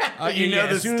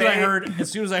 As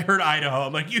soon as I heard Idaho,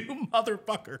 I'm like, you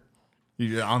motherfucker!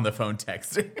 You're on the phone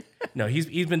texting. No, he's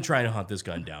been trying to hunt this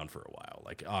gun down for a while.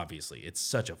 Like, obviously, it's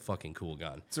such a fucking cool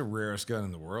gun. It's the rarest gun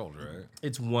in the world, right?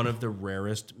 It's one of the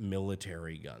rarest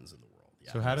military guns in the world.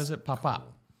 Yeah. So how does it pop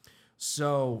up?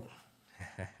 So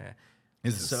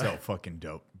This is so fucking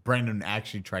dope. Brandon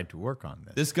actually tried to work on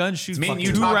this. This gun shoots Me and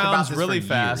you 2 talked about rounds this really for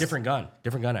fast. different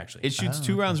gun actually. It shoots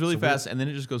 2 rounds really fast, and then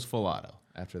it just goes full auto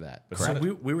after that. But So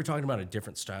we were talking about a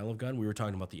different style of gun. We were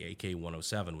talking about the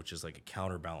AK-107, which is like a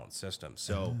counterbalance system.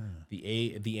 So the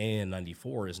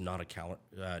AN-94 is not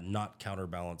not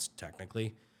counterbalanced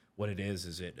technically. What it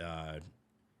is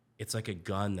it's like a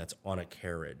gun that's on a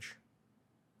carriage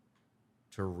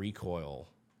to recoil.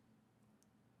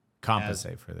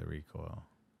 Compensate for the recoil.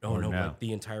 Oh Or no, no? like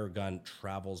the entire gun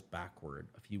travels backward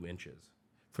a few inches.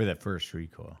 For that first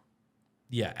recoil.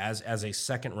 Yeah, as a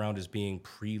second round is being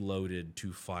preloaded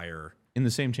to fire. in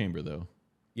the same chamber, though.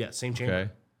 Yeah, same chamber.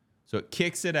 Okay. So it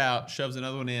kicks it out, shoves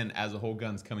another one in as the whole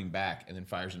gun's coming back, and then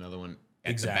fires another one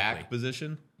at the back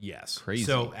position. Yes. Crazy.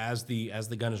 So as the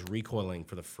gun is recoiling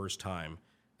for the first time,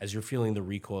 as you're feeling the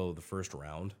recoil of the first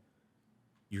round,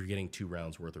 you're getting 2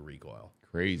 rounds worth of recoil.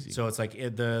 Crazy. So it's like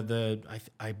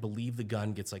I believe the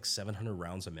gun gets like 700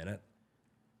 rounds a minute,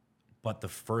 but the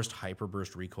first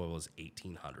hyperburst recoil is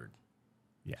 1800.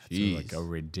 Yeah, Jeez. it's like a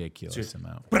ridiculous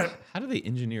amount. how do they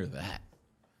engineer that?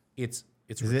 It's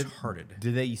Is retarded.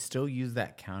 Do they still use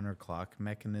that counterclock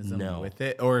mechanism No. with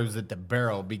it? Or is it the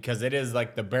barrel? Because it is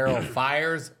like the barrel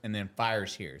fires and then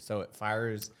fires here. So it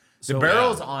fires. The So,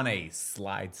 barrel's on a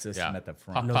slide system Yeah. at the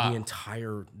front. No, Pop.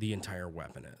 the entire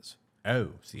weapon is. Oh,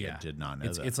 see, Yeah, I did not know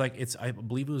it's, that. It's like I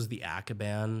believe it was the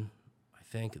Akaban, I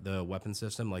think the weapon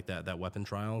system, like that weapon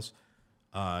trials.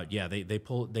 Yeah, they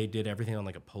did everything on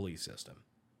like a pulley system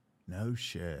no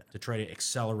shit. to try to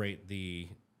accelerate the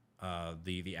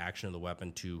action of the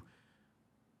weapon to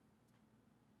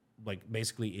like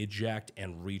basically eject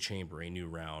and rechamber a new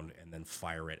round and then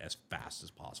fire it as fast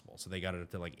as possible. So they got it up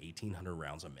to like 1800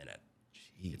 rounds a minute.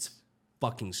 Jeez. It's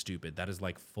fucking stupid. That is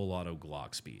like full auto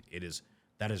Glock speed.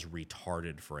 That is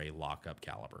retarded for a lockup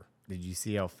caliber. Did you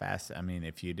see how fast? I mean,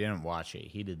 if you didn't watch it,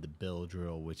 he did the bill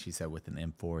drill, which he said with an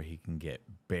M4 he can get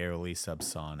barely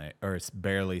subsonic or it's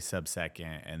barely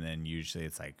sub-second, and then usually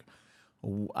it's like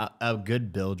a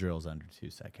good bill drill is under 2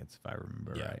 seconds if I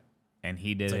remember right. and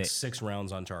he did It's like it. 6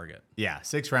 rounds on target. Yeah,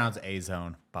 6 rounds A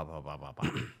zone. Blah blah blah blah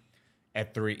blah.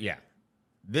 At 3, yeah.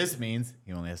 This means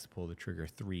he only has to pull the trigger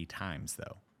 3 times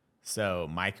though. So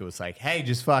Micah was like, "Hey,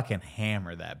 just fucking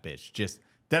hammer that bitch, just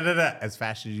da da da as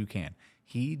fast as you can."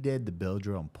 He did the bill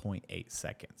drill in 0.8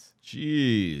 seconds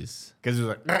Jeez. because it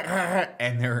was like,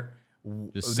 and they're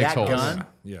Just that 6 holes. gun.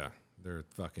 Yeah, they're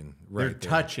fucking They're right there.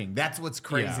 touching. That's what's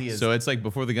crazy. Yeah. Is So it's like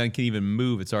before the gun can even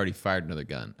move, it's already fired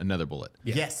another bullet.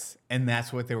 yes, and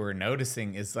that's what they were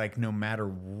noticing is like no matter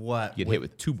what, You get hit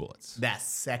with 2 bullets. that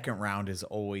second round is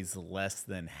always less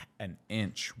than an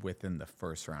inch within the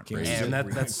first round. Can't, And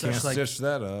that's can't such like stitch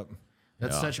that up.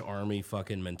 that's such army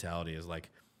fucking mentality. Is like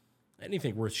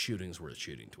anything worth shooting is worth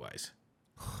shooting twice.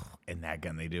 In that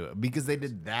gun, they do it because they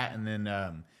did that, and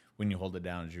then when you hold it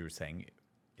down, as you were saying,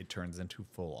 it turns into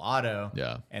full auto.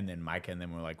 Yeah. and then Micah and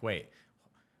them were like, "Wait,"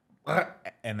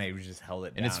 and they just held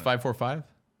it And down. it's 5.45?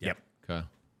 Yep. Okay.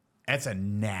 That's a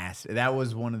nasty. That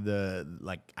was one of the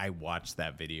like I watched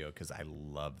that video because I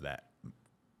love that.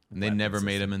 And they never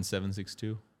made them in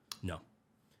 7.62? No.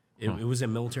 It was a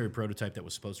military prototype that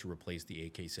was supposed to replace the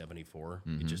AK-74.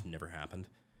 It just never happened.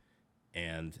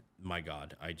 And my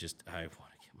God, I want to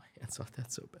get my hands off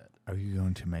that so bad. Are you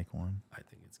going to make one? I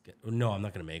think it's good. No, I'm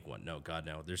not going to make one. No, God,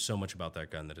 no. There's so much about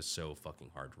that gun that is so fucking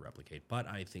hard to replicate. But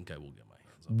I think I will get my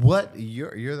hands on it. What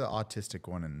you're the autistic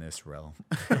one in this realm.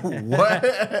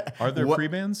 What? Are there What-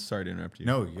 pre-bands? Sorry to interrupt you.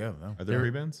 No, yeah, no. Are there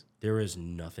pre-bands? There is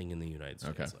nothing in the United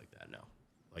States Okay. like that. No,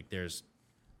 like there's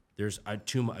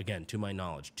to my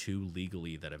knowledge, 2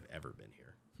 legally that have ever been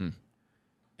here,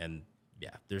 and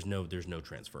yeah, there's no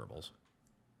transferables.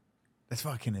 That's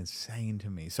fucking insane to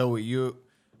me. So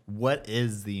what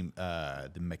is the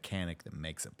mechanic that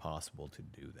makes it possible to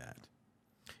do that?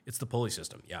 It's the pulley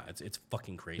system. Yeah, it's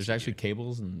fucking crazy. There's actually dude.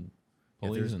 cables and Yeah,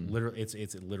 pulleys there's and literally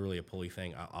it's literally a pulley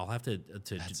thing. I'll have to dive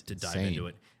insane. into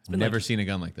it. It's I've been never like, seen a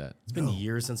gun like that. it's been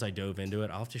years since I dove into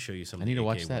it. I'll have to show you some. I need to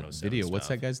watch that AK-107 video. What's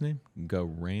stuff. that guy's name?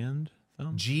 Garand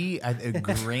Thumb?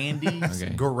 Grandy's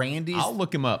Okay. Grandy's I'll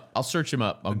look him up. I'll search him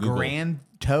up. I'll Google. Grand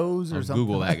Toes or I'll something.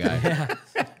 Google that guy.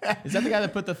 Is that the guy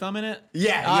that put the thumb in it?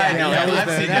 Yeah, I yeah, know. yeah. I've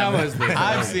seen that him. was the-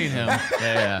 I've seen him.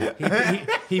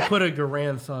 Yeah. He put a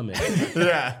Garand thumb in.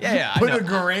 Yeah, Yeah, I Put know. a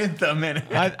grand thumb in it.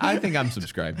 I think I'm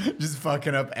subscribed. Just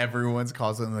fucking up everyone's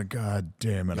calls and like, God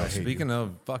damn it, I hate you. Speaking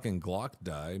of fucking Glock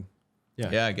died.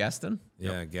 Yeah, Gaston.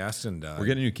 Yeah, Gaston died. We're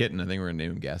getting a new kitten. I think we're gonna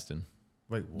name him Gaston.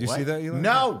 Wait, Do you see that, Eli?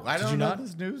 No, I don't you know not?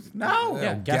 this news. No. Yeah,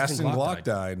 Yeah, Gaston Gaston Glock Glock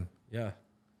died. Yeah.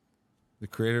 The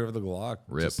creator of the Glock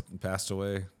Rip. just passed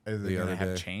away Is it the gonna other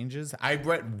have day. changes? I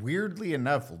read weirdly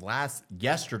enough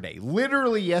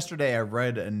literally yesterday, I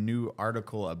read a new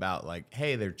article about like,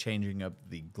 hey, they're changing up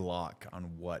the Glock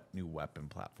on what new weapon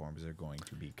platforms are going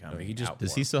to be coming. he just- out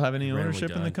Does for. he still have any Randomly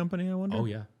ownership in the died. company? I wonder. Oh,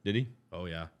 yeah. Did he? Oh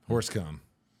yeah. Horse cum.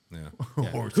 Yeah.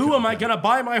 Who am I gonna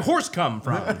buy my horse cum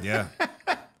from? Yeah.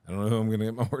 I don't know who I'm going to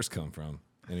get my horse cum from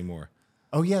anymore.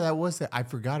 Oh yeah, that was it. I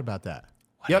forgot about that.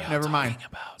 Yep, never mind.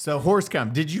 So horse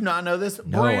cum. Did you not know this?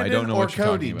 No, I Brandon don't know or what you're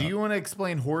Cody, talking do about. you want to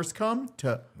explain horse cum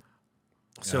to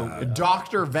So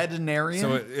doctor veterinarian?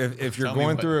 So if you're Tell me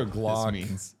going what through a this Glock,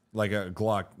 means. like a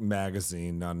Glock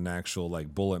magazine, not an actual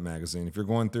like bullet magazine, if you're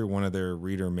going through one of their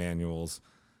reader manuals,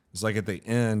 it's like at the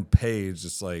end page,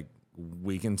 it's like,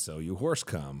 we can sell you horse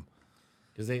cum.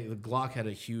 because the Glock had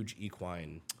a huge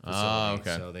equine facility, Ah,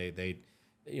 okay. so they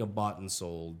bought and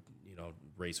sold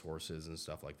race horses and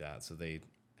stuff like that. So they,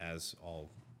 as all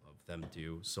of them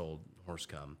do, sold horse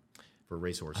cum for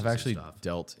race horses. I've actually and stuff.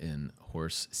 dealt in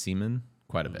horse semen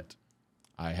quite a bit.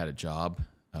 I had a job.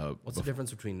 What's the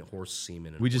difference between horse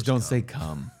semen and We just horse don't cum?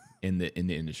 say cum in the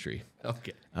industry.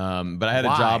 Okay. But I had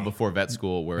Why? a job before vet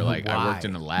school where like I worked Why?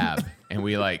 in a lab and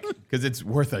we like because it's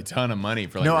worth a ton of money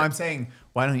for like no, I'm saying,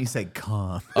 why don't you say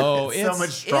cum? oh it's so much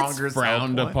stronger. it's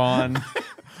frowned upon.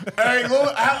 Hey,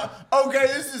 look, okay,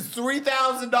 this is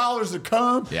 $3,000 a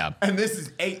cum. Yeah. and this is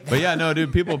 $8,000. But yeah, no,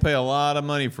 dude, people pay a lot of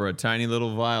money for a tiny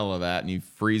little vial of that, and you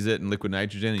freeze it in liquid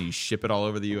nitrogen, and you ship it all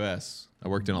over the U.S. I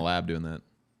worked in a lab doing that.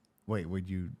 Wait, would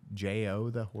you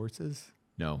JO the horses?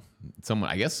 No,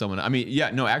 I mean, yeah,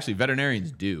 no, actually,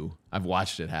 veterinarians do. I've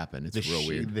watched it happen. It's real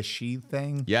weird. The she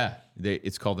thing. Yeah,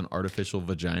 it's called an artificial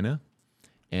vagina,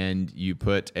 and you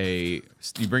bring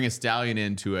a stallion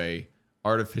into a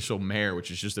artificial mare,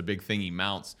 which is just a big thing he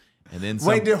mounts, and then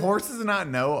Wait, do horses not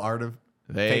know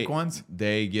they, fake ones?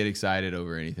 They get excited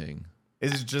over anything.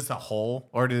 Is it just a hole,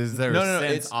 or is there No, a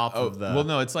sense it's off of the? Well,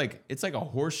 no, it's like a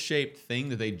horse-shaped thing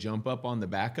that they jump up on the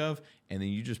back of, and then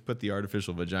you just put the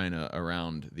artificial vagina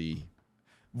around the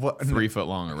what, 3 foot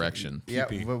long erection. Yeah,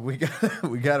 but we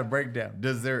got to break down.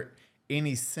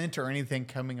 any scent or anything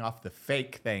coming off the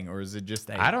fake thing, or is it just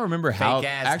a I don't remember how.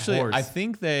 fake-ass Actually, horse? I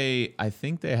think they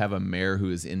have a mare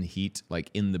who is in heat, like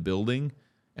in the building,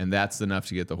 and that's enough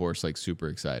to get the horse like super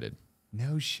excited.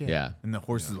 No shit. Yeah. And the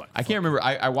horse is like, I can't remember.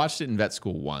 I watched it in vet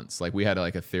school once. Like we had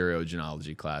like a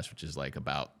therogenology class, which is like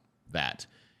about that,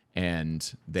 and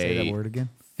they Say that word again?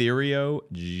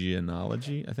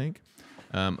 Therogenology, I think.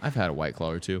 I've had a White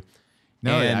Claw or two.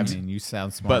 no, I And- mean, you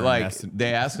sound smart. But like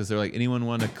they asked us, they're like, anyone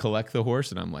want to collect the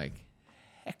horse? And I'm like,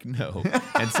 heck no.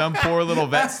 And some poor little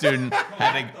vet student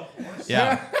had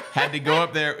to go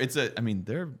up there. I mean,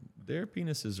 their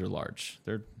penises are large.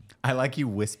 I like you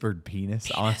whispered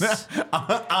penis. on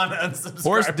unsubscribe.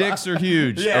 Horse dicks are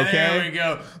huge. Yeah, okay, there we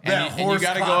go. And you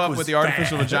got to go up with the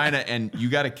artificial vagina, and you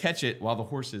got to catch it while the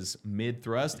horse is mid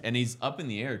thrust, and he's up in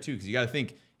the air too, because you got to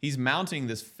think he's mounting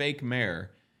this fake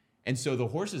mare, and so the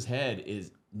horse's head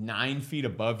is 9 feet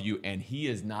above you, and he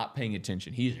is not paying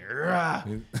attention. He's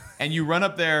and you run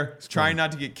up there trying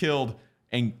not to get killed,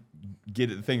 and get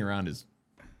the thing around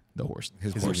the horse.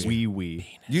 His His horse.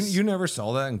 wee. You never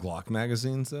saw that in Glock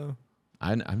magazines though?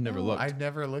 I've never looked. I've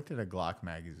never looked at a Glock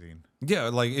magazine. Yeah,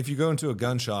 like if you go into a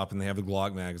gun shop and they have the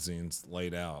Glock magazines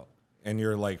laid out and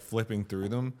you're like flipping through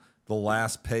them, the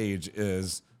last page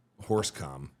is horse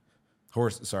cum.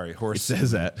 Horse. It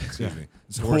says that. Excuse me.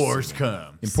 It's Horse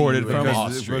cum. Imported from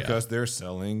because, Austria. because they're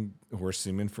selling horse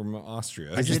semen from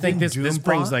Austria. I just it think in this Doom brings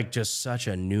font? like just such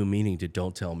a new meaning to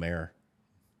 "Don't Tell Mare."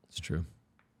 It's true.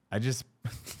 I just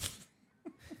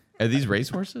Are these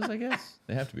racehorses? I guess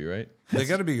they have to be, right? They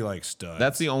got to be like studs.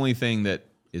 That's the only thing that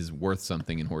is worth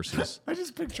something in horses.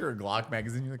 picture a Glock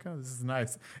magazine. You're like, oh, this is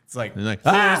nice. It's like, And like,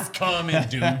 this cum in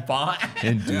Doom font.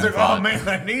 In It's Doom like, font. oh man,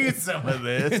 I need some of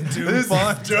this. This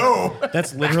is dope.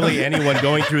 That's literally anyone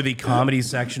going through the comedy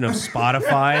section of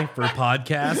Spotify for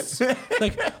podcasts.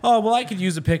 Like, oh well, I could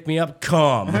use a pick me up.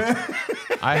 Come.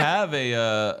 I have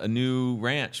a new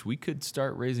ranch. We could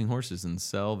start raising horses and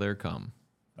sell their cum.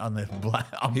 On He said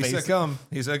Facebook. come.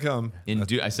 He said come.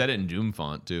 I said it in Doom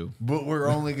font too. But we're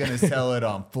only going to sell it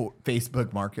on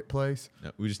Facebook Marketplace. No,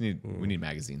 we need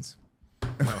magazines.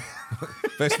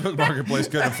 Facebook Marketplace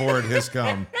couldn't afford his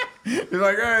cum. You're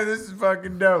like, all right, this is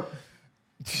fucking dope.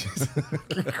 Jesus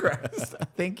Christ.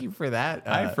 Thank you for that.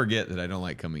 I forget that I don't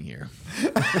like coming here.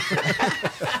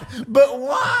 But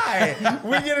why?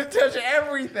 We get to touch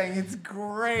everything. It's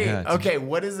great. Yeah, it's- Okay,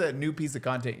 what is a new piece of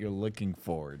content you're looking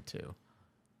forward to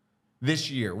this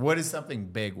year? What is something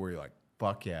big where you're like,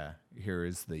 fuck yeah, here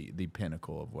is the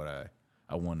pinnacle of what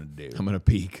I want to do? I'm gonna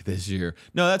peak this year.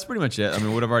 No, that's pretty much it. I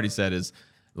mean, what I've already said is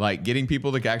like getting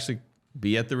people to actually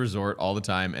be at the resort all the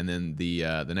time, and then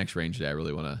the next range day, I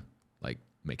really want to like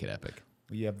make it epic.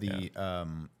 You have the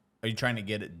are you trying to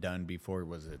get it done before,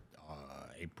 was it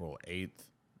April 8th?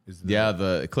 Is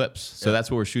The eclipse. So that's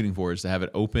what we're shooting for, is to have it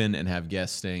open and have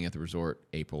guests staying at the resort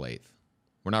April 8th.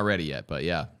 We're not ready yet, but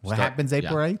yeah. What happens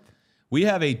April 8th? We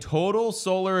have a total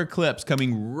solar eclipse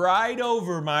coming right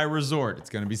over my resort. It's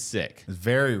going to be sick. It's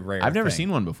very rare. I've never thing.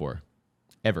 seen one before.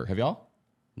 Ever. Have y'all?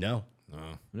 No.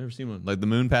 I've never seen one. Like the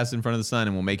moon passes in front of the sun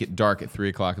and we'll make it dark at 3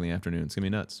 o'clock in the afternoon. It's going to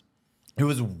be nuts. It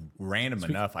was random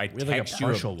enough. I We had like a text you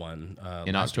partial one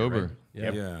In last year, October. right?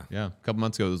 Yep. Yeah. Yeah. A couple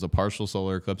months ago, there was a partial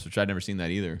solar eclipse, which I'd never seen that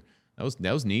either. That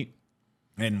was neat.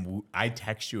 and I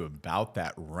text you about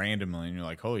that randomly, and you're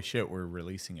like, holy shit, we're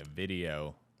releasing a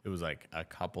video. It was like a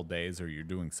couple days, or you're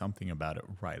doing something about it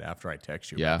right after I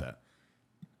text you Yeah. about that.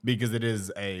 Because it is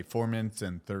a 4 minutes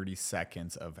and 30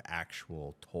 seconds of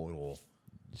actual total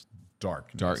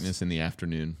darkness. Darkness in the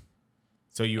afternoon.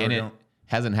 So you And are it going,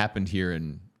 hasn't happened here,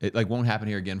 and it like won't happen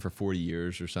here again for 40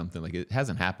 years or something. Like it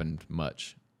hasn't happened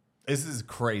much. this is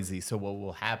crazy. So what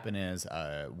will happen is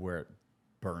where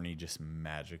Bernie just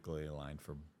magically aligned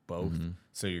for both.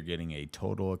 So you're getting a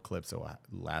total eclipse that will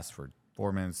last for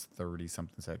 4 minutes, 30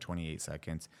 something, 28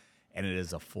 seconds. And it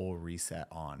is a full reset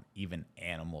on even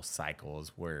animal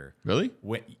cycles where Really?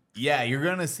 you're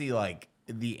going to see like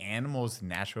the animals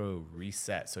natural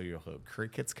reset. So your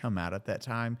crickets come out at that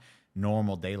time.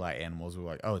 Normal daylight animals were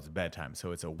like, oh, it's bedtime.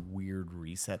 So it's a weird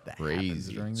reset that happens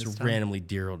Crazy. during this So time. randomly,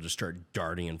 deer will just start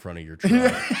darting in front of your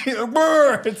truck.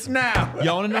 Brr, it's now.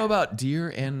 Y'all want to know about deer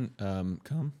and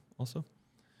cum also?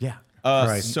 Yeah.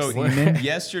 So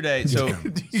yesterday, so You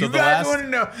the guys last want to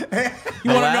know?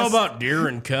 You want to know last- about deer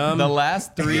and cum? the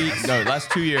last 2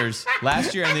 years,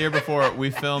 last year and the year before, we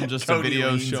filmed just a Cody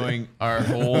video leans showing our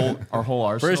whole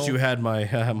arsenal. First, you had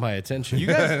my my attention. you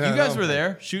guys were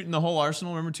there shooting the whole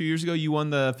arsenal. Remember 2 years ago, you won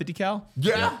the 50 cal.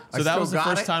 Yeah. So that was the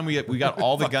first time we got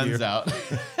all the guns out.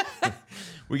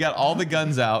 We got all the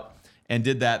guns out, and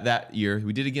did that year.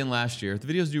 We did it again last year.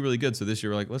 The videos do really good, so this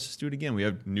year we're like, let's just do it again. We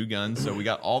have new guns, so we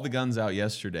got all the guns out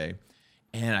yesterday.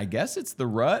 And I guess it's the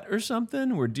rut or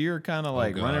something where deer are kind of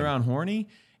like running around horny.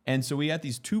 And so we had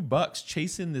these 2 bucks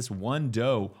chasing this one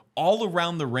doe all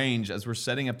around the range as we're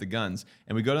setting up the guns.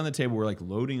 And we go down the table, we're like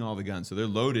loading all the guns. So they're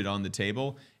loaded on the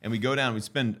table. And we go down, we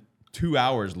spend 2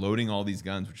 hours loading all these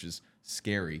guns, which is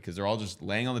scary because they're all just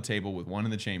laying on the table with one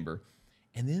in the chamber.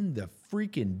 And then the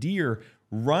freaking deer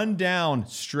run down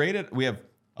straight at, we have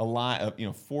a line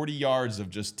of, 40 yards of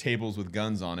just tables with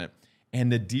guns on it.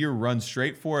 And the deer runs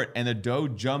straight for it, and the doe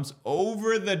jumps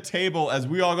over the table as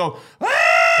we all go,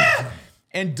 ah!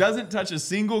 And doesn't touch a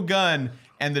single gun,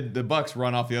 and the bucks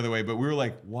run off the other way. But we were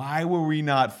like, why were we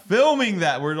not filming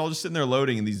that? We're all just sitting there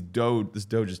loading, and this doe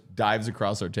just dives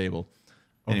across our table.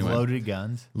 Anyway, Loaded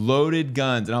guns. loaded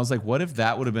guns. And I was like, what if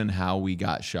that would have been how we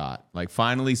got shot? Like,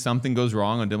 finally, something goes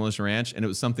wrong on Demolition Ranch, and it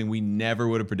was something we never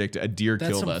would have predicted. A deer That's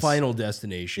killed some us. Final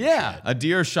Destination. Yeah, shit. a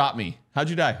deer shot me. How'd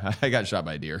you die? I got shot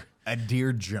by a deer. A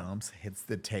deer jumps, hits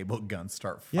the table, guns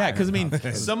start firing. Yeah, because I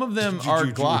mean, some of them are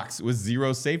Glocks with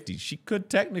 0 safety. She could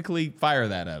technically fire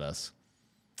that at us.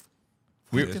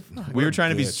 We were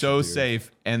trying to be so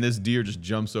safe, and this deer just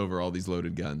jumps over all these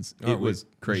loaded guns. It was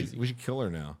crazy. We should kill her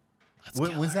now.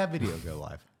 When's that video go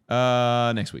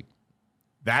live? Next week.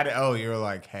 You're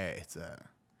like, hey,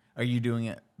 are you doing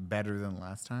it better than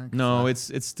last time? No,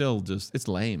 it's still just it's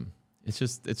lame. It's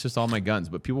just all my guns,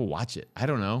 but people watch it. I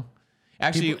don't know.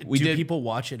 Actually, Do people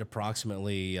watch it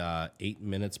approximately 8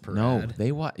 minutes per No, ad?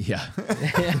 they watch. Yeah.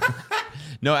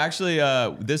 No, actually,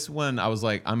 this one I was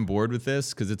like, I'm bored with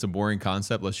this because it's a boring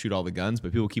concept. Let's shoot all the guns,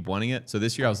 but people keep wanting it. So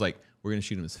this year I was like, we're gonna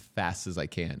shoot them as fast as I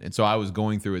can. And so I was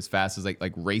going through as fast as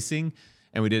like racing,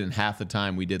 and we did it in half the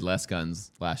time we did less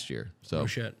guns last year. So Oh,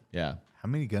 shit. Yeah. How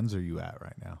many guns are you at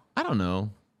right now? I don't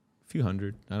know. A few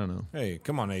hundred. I don't know. Hey,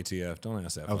 come on, ATF. Don't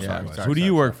ask that. Oh, fucking sorry, question. Who do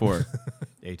you work for?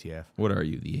 ATF. What are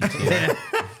you? The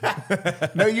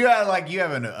ATF? No, you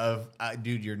have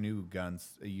dude, your new guns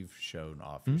you've shown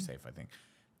off. You're safe, I think.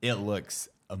 It looks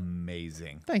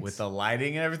amazing. Thanks. With the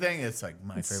lighting and everything. It's like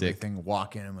my favorite sick. thing.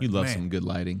 Walk in and You like, love man. some good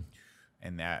lighting.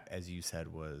 And that, as you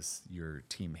said, was your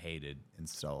team hated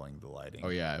installing the lighting. Oh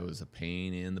yeah, it was a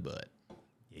pain in the butt.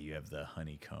 Yeah, you have the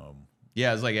honeycomb. Yeah,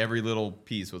 it was like every little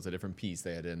piece was a different piece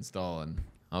they had to install, and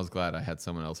I was glad I had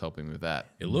someone else helping me with that.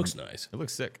 It looks nice. It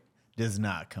looks sick. Does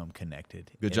not come connected.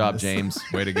 Good in job, this. James.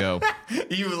 Way to go.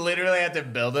 You literally have to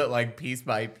build it like piece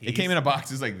by piece. It came in a box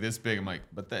that's like this big. I'm like,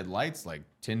 but that light's like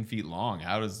 10 feet long.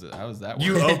 How does that work?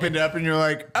 You opened up and you're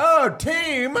like, oh,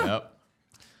 team. Yep.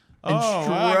 Oh,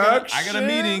 well, I got a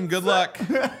meeting. Good luck.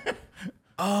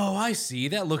 Oh, I see.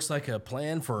 That looks like a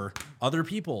plan for other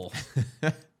people.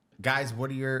 Guys, what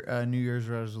are your New Year's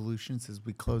resolutions as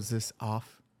we close this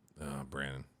off?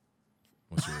 Brandon.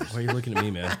 What's yours? Why are you looking at me,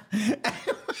 man?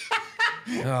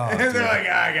 They're like,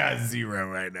 I got 0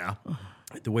 right now.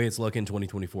 The way it's looking,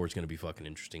 2024 is going to be fucking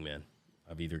interesting, man.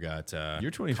 I've either got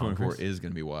Your 2024 is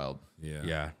going to be wild.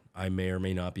 yeah, I may or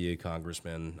may not be a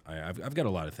congressman. I've got a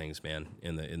lot of things, man,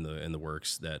 in the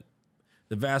works that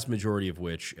the vast majority of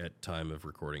which at time of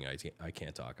recording I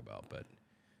can't talk about, but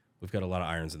we've got a lot of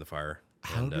irons in the fire.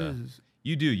 How does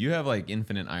You do. You have like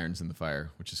infinite irons in the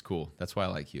fire, which is cool. That's why I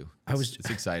like you. It's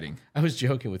exciting. I was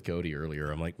joking with Cody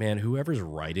earlier. I'm like, man, whoever's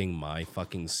writing my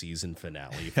fucking season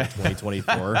finale for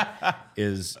 2024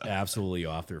 is absolutely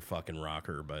off their fucking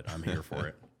rocker, but I'm here for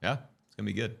it. Yeah, it's going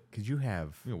to be good. could you have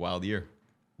It's gonna be a wild year.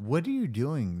 what are you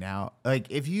doing now? Like,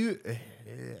 if you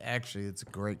actually, it's a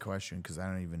great question because I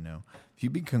don't even know. If you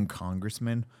become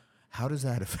congressman, how does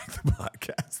that affect the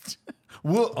podcast?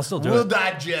 I'll still do We'll it.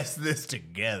 digest this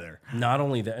together. Not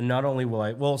only that, not only will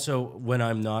I, well, so when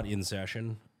I'm not in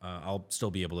session, I'll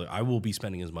still be able to, I will be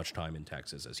spending as much time in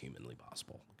Texas as humanly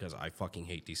possible because I fucking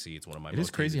hate DC. It's one of my It most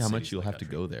is crazy hated how cities much in you'll the have to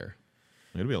country. go there.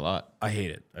 It'll be a lot. I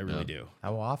hate it. I really do.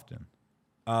 How often?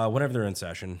 Whenever they're in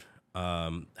session.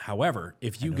 However,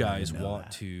 if you guys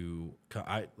want to,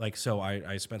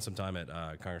 I spent some time at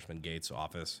Congressman Gates'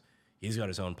 office. He's got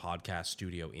his own podcast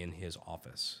studio in his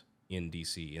office in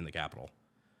DC, in the Capitol.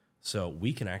 So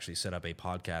we can actually set up a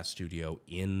podcast studio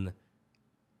in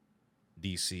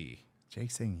DC.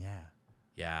 Jake's saying, yeah.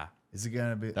 Yeah, Is it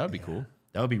going to be? That would be cool.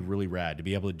 that would be really rad to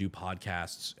be able to do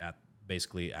podcasts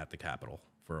basically at the Capitol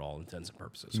for all intents and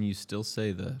purposes. Can you still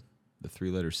say the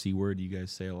 3-letter C word you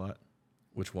guys say a lot?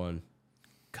 Which one?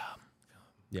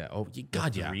 Yeah. Oh,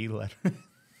 God, yeah. 3 letter.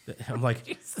 I'm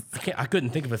like, I couldn't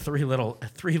think of a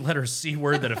three-letter C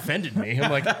word that offended me.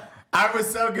 I'm like, I was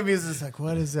so confused. It's like,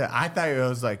 what is it? I thought it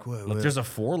was like, what, look, there's a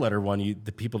 4-letter one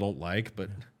that people don't like, but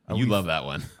You love that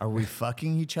one. are we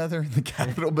fucking each other in the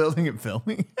Capitol building and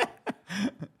filming?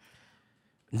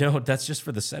 No, that's just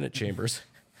for the Senate chambers.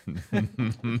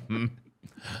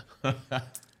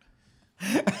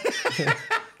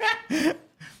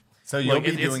 So you'll Like, be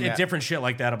it's doing that. different shit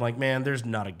like that. I'm like, man, there's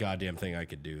not a goddamn thing I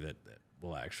could do that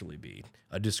will actually be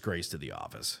a disgrace to the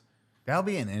office. That'll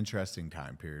be an interesting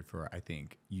time period for, I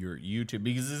think, your YouTube,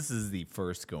 because this is the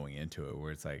first going into it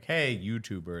where it's like, hey,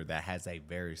 YouTuber that has a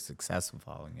very successful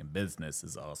following in business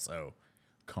is also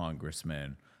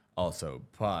congressman, also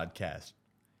podcast,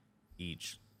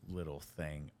 each little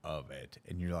thing of it.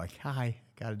 And you're like, hi,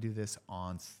 got to do this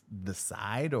on the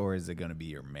side, or is it going to be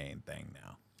your main thing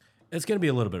now? It's going to be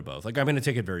a little bit of both. Like, I'm going to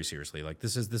take it very seriously. Like,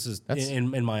 this is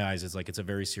in my eyes, it's like it's a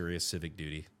very serious civic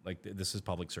duty. Like, this is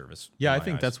public service. Yeah, in I my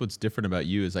think eyes. that's what's different about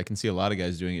you is I can see a lot of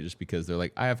guys doing it just because they're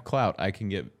like, I have clout, I can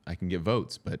get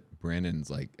votes, but Brandon's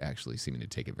like actually seeming to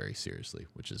take it very seriously,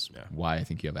 which is why I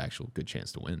think you have actual good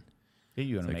chance to win. Yeah,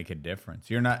 you want to make a difference.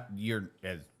 You're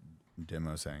as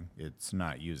Demo saying, it's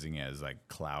not using it as like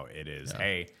clout. It is,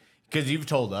 hey, because you've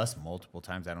told us multiple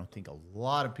times, I don't think a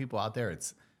lot of people out there,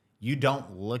 you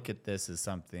don't look at this as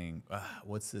something,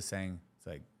 what's the saying? It's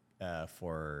like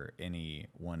for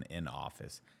anyone in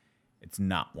office, it's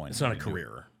not one. It's not a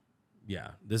career. Yeah,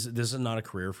 this is not a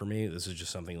career for me. This is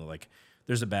just something like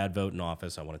there's a bad vote in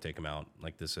office. I want to take him out.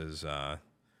 Like this is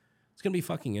it's gonna be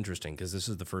fucking interesting because this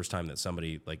is the first time that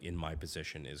somebody like in my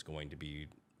position is going to be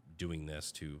doing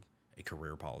this to a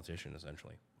career politician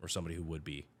essentially, or somebody who would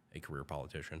be a career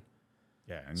politician.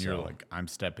 Yeah, and you're like, I'm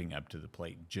stepping up to the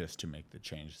plate just to make the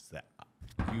changes that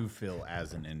you feel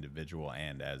as an individual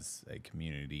and as a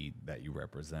community that you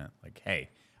represent. Like, hey,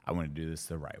 I want to do this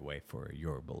the right way for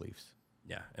your beliefs.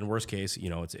 Yeah, and worst case,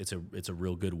 it's a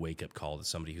real good wake up call to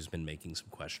somebody who's been making some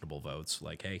questionable votes.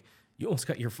 Like, hey, you almost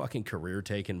got your fucking career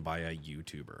taken by a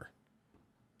YouTuber.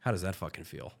 How does that fucking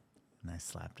feel? And I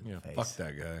slapped in the face. Fuck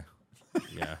that guy.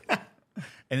 Yeah.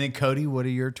 And then Cody, what are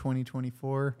your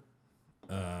 2024?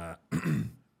 I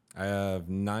have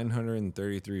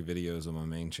 933 videos on my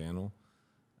main channel.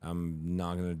 I'm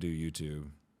not gonna do YouTube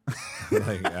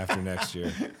like after next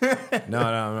year. No,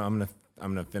 I'm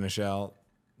gonna finish out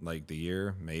like the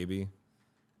year maybe,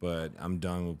 but I'm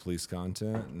done with police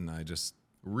content, and I just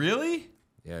Really?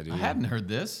 dude. I hadn't heard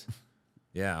this.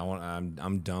 Yeah,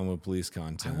 I'm done with police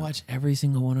content. I watch every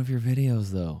single one of your videos,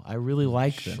 though. I really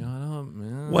like them. Shut up,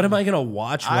 man. What am I gonna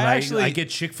watch when I I actually- get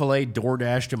Chick-fil-A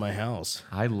DoorDash to my house?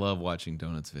 I love watching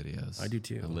donuts videos. I do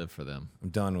too. I live for them. I'm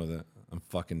done with it. I'm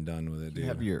fucking done with it,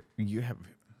 dude. You have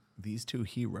these two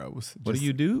heroes. What do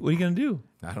you do? What are you gonna do?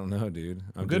 I don't know, dude.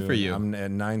 I'm good for you. I'm at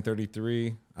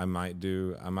 933. I might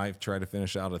try to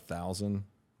finish out 1,000,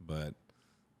 but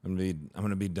I'm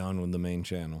gonna be done with the main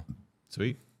channel.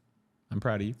 Sweet. I'm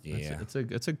proud of you. Yeah.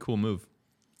 It's a cool move.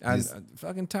 I'm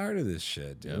fucking tired of this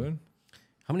shit, dude.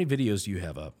 How many videos do you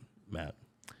have up, Matt?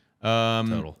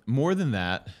 Total. More than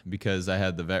that, because I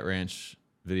had the Vet Ranch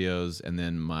videos and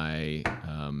then my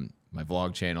my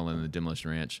vlog channel and the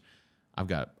Demolition Ranch. I've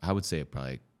got, I would say,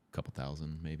 probably a couple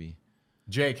thousand, maybe.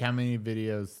 Jake, how many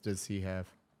videos does he have?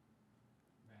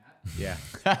 Yeah.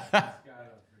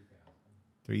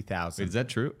 3,000. Wait, is that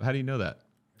true? How do you know that?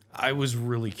 I was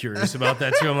really curious about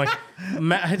that too. I'm like,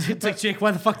 Matt, it's like, Jake,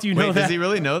 why the fuck do you know Wait, that? does he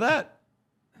really know that?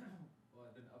 Well,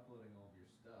 I've been uploading all of your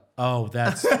stuff. Oh,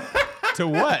 that's To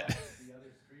what?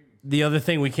 the other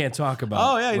thing we can't talk about.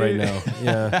 Oh, yeah, right dude. now.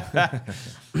 Yeah.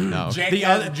 No. Jake The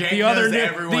has- other, Jake the other, knows new,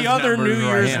 everyone's the other New numbers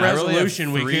right Year's now. Man, I really have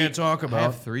resolution we can't talk I about.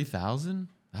 have 3,000?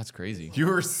 That's crazy. You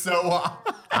were so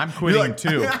I'm quitting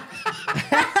too.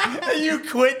 You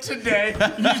quit today.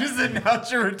 You just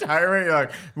announced your retirement. You're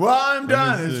like, well, I'm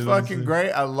done. see, It's let me fucking see.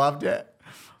 great. I loved it.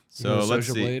 So go let's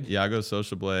Social see. Blade? Yeah, I go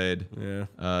Social Blade.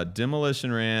 Yeah.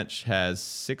 Demolition Ranch has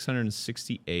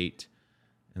 668.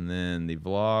 And then the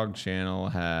vlog channel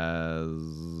has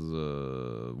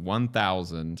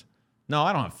 1,000. No,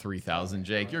 I don't have 3,000,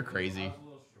 Jake. You're crazy.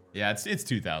 Yeah, it's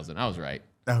 2,000. I was right.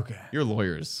 Okay. Your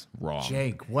lawyer's wrong.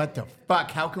 Jake, what the fuck?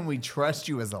 How can we trust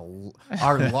you as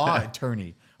our law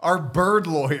attorney, our bird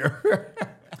lawyer?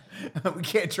 We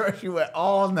can't trust you at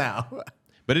all now.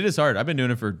 But it is hard. I've been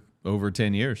doing it for over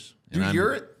 10 years. And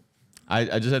Dude,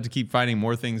 I just have to keep finding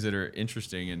more things that are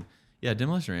interesting. And yeah,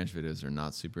 Demolition Ranch videos are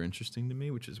not super interesting to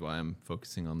me, which is why I'm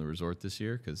focusing on the resort this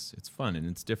year because it's fun and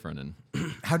it's different.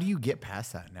 And how do you get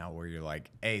past that now where you're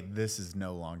like, hey, this is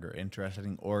no longer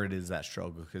interesting, or it is that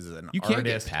struggle because as an You can't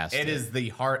get artist, past it it. is the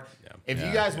hard. If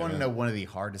you guys want to know one of the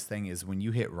hardest thing is when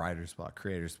you hit writer's block,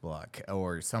 creator's block,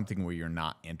 or something where you're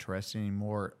not interested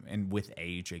anymore, and with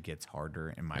age, it gets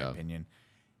harder, in my opinion.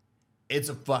 It's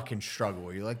a fucking struggle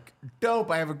where you're like, dope,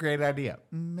 I have a great idea.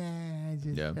 Man, I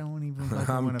just don't even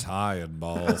fucking I'm want to. tired,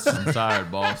 boss. I'm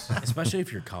tired, boss. Especially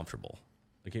if you're comfortable.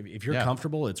 Like if you're Yeah.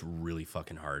 comfortable, it's really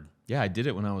fucking hard. Yeah, I did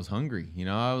it when I was hungry. You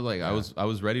know, I was like, I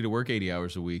was ready to work 80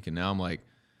 hours a week, and now I'm like,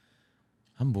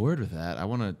 I'm bored with that. I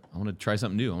want to try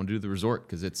something new. I want to do the resort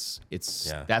because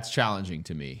that's challenging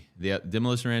to me. The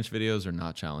Demolition Ranch videos are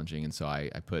not challenging, and so I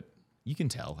put, you can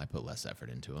tell I put less effort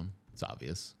into them. It's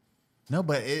obvious. No,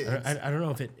 but I don't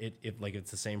know if like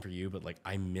it's the same for you, but like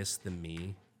I miss the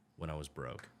me when I was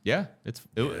broke. Yeah,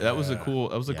 that was a cool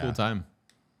time.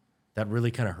 That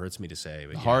really kind of hurts me to say,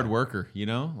 but Hard worker, you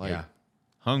know, like Yeah.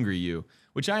 hungry you.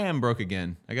 Which I am broke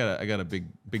again. I got a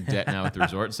big debt now at the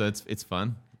resort, so it's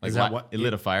fun. Like Is that what- it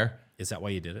lit a fire. Is that why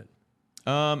you did it?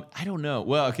 I don't know.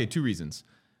 Well, okay, 2 reasons.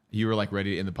 You were like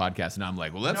ready to end the podcast, and I'm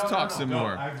like, well, let's talk some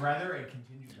more. I'd rather it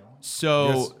continue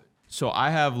going. So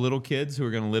I have little kids who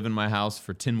are going to live in my house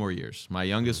for 10 more years. My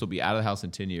youngest will be out of the house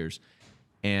in 10 years,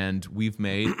 and we've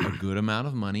made a good amount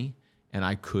of money, and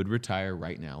I could retire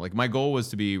right now. Like my goal was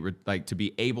to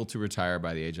be able to retire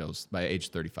by age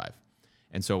 35.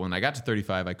 And so when I got to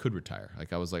 35, I could retire.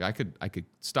 Like I was like, I could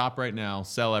stop right now,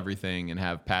 sell everything, and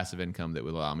have passive income that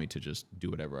would allow me to just do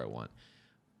whatever I want.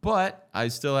 But I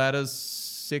still had a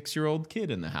 6-year-old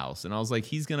kid in the house, and I was like,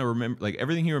 he's gonna remember, like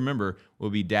everything he remember will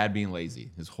be dad being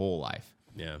lazy his whole life.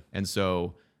 Yeah. And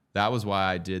so that was why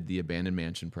I did the abandoned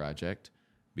mansion project,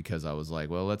 because I was like,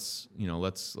 well, let's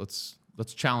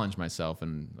challenge myself,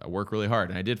 and I work really hard,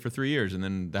 and I did for 3 years, and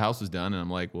then the house was done, and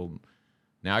I'm like, well,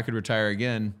 now I could retire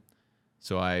again.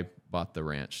 So I bought the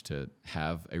ranch to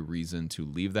have a reason to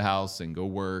leave the house and go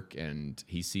work, and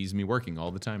he sees me working all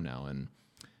the time now. And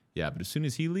yeah, but as soon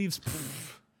as he leaves,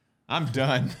 I'm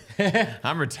done.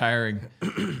 I'm retiring.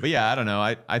 But yeah, I don't know.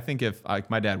 I think if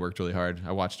my dad worked really hard,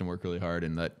 I watched him work really hard,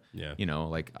 and that, you know,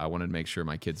 like I wanted to make sure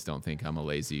my kids don't think I'm a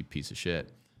lazy piece of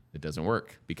shit. It doesn't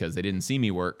work because they didn't see me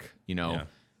work, you know,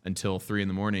 until 3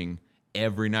 a.m.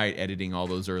 every night editing all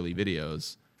those early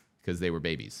videos because they were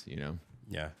babies, you know?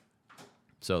 Yeah.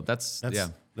 So that's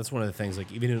one of the things,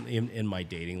 like even in my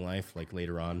dating life, like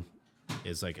later on,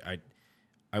 is like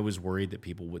I was worried that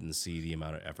people wouldn't see the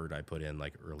amount of effort I put in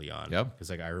like early on. Yep.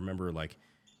 Because like I remember like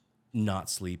not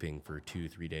sleeping for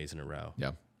 2-3 days in a row.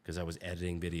 Yeah. Because I was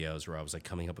editing videos, or I was like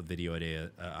coming up with video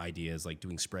ideas, like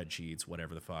doing spreadsheets,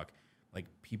 whatever the fuck. Like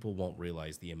people won't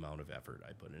realize the amount of effort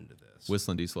I put into this.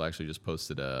 Whistling Diesel actually just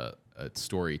posted a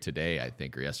story today, I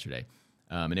think, or yesterday,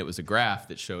 and it was a graph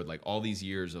that showed like all these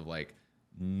years of like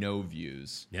no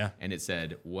views. Yeah. And it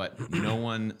said what no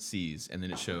one sees. And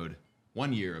then it showed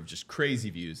 1 year of just crazy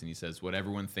views. And he says, what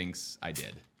everyone thinks I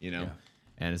did, you know? Yeah.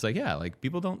 And it's like, yeah, like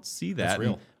people don't see that. That's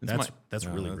real. That's That's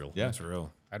really real. Yeah. That's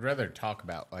real. I'd rather talk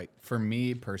about, like, for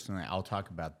me personally, I'll talk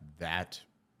about that.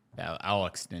 I'll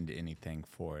extend to anything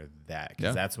for that,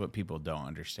 because that's what people don't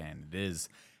understand. It is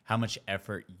how much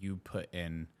effort you put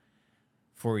in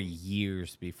for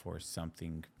years before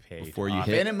something paid Before you off.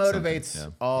 hit And it motivates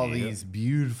something. all these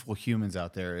beautiful humans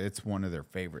out there. It's one of their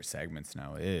favorite segments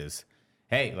now is,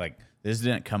 hey, like, this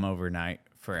didn't come overnight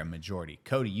for a majority.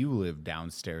 Cody, you live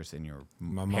downstairs in your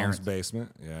My mom's parents'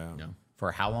 basement. Yeah.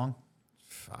 for how long?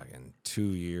 Fucking 2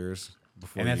 years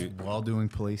before And that's while doing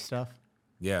police stuff?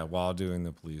 Yeah, while doing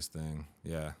the police thing.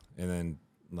 Yeah. And then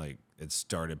like it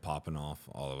started popping off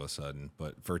all of a sudden.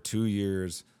 But for 2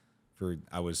 years,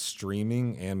 I was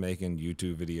streaming and making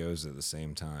YouTube videos at the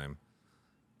same time.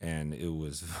 And it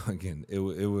was fucking it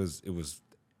was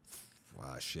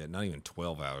shit, not even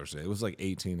 12 hours a day. It was like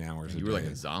 18 hours a day. You were like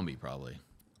a zombie probably.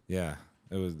 Yeah.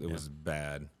 It was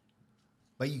bad.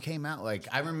 But you came out like,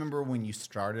 I remember when you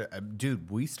started, dude,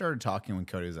 we started talking when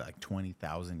Cody was at like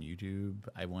 20,000 YouTube,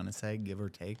 I want to say, give or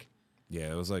take.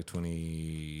 Yeah, it was like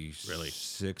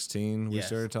 2016 we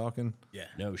started talking. Yeah.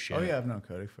 No shit. Oh, yeah, I've known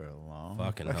Cody for a long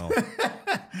Fucking hell.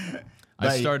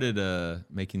 I started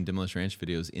making Demolition Ranch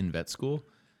videos in vet school,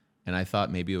 and I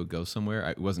thought maybe it would go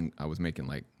somewhere. I was making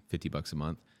like $50 a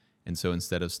month. And so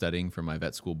instead of studying for my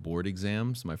vet school board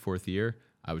exams, my 4th year,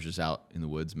 I was just out in the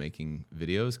woods making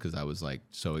videos because I was like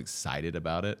so excited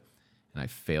about it. And I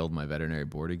failed my veterinary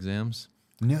board exams.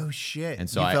 No shit. And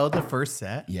so you I failed the first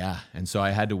set? Yeah. And so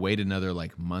I had to wait another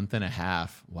like month and a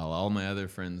half while all my other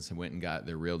friends went and got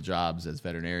their real jobs as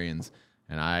veterinarians.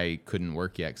 And I couldn't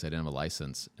work yet because I didn't have a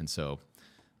license. And so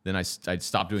then I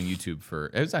stopped doing YouTube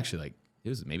it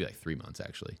was maybe like 3 months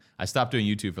actually. I stopped doing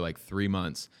YouTube for like 3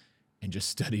 months and just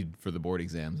studied for the board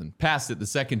exams and passed it the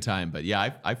second time. But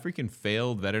yeah, I freaking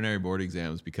failed veterinary board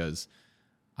exams because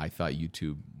I thought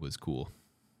YouTube was cool.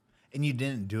 And you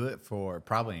didn't do it for,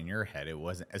 probably in your head, it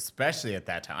wasn't, especially at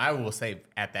that time. I will say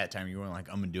at that time, you weren't like,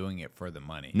 I'm doing it for the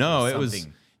money. No, it was,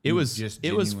 It was just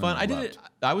it was fun. genuinely I did loved?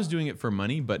 it. I was doing it for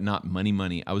money, but not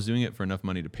money. I was doing it for enough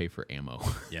money to pay for ammo.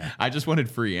 Yeah. I just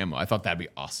wanted free ammo. I thought that'd be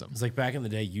awesome. It's like back in the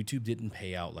day, YouTube didn't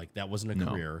pay out. Like that wasn't a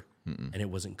career, and it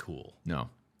wasn't cool. No,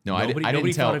 Nobody- I nobody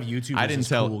didn't tell. thought of YouTube I as didn't just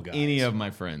tell cool guys. any of my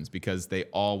friends because they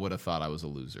all would have thought I was a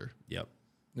loser. Yep.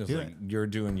 It was like, you're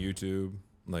doing YouTube,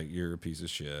 like you're a piece of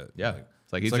shit. Yeah. Like,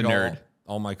 It's like he's a nerd.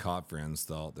 All my cop friends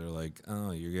thought they're like,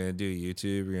 oh, you're gonna do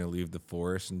YouTube, you're gonna leave the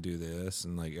force and do this,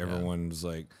 and like everyone was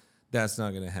like, that's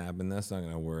not gonna happen. That's not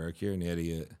gonna work. You're an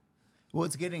idiot. Well,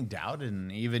 it's getting doubted,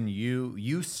 and even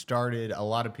you started. A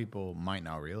lot of people might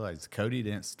not realize Cody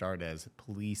didn't start as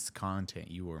police content.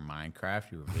 You were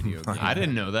Minecraft. You were video game. I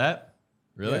didn't know that.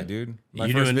 Really, Yeah, dude.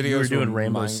 You were doing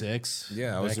Rainbow Six.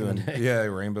 Yeah, I was back in the doing day?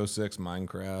 Rainbow Six,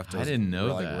 Minecraft. I didn't know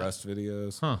like that. Rust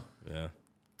videos. Huh? Yeah.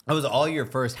 That was all your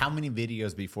first. How many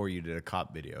videos before you did a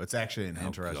cop video? It's actually an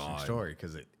interesting God. story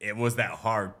because it was that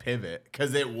hard pivot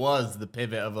because it was the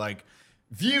pivot of like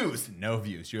views, no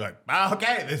views. You're like,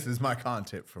 okay, this is my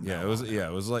content from Yeah, now it was. on. Yeah,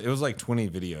 it was like 20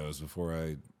 videos before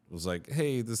I was like,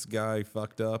 hey, this guy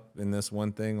fucked up in this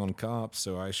one thing on cops,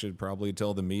 so I should probably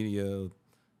tell the media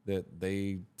that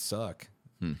they suck.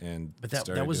 And But that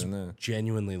started was doing that.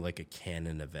 genuinely like a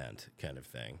canon event kind of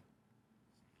thing.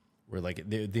 Where like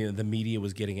the media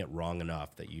was getting it wrong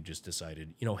enough that you just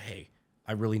decided, hey,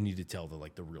 I really need to tell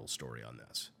the real story on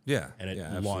this. Yeah, And it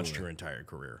yeah, launched absolutely. your entire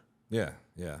career.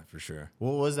 Yeah, for sure.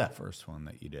 What was that first one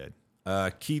that you did?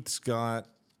 Keith Scott.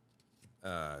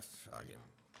 Fucking.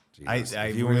 I Jesus.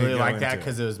 If you want me to really go like that into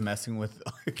because it. it was messing with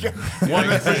one of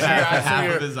the things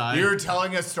half of his eye. you were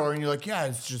telling a story and you're like, yeah,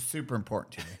 it's just super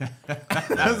important to me.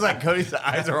 I was like, Cody's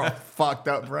eyes are all fucked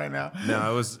up right now.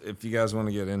 No, it was. If you guys want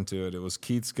to get into it, it was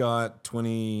Keith Scott. I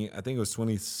think it was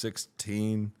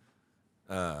 2016.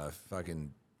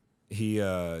 Fucking.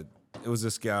 It was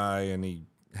this guy, and he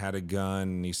had a gun,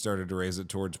 and he started to raise it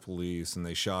towards police, and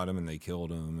they shot him, and they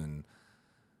killed him,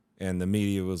 and the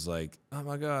media was like, oh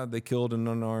my God, they killed an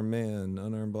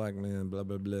unarmed black man, blah,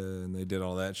 blah, blah. And they did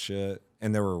all that shit.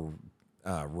 And there were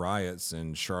riots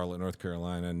in Charlotte, North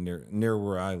Carolina, near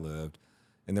where I lived.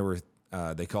 And there were,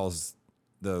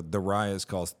 the riots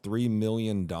caused $3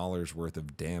 million worth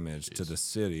of damage to the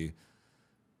city.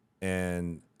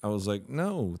 And I was like,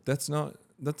 no, that's not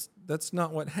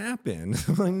what happened.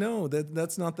 I'm like, no,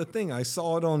 that's not the thing. I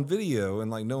saw it on video, and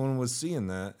like no one was seeing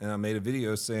that. And I made a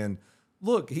video saying,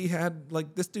 look, he had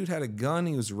this dude had a gun.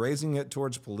 He was raising it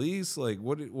towards police. Like,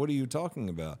 what are you talking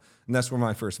about? And that's where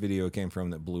my first video came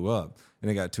from that blew up, and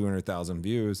it got 200,000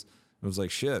 views. I was like,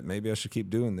 shit, maybe I should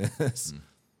keep doing this.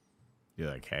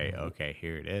 You're like, hey, okay,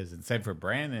 here it is. And same for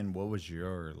Brandon, what was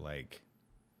your like?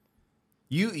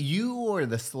 You were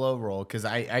the slow roll because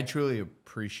I truly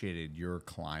appreciated your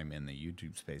climb in the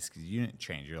YouTube space because you didn't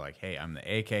change. You're like, hey, I'm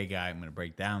the AK guy. I'm gonna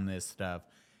break down this stuff.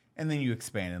 And then you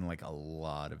expanded like a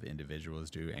lot of individuals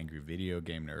do. Angry Video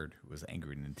Game Nerd, who was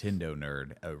Angry Nintendo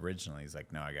Nerd originally, is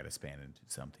like, no, I got to expand into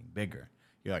something bigger.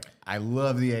 You're like, I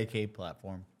love the AK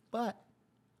platform, but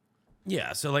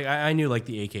Yeah, so like I knew like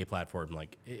the AK platform,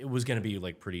 like it was gonna be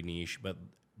like pretty niche, but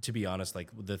to be honest, like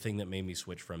the thing that made me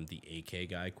switch from the AK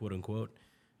guy, quote unquote,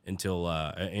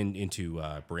 into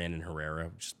Brandon Herrera,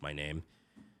 which is my name,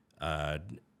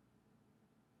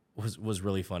 was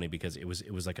really funny because it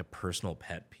was like a personal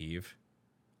pet peeve.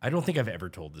 I don't think I've ever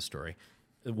told this story.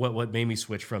 What made me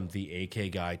switch from the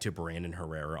AK guy to Brandon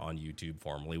Herrera on YouTube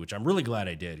formally, which I'm really glad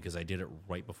I did because I did it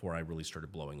right before I really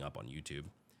started blowing up on YouTube,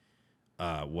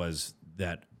 was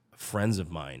that friends of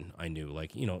mine I knew,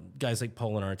 like, guys like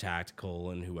Polinar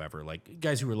Tactical and whoever, like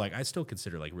guys who were like, I still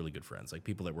consider like really good friends, like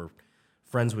people that were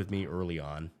friends with me early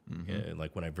on,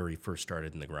 like when I very first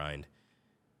started in the grind,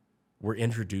 were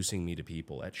introducing me to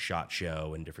people at SHOT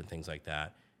Show and different things like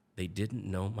that. They didn't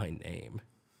know my name.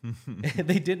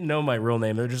 They didn't know my real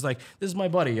name. They're just like, this is my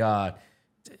buddy, AK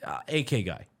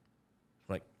guy.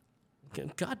 Like,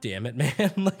 God damn it,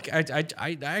 man. Like,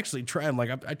 I actually try. I'm like,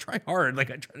 I try hard.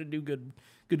 Like, I try to do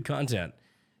good content.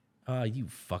 You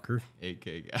fucker.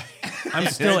 AK guy. I'm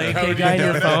still AK guy in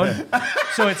your phone.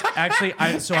 So it's actually,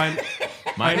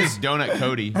 Mine is Donut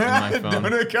Cody in my phone.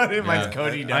 Donut Cody, mine's Yeah.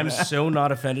 Cody Donut. I'm so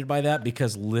not offended by that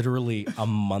because literally a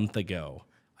month ago,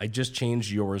 I just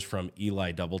changed yours from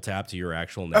Eli Double Tap to your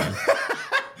actual name.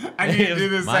 I need to do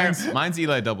the same. Mine's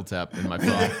Eli Double Tap in my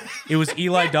phone. It was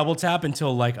Eli Double Tap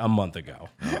until like a month ago.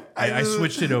 I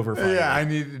switched it over finally. Yeah, I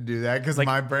need to do that because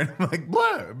my brain, I'm like,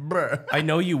 blah. I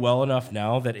know you well enough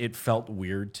now that it felt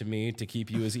weird to me to keep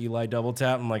you as Eli Double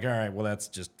Tap. I'm like, all right, well, that's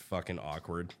just fucking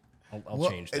awkward. I'll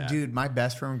change that. Dude, my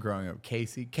best friend growing up,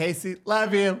 Casey,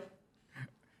 love you.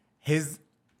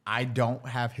 I don't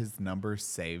have his number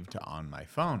saved on my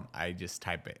phone. I just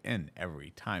type it in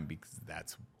every time because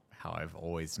that's how I've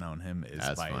always known him is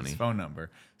That's by funny. his phone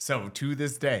number. So to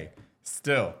this day,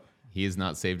 still, He is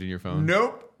not saved in your phone?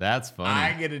 nope. That's funny.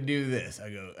 I get to do this. I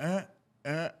go,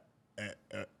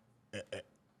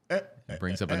 It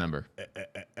brings up a number.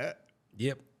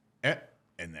 Yep. and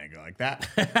then I go like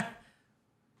that.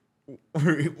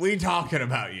 we talking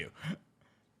about you.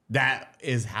 That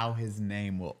is how his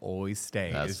name will always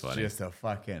stay. That's it's funny. just a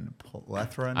fucking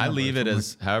plethora. I leave it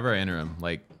numbers. as however I enter him.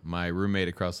 Like my roommate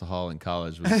across the hall in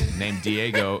college was named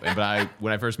Diego, but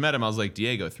when I first met him, I was like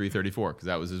Diego 334 because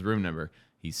that was his room number.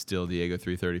 He's still Diego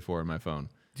 334 on my phone.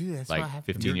 Dude, that's like what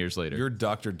happened. 15 years later. You're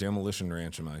Dr. Demolition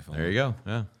Ranch in my phone. There you go.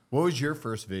 Yeah. What was your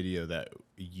first video that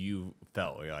you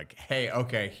felt you're like, hey,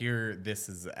 okay, here, this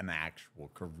is an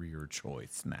actual career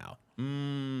choice now?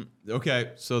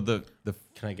 Okay. So the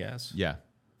Can I guess? yeah.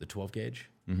 The 12 gauge?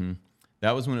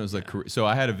 That was when it was like, so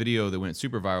I had a video that went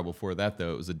super viral before that,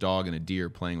 though. It was a dog and a deer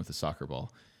playing with a soccer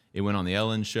ball. It went on the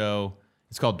Ellen show.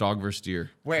 It's called Dog vs. Deer.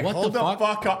 Wait, What hold the the fuck?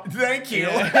 fuck up. Thank you.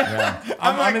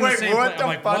 I'm like, in the wait, same what pla- the I'm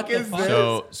like, fuck what the is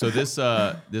fuck? this?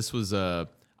 This was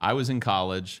I was in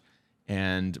college,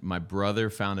 and my brother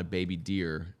found a baby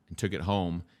deer and took it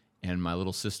home, and my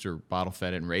little sister bottle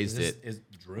fed it and raised it. Is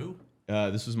Drew?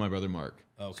 This was my brother Mark.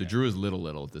 Okay. So Drew was little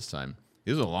at this time.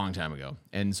 This was a long time ago.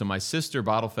 And so my sister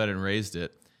bottle fed and raised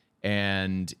it,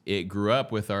 and it grew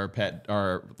up with our pet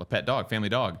dog, family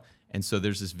dog. And so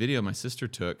there's this video my sister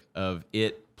took of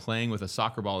it playing with a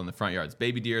soccer ball in the front yard. It's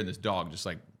baby deer and this dog just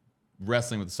like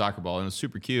wrestling with the soccer ball, and it was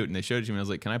super cute. And they showed it to me. I was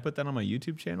like, "Can I put that on my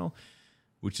YouTube channel?"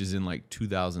 Which is in like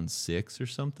 2006 or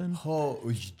something. Oh,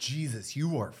 Jesus,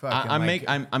 you are fucking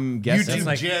I'm guessing. YouTube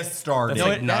like- just started. That's No,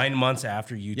 like it- 9 months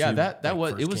after YouTube. Yeah, that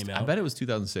was first it was. Came I out. bet it was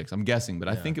 2006. I'm guessing, but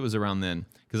I think it was around then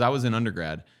because I was in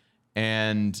undergrad,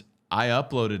 and I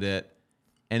uploaded it,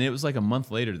 and it was like a month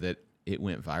later that it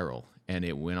went viral, and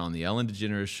it went on the Ellen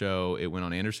DeGeneres show. It went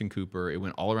on Anderson Cooper. It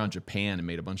went all around Japan and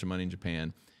made a bunch of money in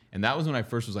Japan. And that was when I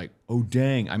first was like, oh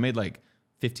dang, I made like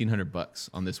 $1,500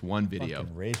 on this one video.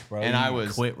 Race, bro. And You I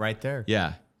was quit right there.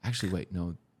 Yeah, actually, wait,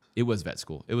 no, it was vet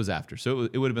school. It was after, so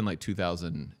it would have been like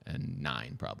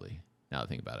 2009 probably. Now that I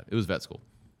think about it, it was vet school,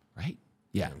 right?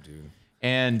 Yeah, dude.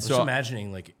 And Just so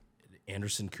imagining like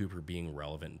Anderson Cooper being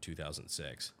relevant in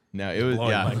 2006. no, it was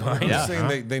blowing my mind. I'm yeah. just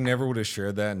saying they never would have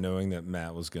shared that knowing that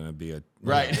Matt was going to be a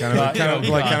Right. kind of a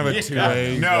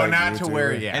 2A. No, like, not to YouTuber.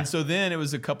 where, yeah. And so then it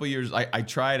was a couple years. I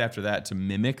tried after that to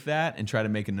mimic that and try to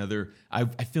make another. I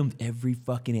filmed every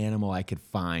fucking animal I could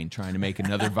find trying to make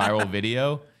another viral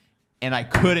video, and I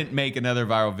couldn't make another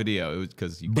viral video. It was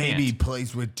because you Baby can't.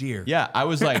 plays with deer. Yeah, I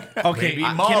was like, Okay,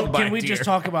 Baby mauled by can we deer. just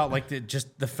talk about like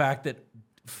the fact that,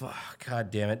 God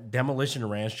damn it, Demolition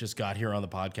Ranch just got here on the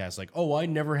podcast. Like, oh, I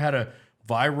never had a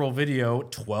viral video,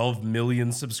 12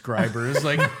 million subscribers.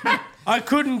 Like, I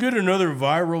couldn't get another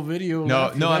viral video. No,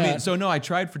 after no. I that. mean, I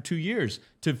tried for 2 years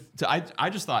I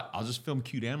just thought I'll just film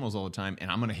cute animals all the time, and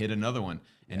I'm gonna hit another one,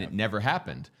 and it never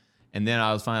happened. And then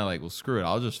I was finally like, well, screw it.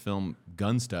 I'll just film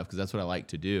gun stuff because that's what I like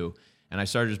to do. And I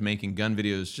started just making gun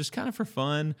videos just kind of for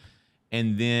fun.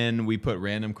 And then we put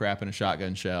random crap in a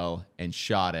shotgun shell and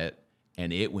shot it,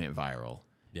 and it went viral.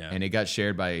 Yeah. And it got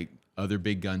shared by other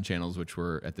big gun channels, which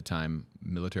were at the time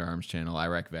Military Arms Channel,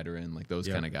 Iraq Veteran, like those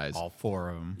kind of guys. All four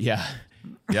of them. Yeah.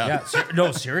 Yeah. Yeah,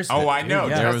 no, seriously. Oh, I know.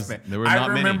 Dude, yeah. Trust me. there were I not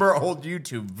many. remember old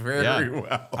YouTube very Yeah.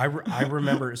 well. I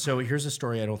remember. So here's a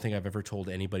story I don't think I've ever told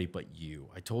anybody but you.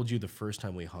 I told you the first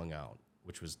time we hung out,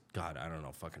 which was, God, I don't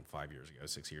know, fucking 5 years ago,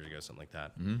 6 years ago, something like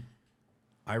that.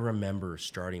 I remember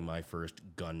starting my first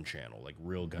gun channel, like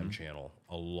real gun channel,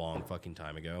 a long fucking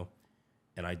time ago.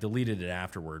 And I deleted it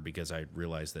afterward because I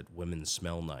realized that women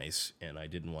smell nice and I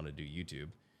didn't want to do YouTube.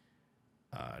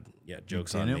 Yeah,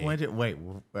 jokes on me. Wait,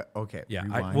 okay. Yeah,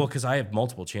 rewind. well, because I have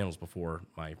multiple channels before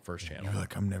my first channel. You're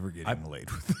like, I'm never getting laid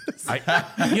with this.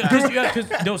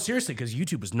 No, seriously, because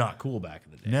YouTube was not cool back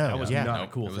in the day. No, that was yeah. not a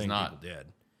Nope, cool it was thing not. people did.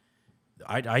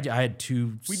 I had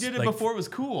two. We did it like, before it was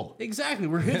cool. Exactly,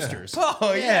 we're hipsters.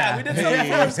 Oh, yeah. We did something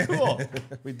before it was cool.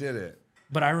 We did it.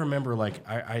 But I remember, like,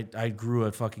 I grew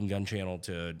a fucking gun channel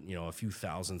to a few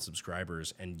thousand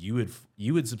subscribers, and you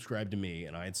would subscribe to me,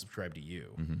 and I had subscribed to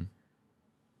you. Mm-hmm.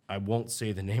 I won't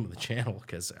say the name of the channel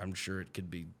because I'm sure it could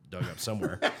be dug up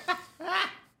somewhere.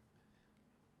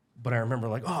 But I remember,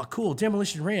 like, oh, cool,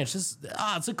 Demolition Ranch. It's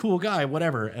a cool guy,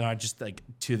 whatever. And I just, like,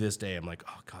 to this day, I'm like,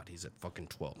 oh, God, he's at fucking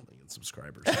 12 million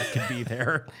subscribers. I could be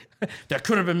there. That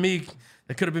could have been me.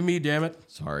 That could have been me, damn it.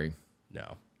 Sorry.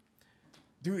 No.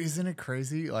 Dude, isn't it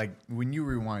crazy? Like, when you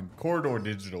rewind, Corridor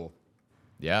Digital.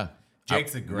 Yeah.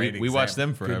 Jake's a great We watched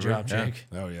example. them forever. Good job, Yeah. Jake.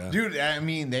 Oh yeah. Dude, I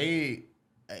mean,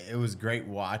 it was great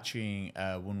watching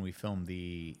when we filmed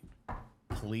the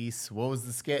police. What was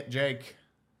the skit, Jake?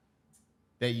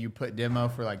 That you put demo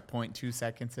for like 0.2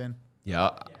 seconds in? Yeah,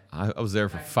 I was there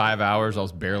for 5 hours. I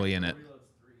was barely in it.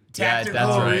 Tactical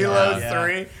that's right.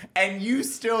 Reload 3. And you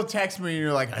still text me and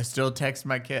you're like, I still text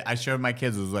my kid. I showed my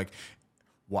kids, it was like,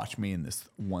 watch me in this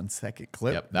 1 second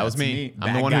clip. Yep, that was That's me. I'm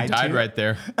Bad the one who guy died too. right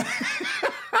there.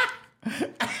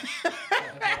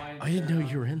 I didn't know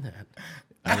you were in that.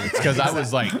 It's because I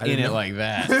was like in it like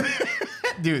that.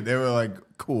 Dude, they were like,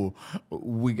 cool.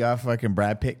 We got fucking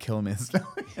Brad Pitt killing me.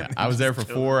 I was there for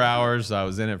 4 hours. I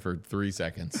was in it for 3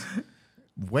 seconds.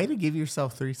 Way to give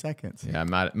yourself 3 seconds. Yeah, I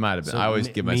might have been. So I always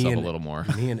me- give me myself a and- little more.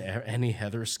 Me and any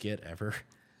Heather skit ever.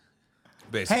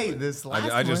 Basically. Hey, this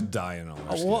last I just one- die in all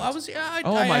my Well, I was I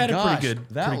Oh I my had gosh, it pretty good.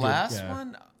 that pretty good, last yeah.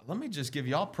 one. Let me just give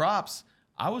y'all props.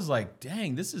 I was like,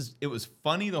 dang, it was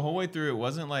funny the whole way through. It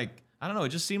wasn't like, I don't know. It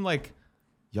just seemed like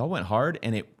y'all went hard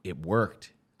and it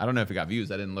worked. I don't know if it got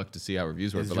views. I didn't look to see how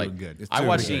reviews were, It's but like, doing good. It's I doing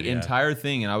watched good, the yeah. entire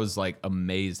thing and I was like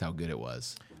amazed how good it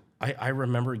was. I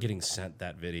remember getting sent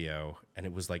that video, and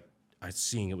it was like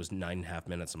seeing it was 9.5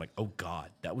 minutes. I'm like, oh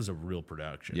god, that was a real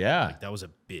production. Yeah. Like, that was a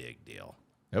big deal.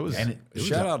 It was.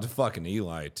 Shout out to fucking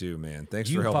Eli too, man.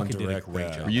 Thanks You for helping fucking did a direct great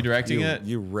that. job. Were you directing it?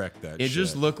 You wrecked that. It shit.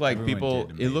 just looked like Everyone people. did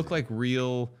It amazing. looked like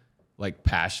real, like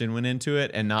passion went into it,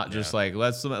 and not just like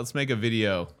let's make a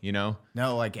video. You know?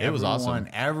 No, like It was awesome.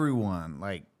 Everyone,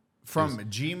 like from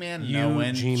G-Man, you,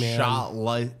 knowing G-Man. shot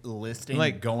listing,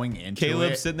 Like going into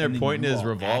Caleb it, sitting there and then pointing you his all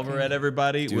revolver acting. at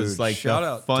everybody was Dude, like shout the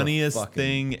out to funniest fucking-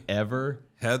 thing ever.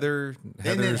 Heather.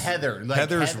 then Heather, like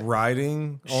Heather's Heather-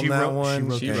 writing on that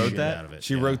one. She and wrote shit that? out of it.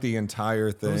 She yeah. wrote the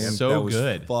entire thing. was so that was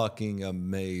good. fucking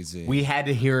amazing. We had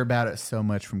to hear about it so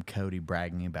much from Cody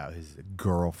bragging about his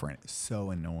girlfriend. It's so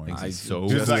annoying. He's so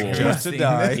just, cool. like, just to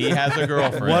die. He has a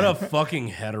girlfriend. What a fucking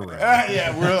hetero.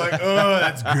 Yeah, we're like, oh,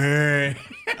 that's great.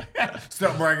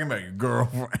 Stop bragging about your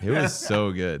girlfriend. It was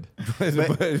so good.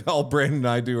 But all Brandon and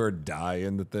I do are die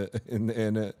in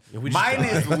it. We just Mine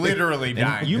is literally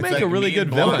dying. you It's make like a really me good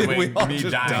and Blonde villain. Wing, We all me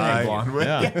just dying die. and Blonde Wing.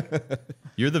 Yeah.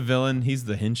 You're the villain. He's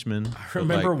the henchman. I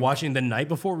remember watching the night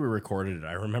before we recorded it.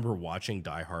 I remember watching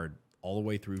Die Hard all the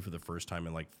way through for the first time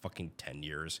in like fucking 10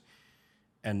 years.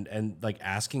 And like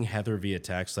asking Heather via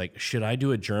text, like, should I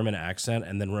do a German accent?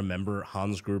 And then remember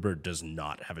Hans Gruber does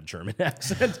not have a German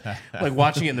accent. Like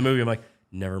watching it in the movie, I'm like,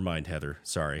 never mind, Heather.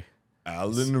 Sorry.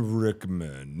 Alan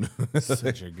Rickman.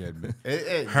 Such a good.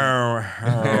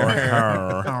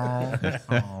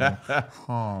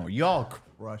 Y'all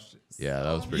crushed it. Yeah,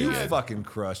 that was pretty You good. fucking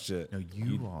crushed it. No,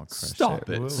 you all crushed Stop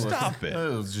it. it. Stop it.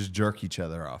 Let's just jerk each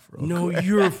other off. Real No,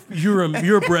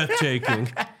 you're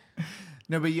breathtaking.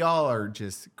 No, but y'all are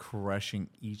just crushing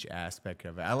each aspect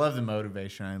of it. I love the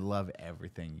motivation. I love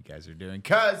everything you guys are doing.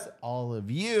 Because all of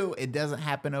you, it doesn't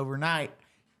happen overnight.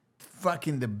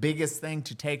 Fucking the biggest thing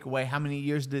to take away. How many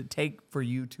years did it take for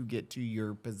you to get to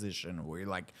your position where you're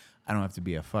like, I don't have to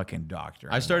be a fucking doctor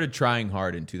I started trying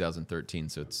hard in 2013,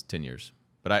 so it's 10 years.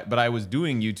 But I was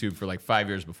doing YouTube for like 5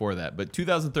 years before that. But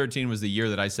 2013 was the year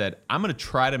that I said, I'm going to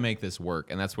try to make this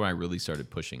work. And that's when I really started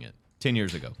pushing it 10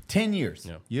 years ago. 10 years.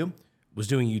 Yeah. You? Was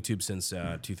doing YouTube since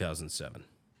 2007.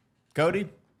 Cody?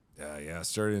 Yeah, I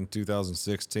started in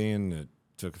 2016. It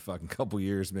took a fucking couple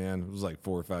years, man. It was like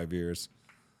 4 or 5 years.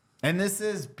 And this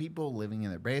is people living in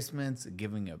their basements,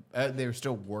 giving they're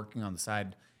still working on the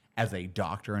side as a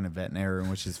doctor and a veterinarian,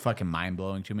 which is fucking mind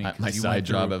blowing to me. 'cause My you side went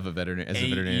job through of a veterinarian, as a 8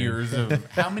 veterinarian. years of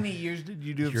how many years did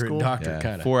you do of You're school? a doctor, Yeah,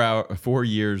 kind of. 4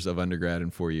 years of undergrad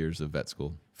and 4 years of vet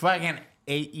school. Fucking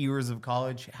 8 years of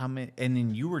college. How many? And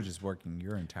then you were just working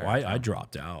your entire. Well, I time.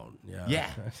 dropped out. Yeah. Yeah,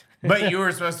 but you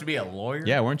were supposed to be a lawyer.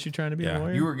 Yeah, weren't you trying to be Yeah. a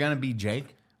lawyer? you were gonna be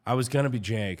Jake. I was gonna be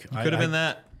Jake. Could have been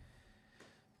that.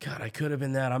 God, I could have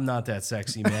been that. I'm not that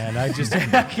sexy, man. I just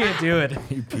I can't do it.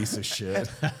 You piece of shit.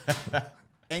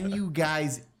 And you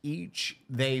guys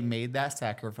they made that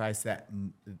sacrifice. The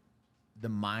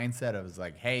mindset of was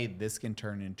like, hey, this can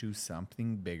turn into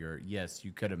something bigger. Yes,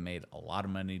 you could have made a lot of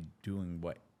money doing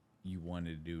what you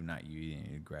wanted to do. Not you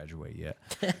didn't graduate yet.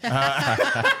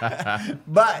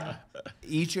 But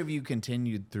each of you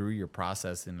continued through your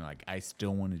process and like, I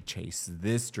still want to chase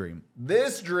this dream,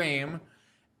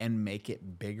 and make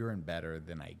it bigger and better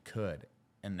than I could.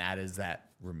 And that is that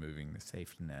removing the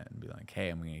safety net and be like, hey,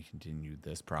 I'm going to continue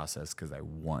this process because I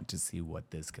want to see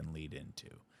what this can lead into.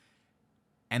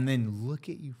 And then look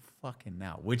at you fucking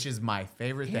now, which is my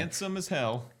favorite Handsome as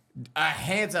hell. thing.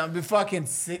 Handsome, be fucking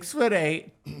 6'8",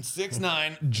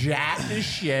 6'9". jacked as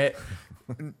shit.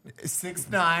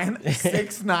 6'9",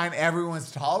 6'9".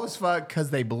 Everyone's tall as fuck because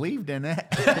they believed in it.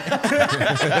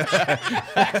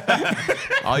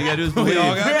 All you gotta do is We believe.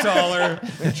 all got taller.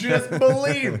 Just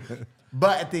believe.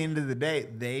 But at the end of the day,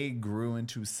 they grew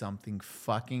into something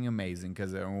fucking amazing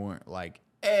because they weren't like,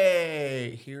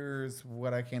 hey, here's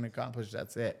what I can accomplish.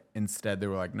 That's it. Instead, they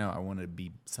were like, no, I want to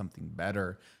be something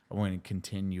better. I want to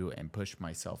continue and push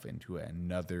myself into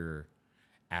another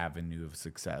avenue of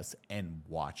success and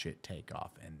watch it take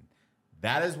off. And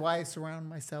that is why I surround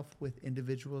myself with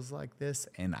individuals like this.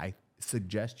 And I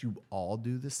suggest you all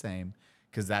do the same.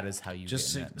 Because that is how you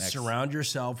Just get in that next. surround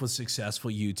yourself with successful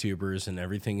YouTubers, and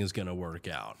everything is going to work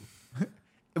out.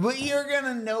 Well, you're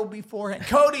gonna know beforehand.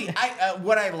 Cody,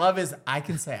 what I love is I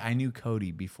can say I knew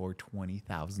Cody before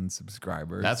 20,000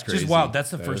 subscribers. That's crazy. Just wow,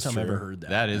 that's the first is time I ever true. heard that.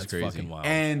 That is That's crazy. fucking wild.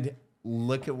 and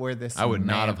look at where this. I would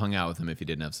not man- have hung out with him if he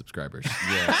didn't have subscribers.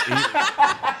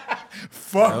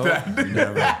 Fuck that.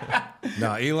 Never.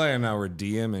 No, Eli and I were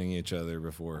DMing each other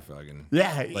before fucking.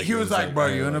 Yeah, Like, he it was was like, like, "Bro,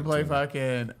 hey, you wanna like, play dude.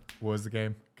 fucking what was the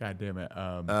game? God damn it,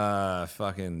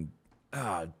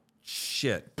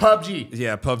 Shit. PUBG."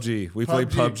 Yeah, PUBG. We played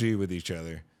PUBG. PUBG with each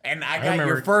other. And I got your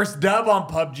remember- first dub on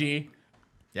PUBG.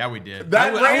 Yeah, we did.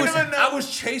 That I was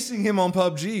chasing him on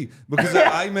PUBG because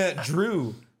I met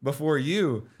Drew before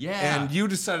you. Yeah. And you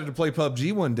decided to play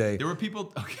PUBG one day. There were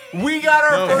people. Okay. We got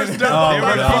our first dub on There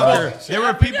were, PUBG. people, there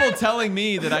were people telling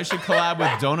me that I should collab with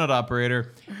Donut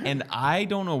Operator, and I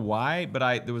don't know why,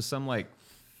 but there was some like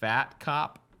fat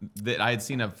cop that I had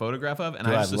seen a photograph of, and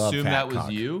Dude, I I just love assumed fat that was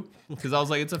cock. you because I was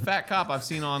like, it's a fat cop I've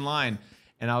seen online,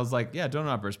 and I was like, yeah, Donut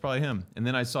Operator, it's probably him. And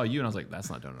then I saw you, and I was like,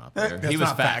 that's not Donut Operator. That's He was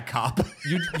not fat. cop.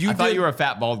 I thought you were a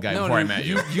fat bald guy before I met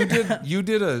you. You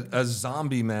did a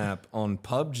zombie map on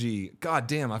PUBG. God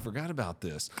damn, I forgot about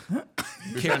this.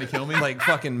 You're trying to kill me? Like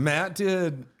fucking Matt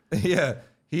did. Yeah,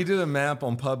 he did a map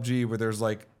on PUBG where there's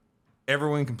like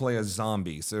everyone can play as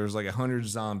zombies. So there's like 100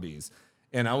 zombies.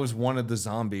 And I was one of the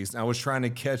zombies. And I was trying to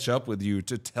catch up with you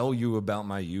to tell you about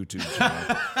my YouTube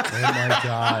channel. oh my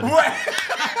god.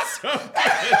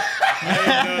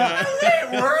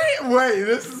 Wait,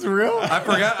 this is real? I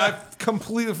forgot. I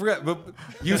completely forgot. But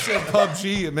you said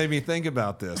PUBG. It made me think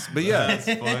about this. But yeah,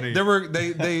 funny. there were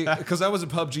they because I was a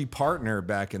PUBG partner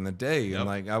back in the day, Yep. and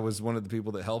like I was one of the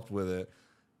people that helped with it.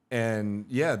 And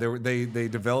yeah, they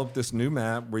developed this new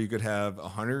map where you could have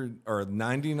 100 or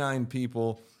 99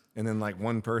 people, and then like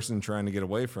one person trying to get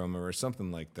away from them or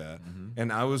something like that.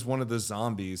 And I was one of the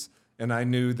zombies. And I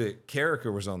knew that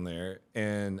Karika was on there,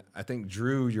 and I think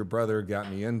Drew, your brother,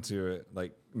 got me into it,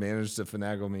 like managed to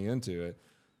finagle me into it.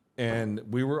 And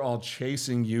we were all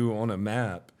chasing you on a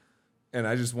map, and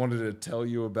I just wanted to tell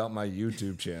you about my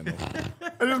YouTube channel.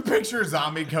 I just picture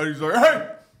zombie Cody's like,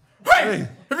 hey,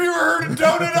 have you ever heard of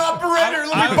Donut Operator?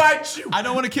 Let me bite you. I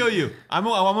don't want to kill you. I'm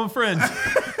a friend.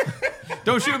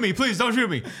 Don't shoot me, please. Don't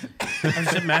shoot me. I'm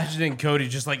just imagining Cody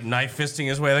just like knife fisting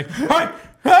his way, like,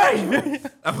 Hey!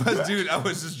 I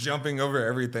was just jumping over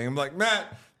everything. I'm like,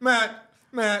 Matt,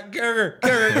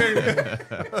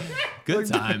 Karika. Good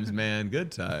times, man.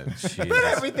 Good times. But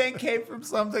everything came from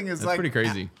something. It's That's like pretty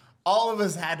crazy. All of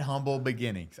us had humble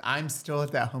beginnings. I'm still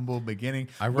at that humble beginning,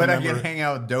 I but I remember- can hang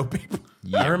out with dope people.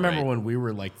 I remember right. when we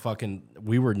were like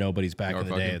we were nobodies back Y'all in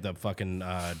the fucking- day. The fucking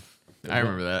I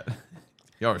remember that.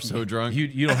 Y'all were so drunk.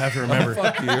 you don't have to remember.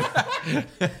 Fuck you.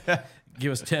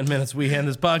 Give us 10 minutes. We end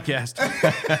this podcast.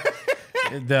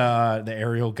 the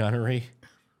aerial gunnery,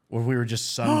 where we were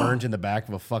just sunburned in the back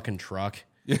of a fucking truck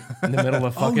in the middle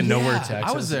of fucking nowhere, Texas.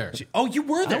 I was there. Oh, you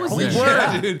were there. was Holy there. shit.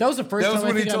 Yeah, dude. That was the first That was time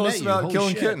when I he think I told met us you. about Holy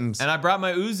killing shit. kittens. And I brought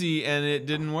my Uzi, and it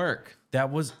didn't work.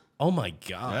 That was, oh my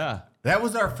God. Yeah. That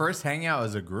was our first hangout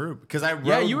as a group because I rode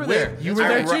Yeah, you were with- there. You were I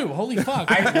there ro- too. Holy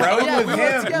fuck. I rode Yeah, with we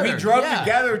rode him. together. We drove Yeah.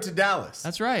 together to Dallas.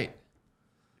 That's right.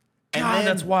 And God, then-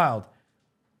 that's wild.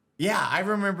 Yeah, I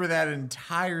remember that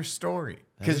entire story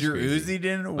because is your crazy. Uzi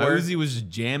didn't My work. Uzi was just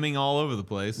jamming all over the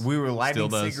place. We were lighting Still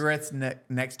does. cigarettes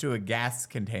next to a gas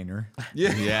container. Yeah,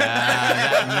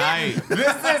 that night.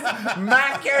 This is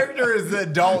my character is the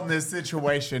adult in this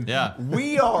situation. Yeah.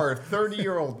 We are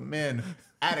 30-year-old men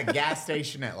at a gas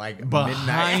station at like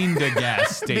Behind midnight. a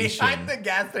gas station. Behind the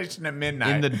gas station at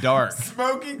midnight. In the dark.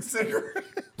 Smoking cigarettes.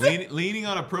 Leaning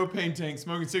on a propane tank,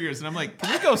 smoking cigarettes. And I'm like,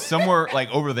 can we go somewhere like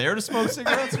over there to smoke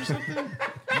cigarettes or something?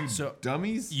 You So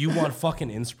dummies. you want fucking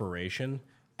inspiration?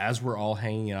 As we're all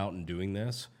hanging out and doing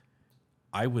this,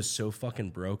 I was so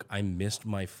fucking broke. I missed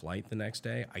my flight the next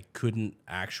day. I couldn't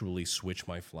actually switch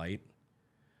my flight.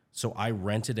 So I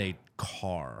rented a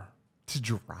car To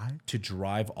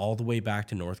drive? all the way back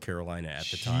to North Carolina at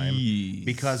the time Jeez.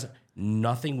 because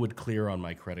nothing would clear on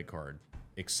my credit card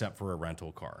except for a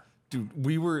rental car. Dude,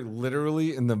 we were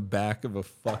literally in the back of a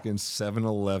fucking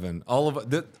 7-Eleven. All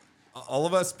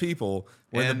of us people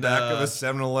were in the And, back of a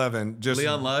 7-Eleven. Just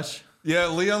Leon Lush. Yeah,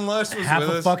 Leon Lush was Half with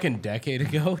a us. fucking decade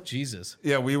ago? Jesus.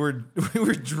 Yeah, we were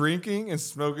drinking and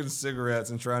smoking cigarettes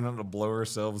and trying not to blow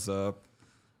ourselves up.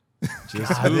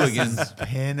 Just hooligans. This is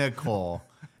pinnacle.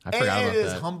 I forgot about It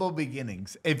is that. humble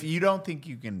beginnings. If you don't think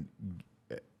you can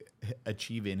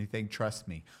achieve anything, trust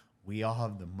me. We all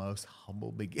have the most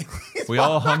humble beginnings. We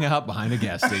all hung out behind a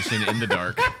gas station in the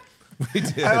dark. We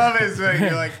did. I love it. So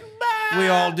you're like, We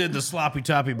all did the sloppy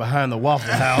toppy behind the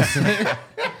Waffle House.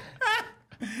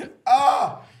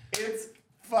 oh, it's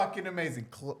fucking amazing.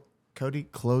 Cody,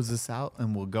 close us out,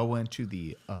 and we'll go into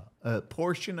the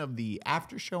portion of the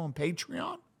after show on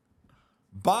Patreon.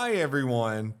 Bye,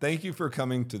 everyone. Thank you for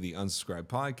coming to the Unsubscribed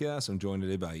Podcast. I'm joined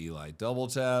today by Eli Double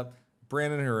Tap,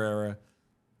 Brandon Herrera,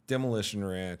 Demolition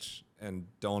Ranch, and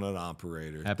Donut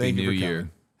Operator. Happy Thank you New for Year.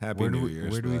 coming. Happy New Year.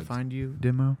 Where do we find you,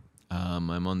 Demo?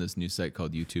 I'm on this new site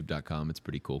called YouTube.com. It's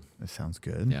pretty cool. That sounds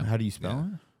good. Yeah. How do you spell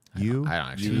it? You. I don't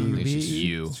actually know. It's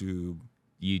just you.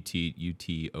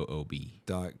 YouTube.com.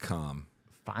 UTOOB.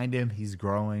 Find him. He's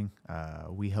growing.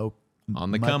 We hope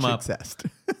On the much come up. success.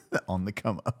 On the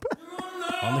come up.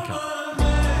 On the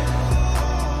come.